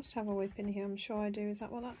 I must have a whip in here, I'm sure I do. Is that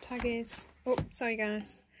what that tag is? Oh, sorry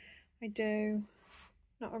guys. I do.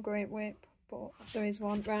 Not a great whip, but there is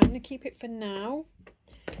one. Right, I'm going to keep it for now.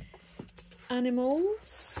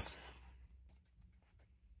 Animals.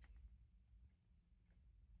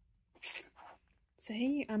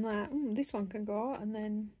 See, I'm like, this one can go, and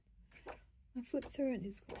then I flip through and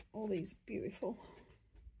it's got all these beautiful.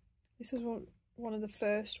 This was one of the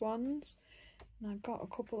first ones, and I've got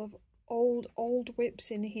a couple of old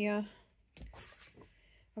whips in here.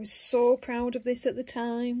 I was so proud of this at the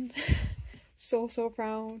time. so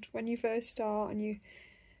proud when you first start and you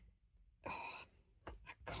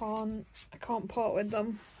I can't part with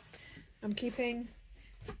them. I'm keeping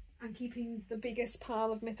the biggest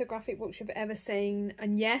pile of mythographic books you've ever seen,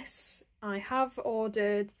 and yes, I have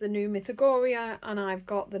ordered the new Mythagoria, and I've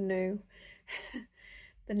got the new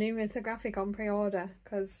the new mythographic on pre-order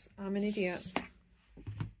because I'm an idiot.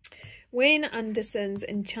 Wayne Anderson's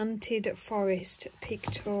Enchanted Forest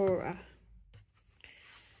Pictura.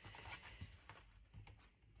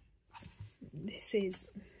 This is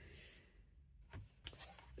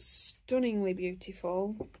stunningly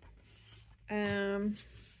beautiful. I'm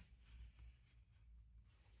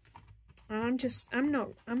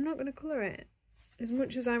not going to colour it as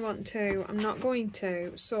much as I want to. I'm not going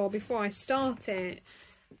to. So before I start it,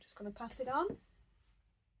 I'm just going to pass it on.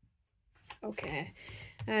 Okay.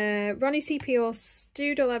 Ronnie CPO's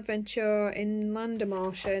Doodle Adventure in Land of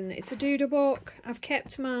Motion. It's a doodle book. I've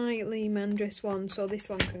kept my Lee Mandris one, so this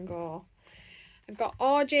one can go. I've got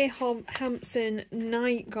R.J. Hampson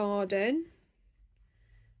Night Garden.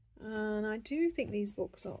 And I do think these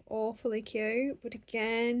books are awfully cute, but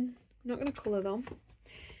again, I'm not going to colour them.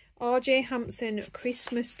 R.J. Hampson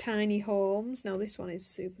Christmas Tiny Homes. Now this one is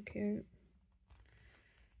super cute.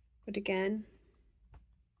 But again,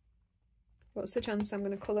 what's the chance I'm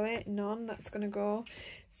going to colour it? None. That's going to go.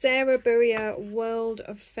 Sarah Burrier World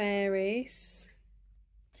of Fairies.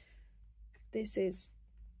 This is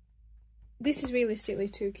realistically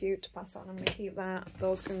too cute to pass on. I'm going to keep that.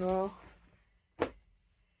 Those can go.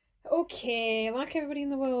 Okay, like everybody in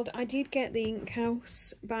the world, I did get The Ink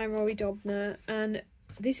House by Rory Dobner, and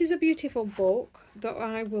this is a beautiful book that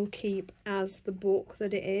I will keep as the book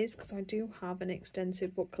that it is, because I do have an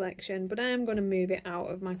extensive book collection, but I am going to move it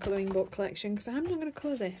out of my colouring book collection because I'm not going to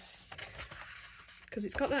colour this, because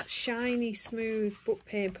it's got that shiny, smooth book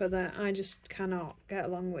paper that I just cannot get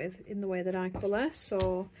along with in the way that I colour,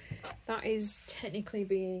 so that is technically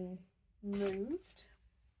being moved.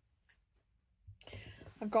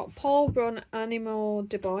 I've got Paul Brun Animaux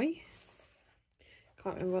de Bois.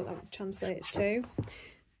 Can't remember what that translates to.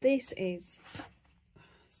 This is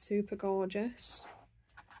super gorgeous.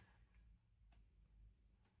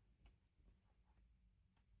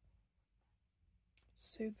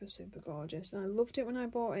 Super, super gorgeous. And I loved it when I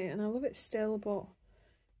bought it, and I love it still, but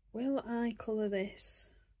will I colour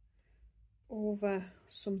this over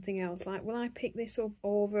something else? Like, will I pick this up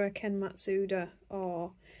over a Ken Matsuda,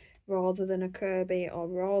 or rather than a Kirby, or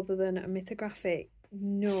rather than a Mythographic?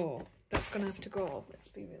 No, that's going to have to go. Let's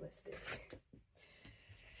be realistic.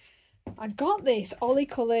 I've got this Ollie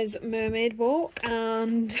Colours Mermaid book,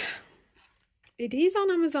 and it is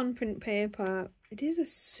on Amazon print paper. It is a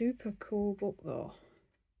super cool book though.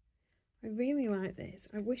 I really like this.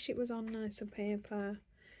 I wish it was on nicer paper,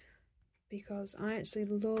 because I actually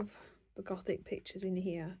love the gothic pictures in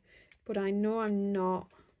here, but I know I'm not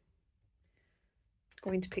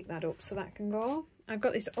going to pick that up, so that can go. I've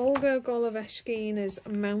got this Olga Goloveshkina's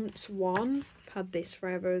Mounts 1. I've had this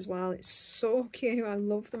forever as well. It's so cute. I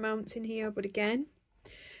love the mounts in here, but again,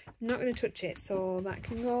 I'm not going to touch it, so that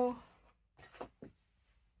can go.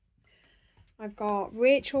 I've got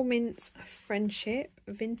Rachel Mint's Friendship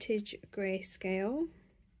Vintage Grayscale.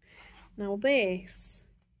 Now this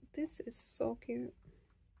is so cute,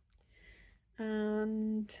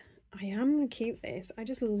 and I am going to keep this. I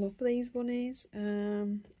just love these bunnies.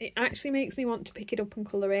 It actually makes me want to pick it up and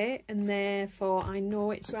colour it, and therefore I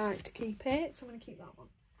know it's right to keep it, so I'm going to keep that one.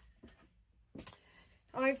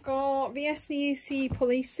 I've got VSNEC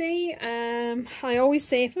Polisi. I always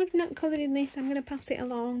say if I've not coloured in this, I'm going to pass it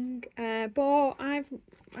along, but I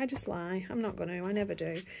just lie. I'm not going to. I never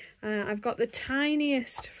do. I've got the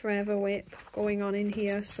tiniest Forever Whip going on in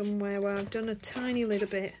here somewhere, where I've done a tiny little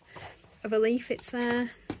bit of a leaf. It's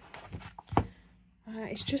there.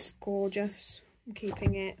 It's just gorgeous. I'm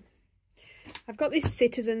keeping it. I've got this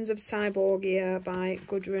Citizens of Cyborgia by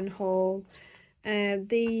Gudrun Hall.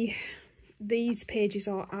 These pages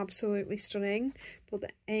are absolutely stunning, but the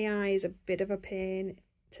AI is a bit of a pain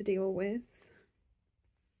to deal with.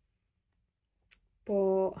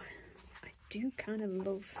 But I do kind of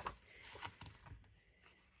love...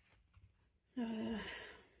 I'm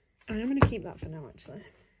going to keep that for now, actually.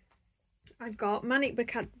 I've got Manic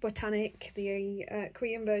Botanic, the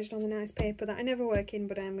Korean version on the nice paper that I never work in,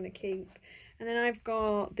 but I'm going to keep. And then I've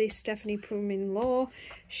got this Stephanie Pullman Law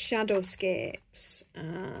Shadowscapes,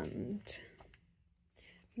 and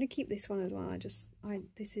I'm going to keep this one as well.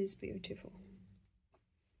 This is beautiful.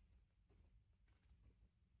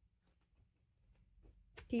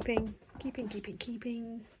 Keeping.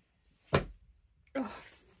 Oh,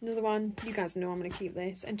 another one. You guys know I'm going to keep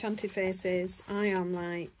this. Enchanted Faces. I am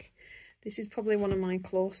like... This is probably one of my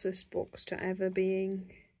closest books to ever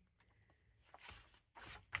being,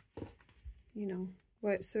 you know,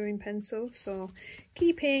 worked through in pencil. So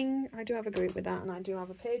keeping. I do have a group with that, and I do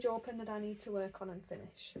have a page open that I need to work on and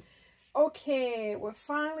finish. Okay, we're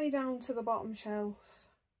finally down to the bottom shelf.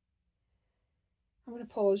 I'm going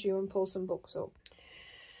to pause you and pull some books up.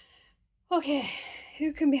 Okay,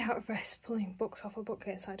 who can be out of breath pulling books off a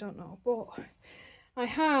bookcase? I don't know, but I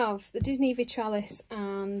have the Disney Vitalis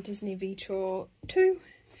and Disney Vitro 2.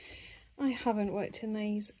 I haven't worked in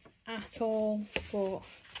these at all, but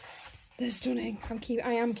they're stunning.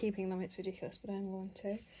 I am keeping them, it's ridiculous, but I'm going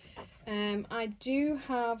to. I do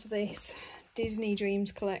have this Disney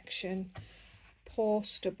Dreams Collection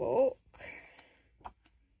poster book.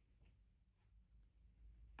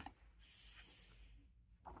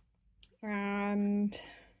 And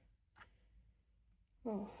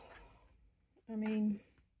I mean,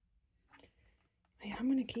 I am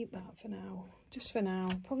going to keep that for now, just for now.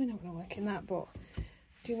 Probably not going to work in that, but I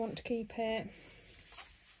do want to keep it.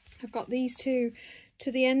 I've got these two,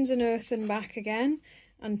 To the Ends and Earth and Back Again,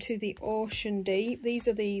 and To the Ocean Deep. These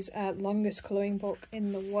are these longest colouring book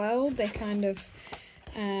in the world. They kind of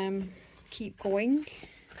keep going.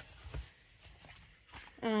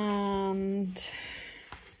 And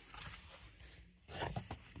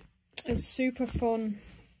it's super fun,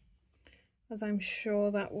 as I'm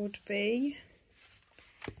sure that would be,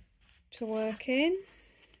 to work in.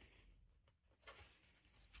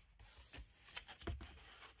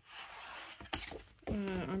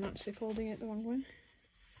 I'm actually folding it the wrong way.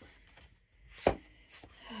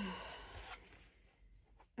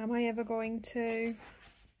 Am I ever going to?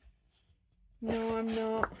 No, I'm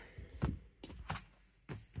not.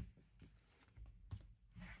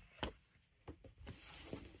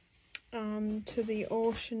 To the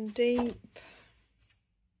Ocean Deep.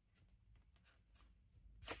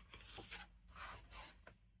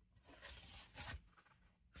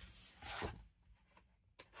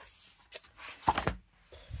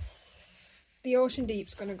 The Ocean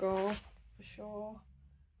Deep's gonna go for sure.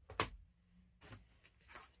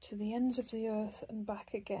 To the Ends of the Earth and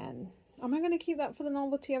Back Again. Am I going to keep that for the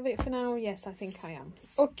novelty of it for now? Yes, I think I am.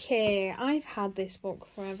 Okay, I've had this book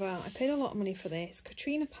forever. I paid a lot of money for this.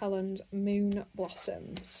 Katrina Pelland's Moon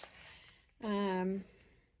Blossoms. And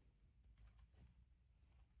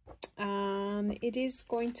it is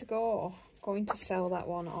going to sell that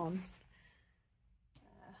one on.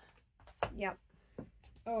 Yep.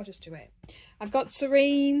 Oh, just do it. I've got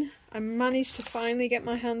Serene. I managed to finally get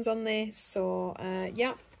my hands on this. So,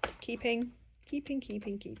 yeah, keeping.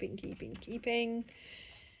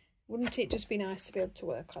 Wouldn't it just be nice to be able to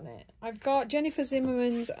work on it? I've got Jennifer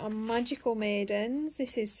Zimmerman's Magical Maidens.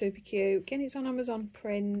 This is super cute. Again, it's on Amazon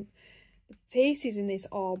print. The faces in this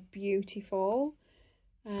are beautiful.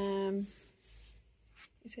 Is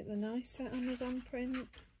it the nicer Amazon print?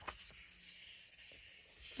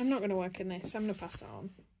 I'm not going to work in this. I'm going to pass that on.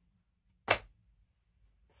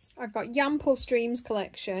 I've got Yampo Dreams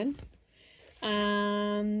Collection.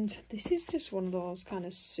 And this is just one of those kind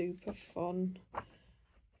of super fun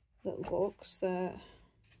little books that,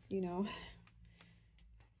 you know,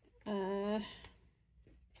 I'm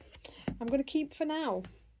going to keep for now.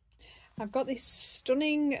 I've got this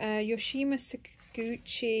stunning Yoshima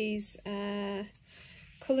Sakaguchi's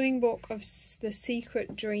colouring book of The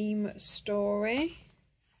Secret Dream Story.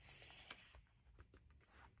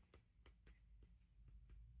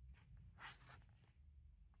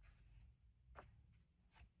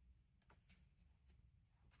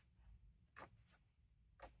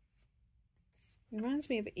 Reminds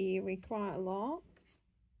me of Eerie quite a lot.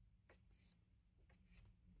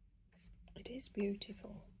 It is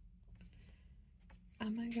beautiful.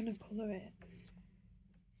 Am I going to colour it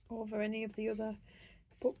over any of the other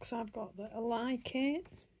books I've got that are like it?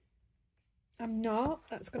 I'm not.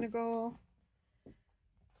 That's going to go...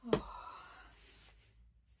 Oh.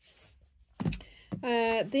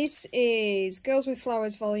 This is Girls with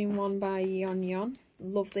Flowers Volume 1 by Yon Yon.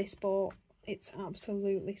 Love this book. It's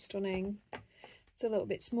absolutely stunning. It's a little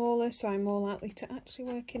bit smaller, so I'm more likely to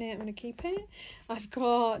actually work in it. I'm going to keep it. I've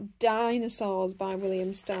got Dinosaurs by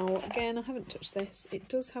William Stout. Again, I haven't touched this. It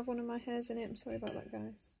does have one of my hairs in it. I'm sorry about that,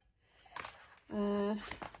 guys. I'm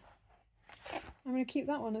going to keep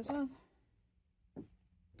that one as well.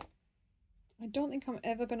 I don't think I'm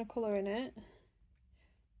ever going to colour in it,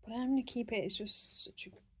 but I'm going to keep it. It's just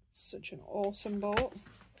such an awesome book.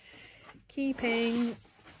 Keeping...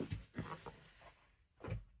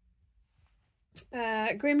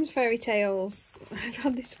 Grimm's Fairy Tales. I've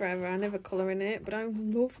had this forever. I never colour in it, but I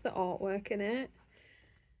love the artwork in it.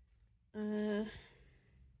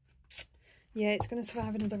 Yeah, it's going to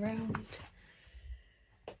survive another round.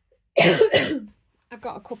 I've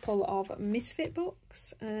got a couple of Misfit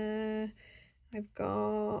books. I've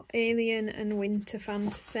got Alien and Winter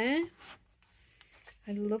Fantasy.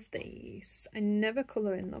 I love these. I never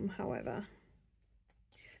colour in them, however.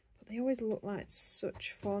 But they always look like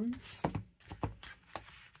such fun.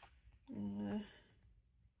 And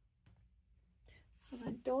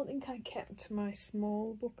I don't think I kept my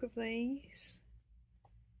small book of these.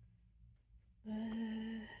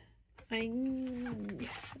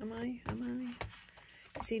 Am I?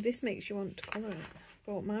 See, this makes you want to colour it,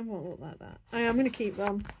 but mine won't look like that. I am going to keep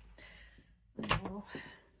them. Oh.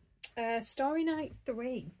 Story Night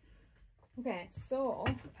 3. Okay, so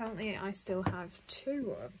apparently I still have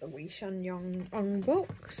 2 of the Wee Shan Yong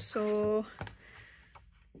books, so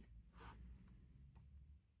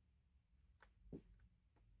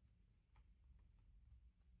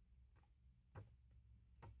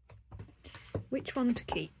which one to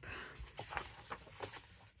keep?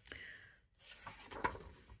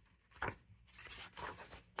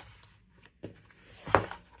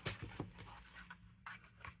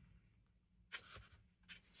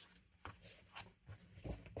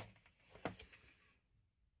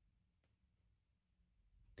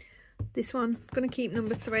 This one, I'm going to keep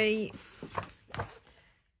number 3.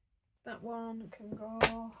 That one can go.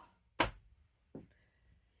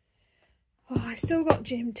 Oh, I've still got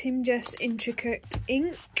Tim Jeff's Intricate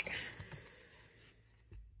Ink.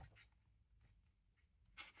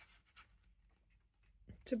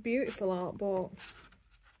 It's a beautiful art book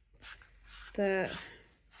that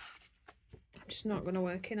I'm just not going to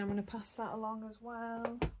work in. I'm going to pass that along as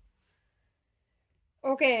well.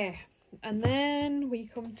 Okay. And then we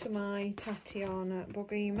come to my Tatiana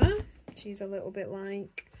Bogima. She's a little bit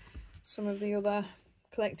like some of the other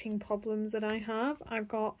collecting problems that I have. I've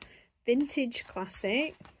got Vintage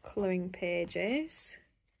Classic colouring pages.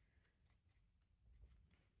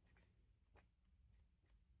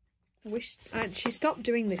 I wish she stopped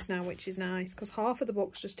doing this now, which is nice, because half of the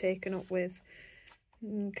book's just taken up with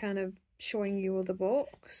kind of showing you other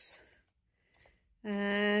books.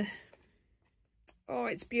 Oh,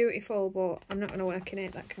 it's beautiful, but I'm not going to work in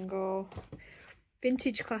it. That can go.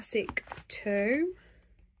 Vintage Classic 2.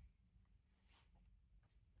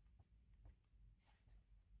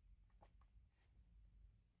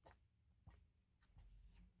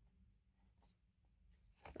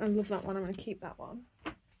 I love that one. I'm going to keep that one.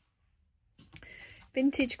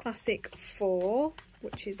 Vintage Classic 4,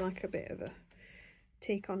 which is like a bit of a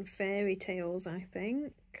take on fairy tales, I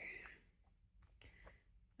think.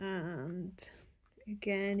 And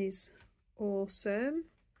again is awesome.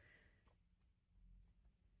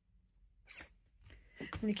 I'm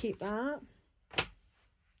going to keep that.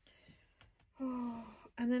 Oh,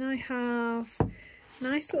 and then I have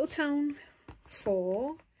Nice Little Town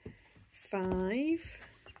 4, 5,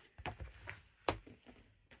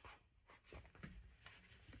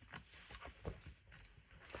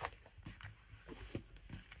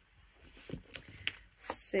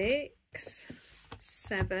 6,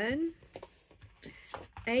 7,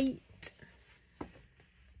 8,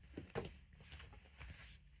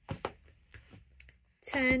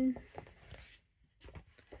 10,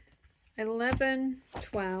 11,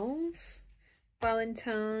 12,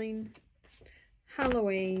 Valentine,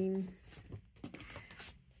 Halloween,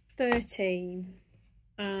 13,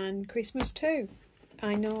 and Christmas 2.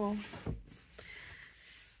 I know.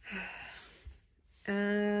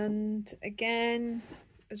 And again,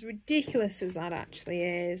 as ridiculous as that actually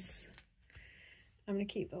is, I'm going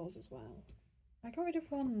to keep those as well. I got rid of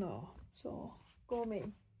one though, so go me.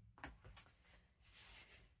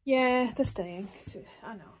 Yeah, they're staying.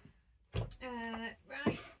 I know.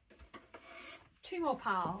 Right. 2 more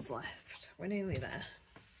piles left. We're nearly there.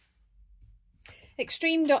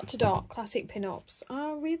 Extreme Dot to Dot Classic Pin-Ups.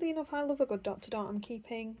 Oh, really enough, I love a good dot to dot. I'm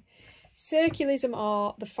keeping Circulism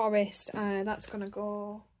Art, The Forest. That's going to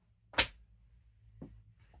go.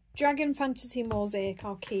 Dragon Fantasy Mosaic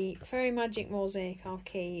I'll keep. Fairy Magic Mosaic I'll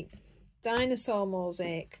keep. Dinosaur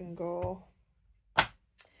Mosaic can go.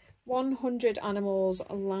 100 Animals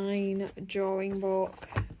Line Drawing Book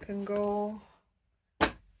can go.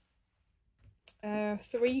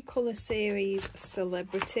 3 colour series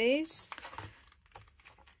Celebrities.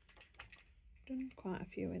 Done quite a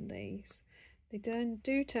few in these. They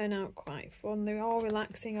do turn out quite fun. They're all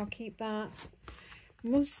relaxing. I'll keep that.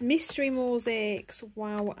 Mystery Mosaics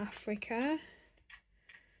Wow Africa.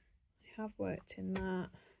 I have worked in that.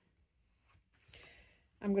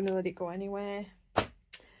 I'm going to let it go anyway.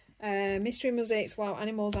 Mystery Mosaics Wow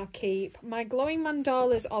Animals I'll keep. My glowing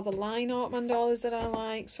mandalas are the line art mandalas that I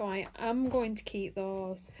like, so I am going to keep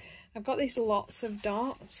those. I've got these lots of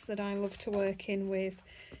dots that I love to work in with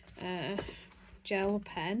gel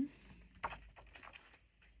pen.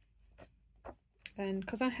 And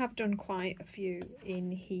because I have done quite a few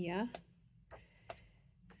in here,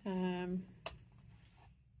 I'll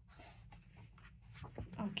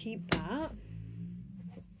keep that.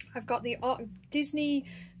 I've got the Disney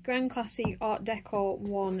Grand Classic Art Deco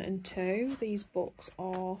 1 and 2. These books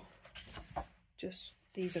are just,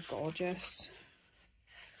 these are gorgeous.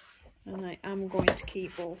 and I am going to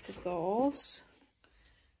keep both of those.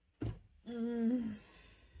 Am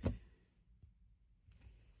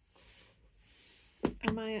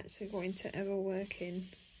I actually going to ever work in?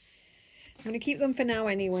 I'm going to keep them for now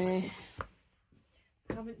anyway.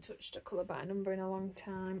 I haven't touched a colour by number in a long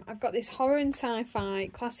time. I've got this horror and sci-fi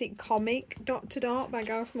classic comic dot to dot by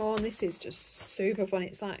Gareth Moore, and this is just super fun.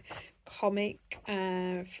 It's like comic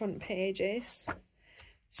front pages,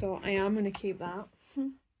 so I am going to keep that.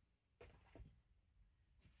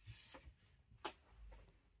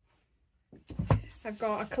 I've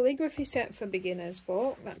got a calligraphy set for beginners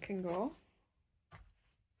book that can go.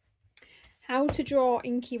 How to draw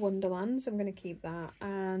inky wonderlands, I'm going to keep that.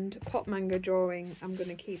 And pop manga drawing, I'm going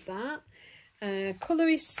to keep that.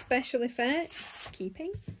 Colorist special effects,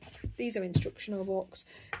 keeping. These are instructional books.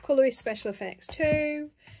 Colorist special effects 2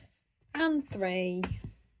 and 3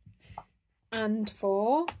 and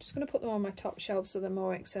 4. Just going to put them on my top shelf so they're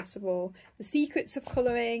more accessible. The Secrets of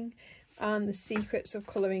Colouring and The Secrets of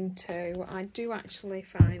Colouring 2. I do actually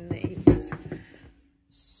find these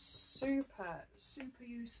super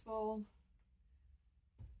useful.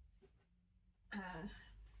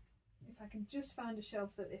 If I can just find a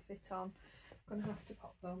shelf that they fit on, I'm going to have to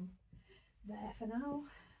pop them there for now.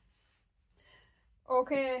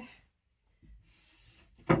 Okay,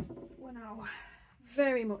 we're now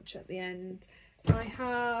very much at the end. I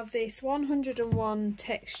have this 101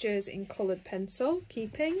 textures in coloured pencil,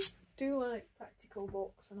 keeping. I do like practical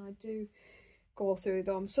books and I do go through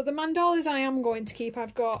them. So the mandalas I am going to keep,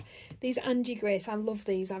 I've got these Angie Grace, I love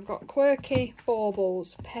these. I've got Quirky,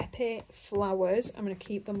 Baubles, Peppy, Flowers. I'm going to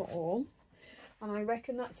keep them all. And I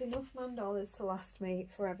reckon that's enough mandalas to last me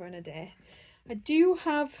forever and a day. I do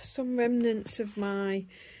have some remnants of my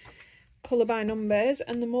colour by numbers,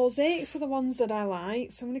 and the mosaics are the ones that I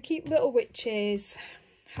like. So I'm going to keep Little Witches,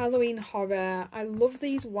 Halloween Horror. I love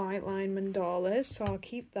these white line mandalas, so I'll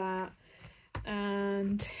keep that.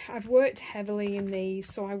 And I've worked heavily in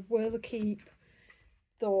these, so I will keep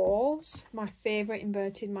those. My favourite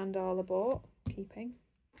inverted mandala book, keeping.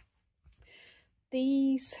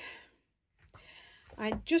 These,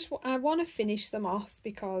 I want to finish them off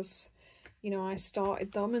because, you know, I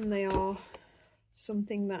started them and they are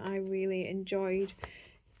something that I really enjoyed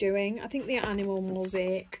doing. I think the animal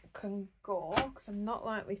mosaic can go because I'm not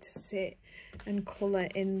likely to sit and colour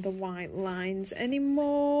in the white lines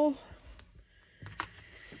anymore.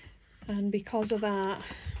 And because of that,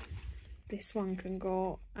 this one can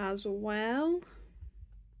go as well.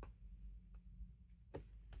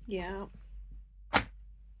 Yeah.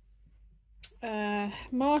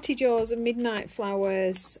 Marty Joe's and Midnight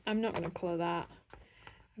Flowers. I'm not going to colour that.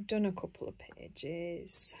 I've done a couple of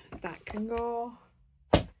pages. That can go.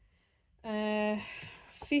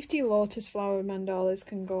 50 Lotus Flower Mandalas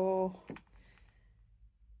can go.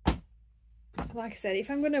 Like I said, if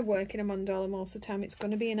I'm going to work in a mandala most of the time, it's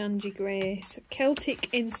going to be an Angie Grace.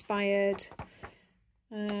 Celtic inspired.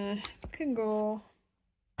 Can go.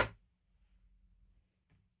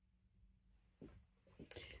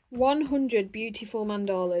 100 beautiful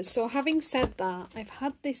mandalas. So having said that, I've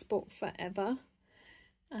had this book forever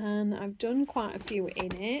and I've done quite a few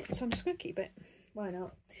in it, so I'm just going to keep it. Why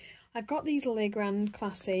not? I've got these Legrand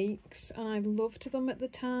classics and I loved them at the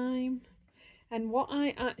time. And what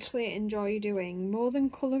I actually enjoy doing, more than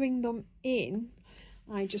colouring them in,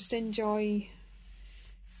 I just enjoy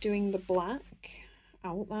doing the black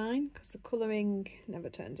outline because the colouring never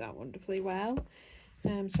turns out wonderfully well.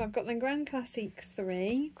 So I've got the Grand Classic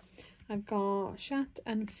 3. I've got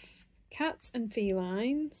Cats and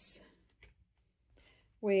Felines,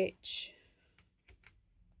 which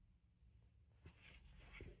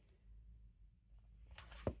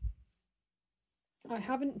I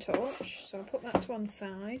haven't touched, so I'll put that to one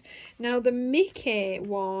side. Now the Mickey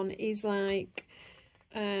one is like,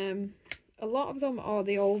 a lot of them are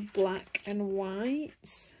the old black and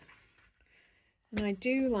whites, and I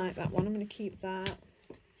do like that one. I'm going to keep that.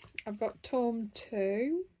 I've got Tome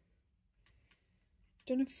 2,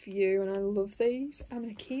 done a few and I love these. I'm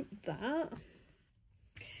going to keep that.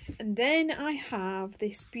 And then I have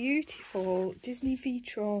this beautiful Disney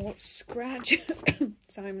Vitro scratch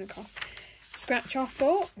sorry, I'm going to cough. Scratch off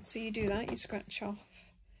book. So you do that, you scratch off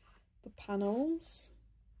the panels.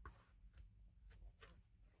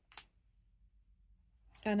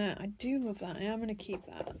 And I do love that. I am going to keep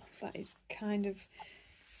that. That is kind of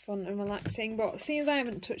fun and relaxing. But seeing as I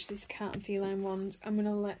haven't touched these cat and feline ones, I'm going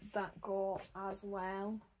to let that go as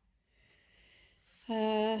well.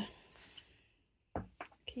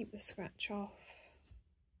 Keep the scratch off.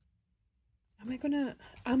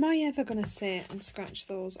 Am I ever going to sit and scratch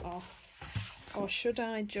those off? Or should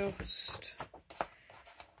I just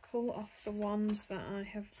pull off the ones that I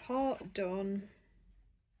have part done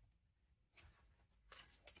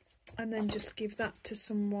and then just give that to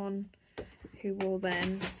someone who will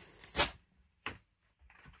then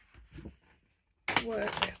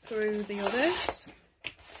work through the others.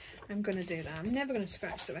 I'm going to do that. I'm never going to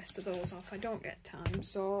scratch the rest of those off. I don't get time.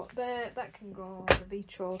 So there, that can go. The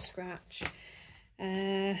Vitro scratch.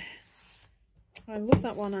 I love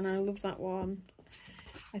that one and I love that one.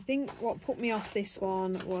 I think what put me off this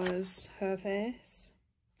one was her face.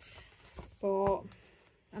 But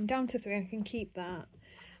I'm down to 3. I can keep that.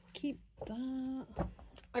 Keep that.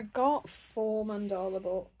 I've got 4 mandala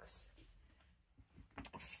books.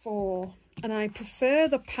 4. And I prefer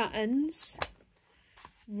the patterns.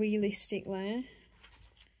 Realistically,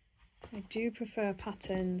 I do prefer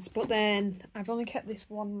patterns, but then I've only kept this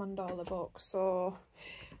one mandala book, so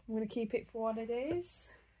I'm going to keep it for what it is.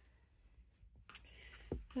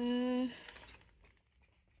 The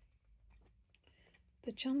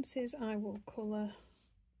chances I will colour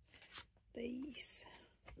these.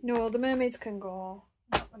 No, the mermaids can go.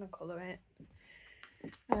 I'm not going to colour it.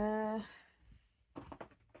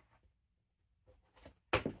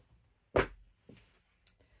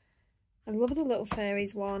 I love the Little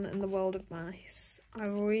Fairies one and the World of Mice. I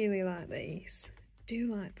really like these. I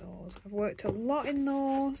do like those. I've worked a lot in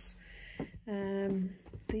those.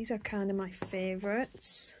 These are kind of my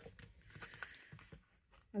favourites.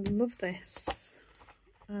 I love this.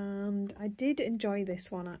 And I did enjoy this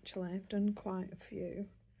one actually. I've done quite a few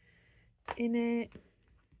in it.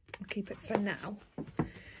 I'll keep it for now.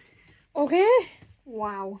 Okay.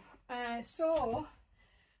 Wow. So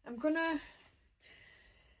I'm gonna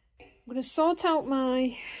sort out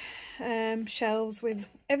my shelves with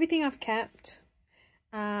everything I've kept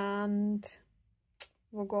and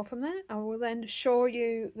we'll go from there. I will then show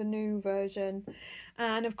you the new version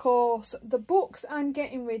and of course the books I'm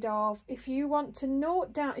getting rid of. If you want to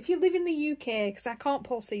note down, if you live in the UK, because I can't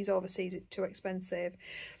post these overseas, it's too expensive.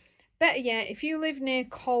 Better yet, if you live near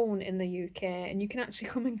Cone in the UK and you can actually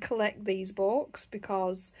come and collect these books,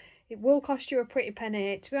 because it will cost you a pretty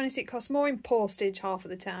penny. To be honest, it costs more in postage half of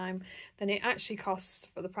the time than it actually costs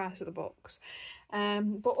for the price of the books.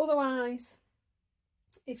 But otherwise,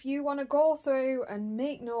 if you want to go through and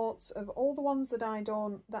make notes of all the ones that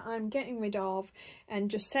I'm getting rid of, and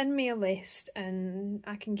just send me a list and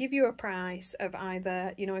I can give you a price of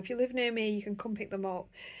either, you know, if you live near me, you can come pick them up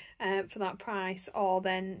for that price, or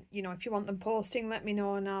then, you know, if you want them posting, let me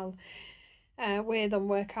know and I'll weigh them,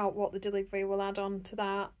 work out what the delivery will add on to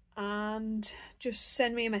that. And just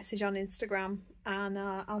send me a message on Instagram and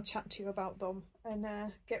I'll chat to you about them and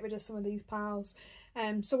get rid of some of these piles.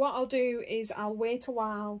 So what I'll do is I'll wait a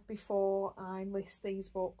while before I list these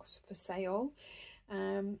books for sale,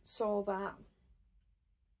 so that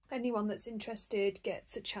anyone that's interested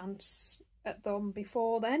gets a chance at them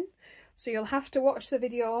before then. So you'll have to watch the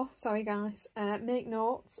video, sorry guys, make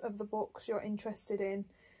notes of the books you're interested in,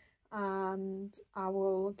 and I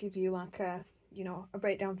will give you like a, you know, a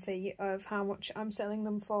breakdown fee of how much I'm selling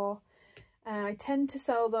them for. I tend to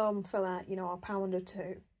sell them for like, you know, £1 or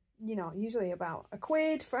 £2, you know, usually about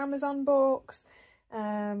 £1 for Amazon books,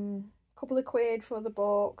 couple of quid for the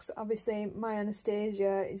books. Obviously my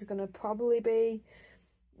Anastasia is going to probably be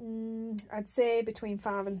I'd say between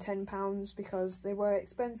 £5 and £10, because they were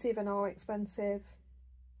expensive and are expensive,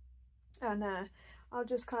 and I'll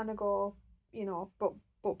just kind of go, you know, book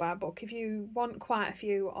by book. If you want quite a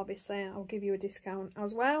few, obviously I'll give you a discount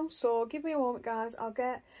as well. So give me a moment guys, I'll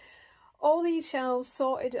get all these shelves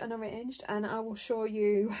sorted and arranged and I will show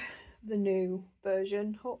you the new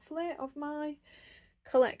version, hopefully, of my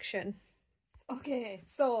collection. Okay,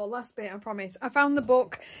 so last bit, I promise. I found the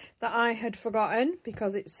book that I had forgotten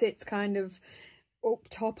because it sits kind of up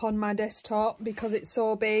top on my desktop because it's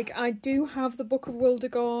so big. I do have the Book of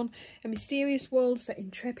Wildergorn, A Mysterious World for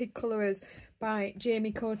Intrepid Colourers by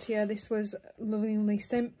Jamie Cotier. This was lovingly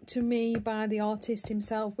sent to me by the artist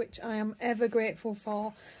himself, which I am ever grateful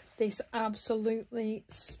for. This absolutely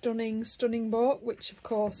stunning book, which of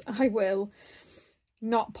course I will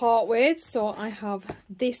not part with. So I have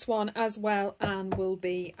this one as well and will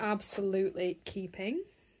be absolutely keeping.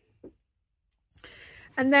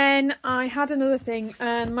 And then I had another thing,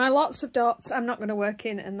 and my Lots of Dots I'm not going to work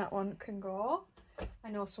in, and that one can go.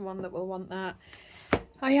 I know someone that will want that.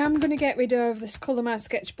 I am going to get rid of this Colour My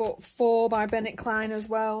Sketchbook 4 by Bennett Klein as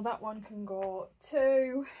well. That one can go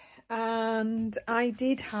too. and I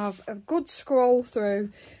did have a good scroll through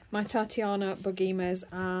my Tatiana Bogimas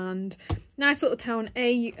and Nice Little Town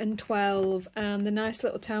 8 and 12 and the Nice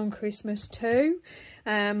Little Town Christmas 2.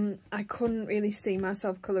 I couldn't really see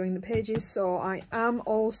myself colouring the pages, so I am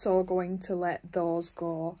also going to let those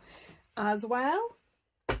go as well.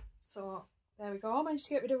 So there we go, I managed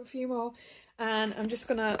to get rid of a few more, and I'm just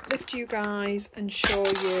going to lift you guys and show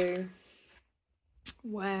you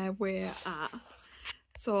where we're at.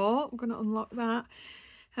 So I'm going to unlock that.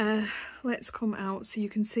 Let's come out so you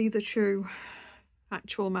can see the true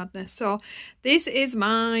actual madness. So this is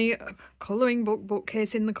my colouring book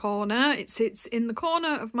bookcase in the corner. It sits in the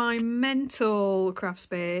corner of my mental craft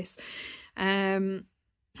space.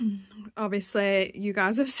 Obviously you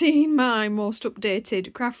guys have seen my most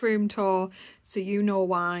updated craft room tour, so you know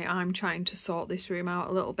why I'm trying to sort this room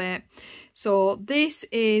out a little bit. So this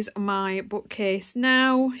is my bookcase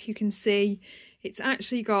now. You can see it's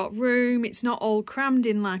actually got room. It's not all crammed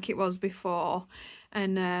in like it was before,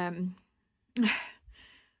 and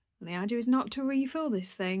the idea is not to refill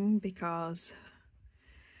this thing because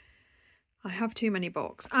I have too many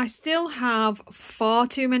books. I still have far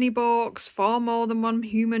too many books, far more than one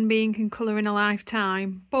human being can colour in a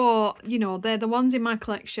lifetime. But, you know, they're the ones in my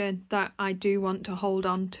collection that I do want to hold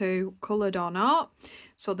on to, coloured or not.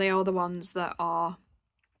 So they are the ones that are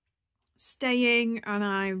staying, and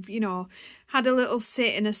I've, you know, had a little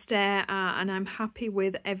sit and a stare at, and I'm happy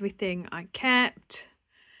with everything I kept.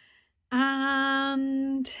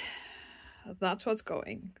 And that's what's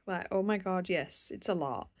going. Like, oh my god, yes, it's a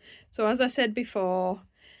lot. So as I said before,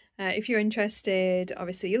 if you're interested,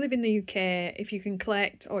 obviously you live in the UK, if you can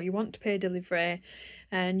collect or you want to pay delivery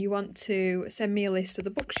and you want to send me a list of the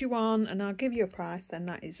books you want and I'll give you a price, then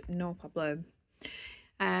that is no problem.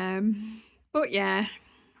 But yeah,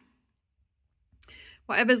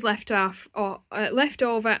 whatever's left off or left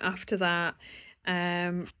over after that,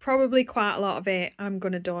 probably quite a lot of it I'm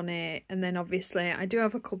going to donate. And then obviously I do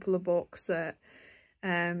have a couple of books that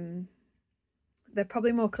they're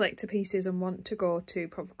probably more collector pieces and want to go to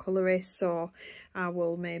proper colourists, so I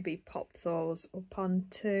will maybe pop those up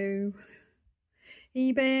onto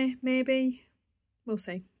eBay, maybe. We'll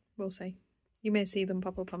see, you may see them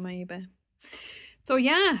pop up on my eBay. So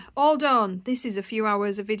yeah, all done. This is a few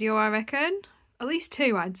hours of video, I reckon, at least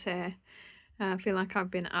 2 I'd say. I feel like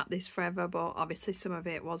I've been at this forever, but obviously some of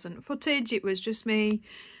it wasn't footage, it was just me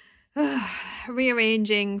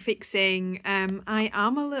rearranging, fixing. I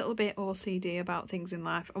am a little bit OCD about things in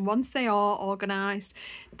life, and once they are organised,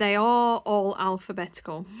 they are all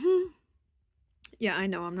alphabetical. Yeah, I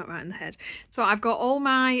know, I'm not right in the head. So I've got all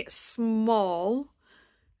my small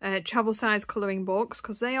travel size colouring books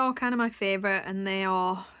because they are kind of my favourite and they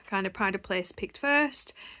are kind of pride of place picked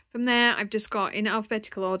first. From there, I've just got in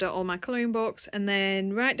alphabetical order all my colouring books, and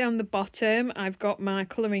then right down the bottom I've got my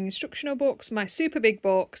colouring instructional books, my super big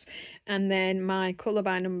books, and then my colour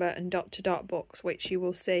by number and dot to dot books, which you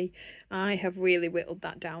will see I have really whittled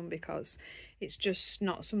that down because it's just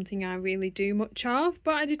not something I really do much of,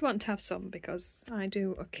 but I did want to have some because I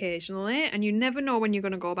do occasionally, and you never know when you're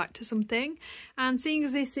going to go back to something, and seeing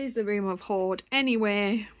as this is the room of hoard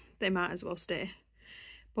anyway, they might as well stay.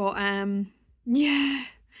 But yeah,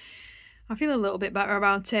 I feel a little bit better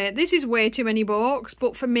about it. This is way too many books,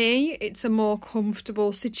 but for me, it's a more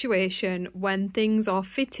comfortable situation when things are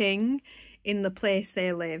fitting in the place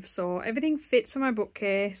they live. So everything fits on my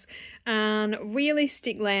bookcase, and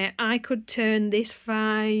realistically, I could turn this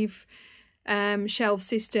 5 shelf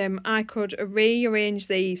system, I could rearrange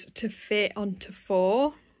these to fit onto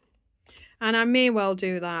 4, and I may well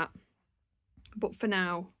do that. But for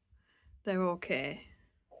now, they're okay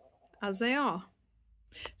as they are.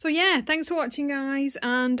 So yeah, thanks for watching guys,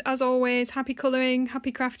 and as always, happy colouring,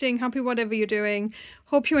 happy crafting, happy whatever you're doing.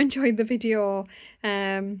 Hope you enjoyed the video,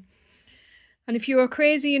 and if you are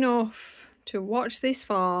crazy enough to watch this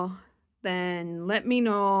far, then let me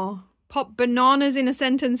know. Pop bananas in a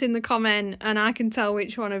sentence in the comment and I can tell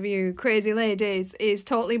which one of you crazy ladies is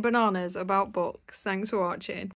totally bananas about books. Thanks for watching.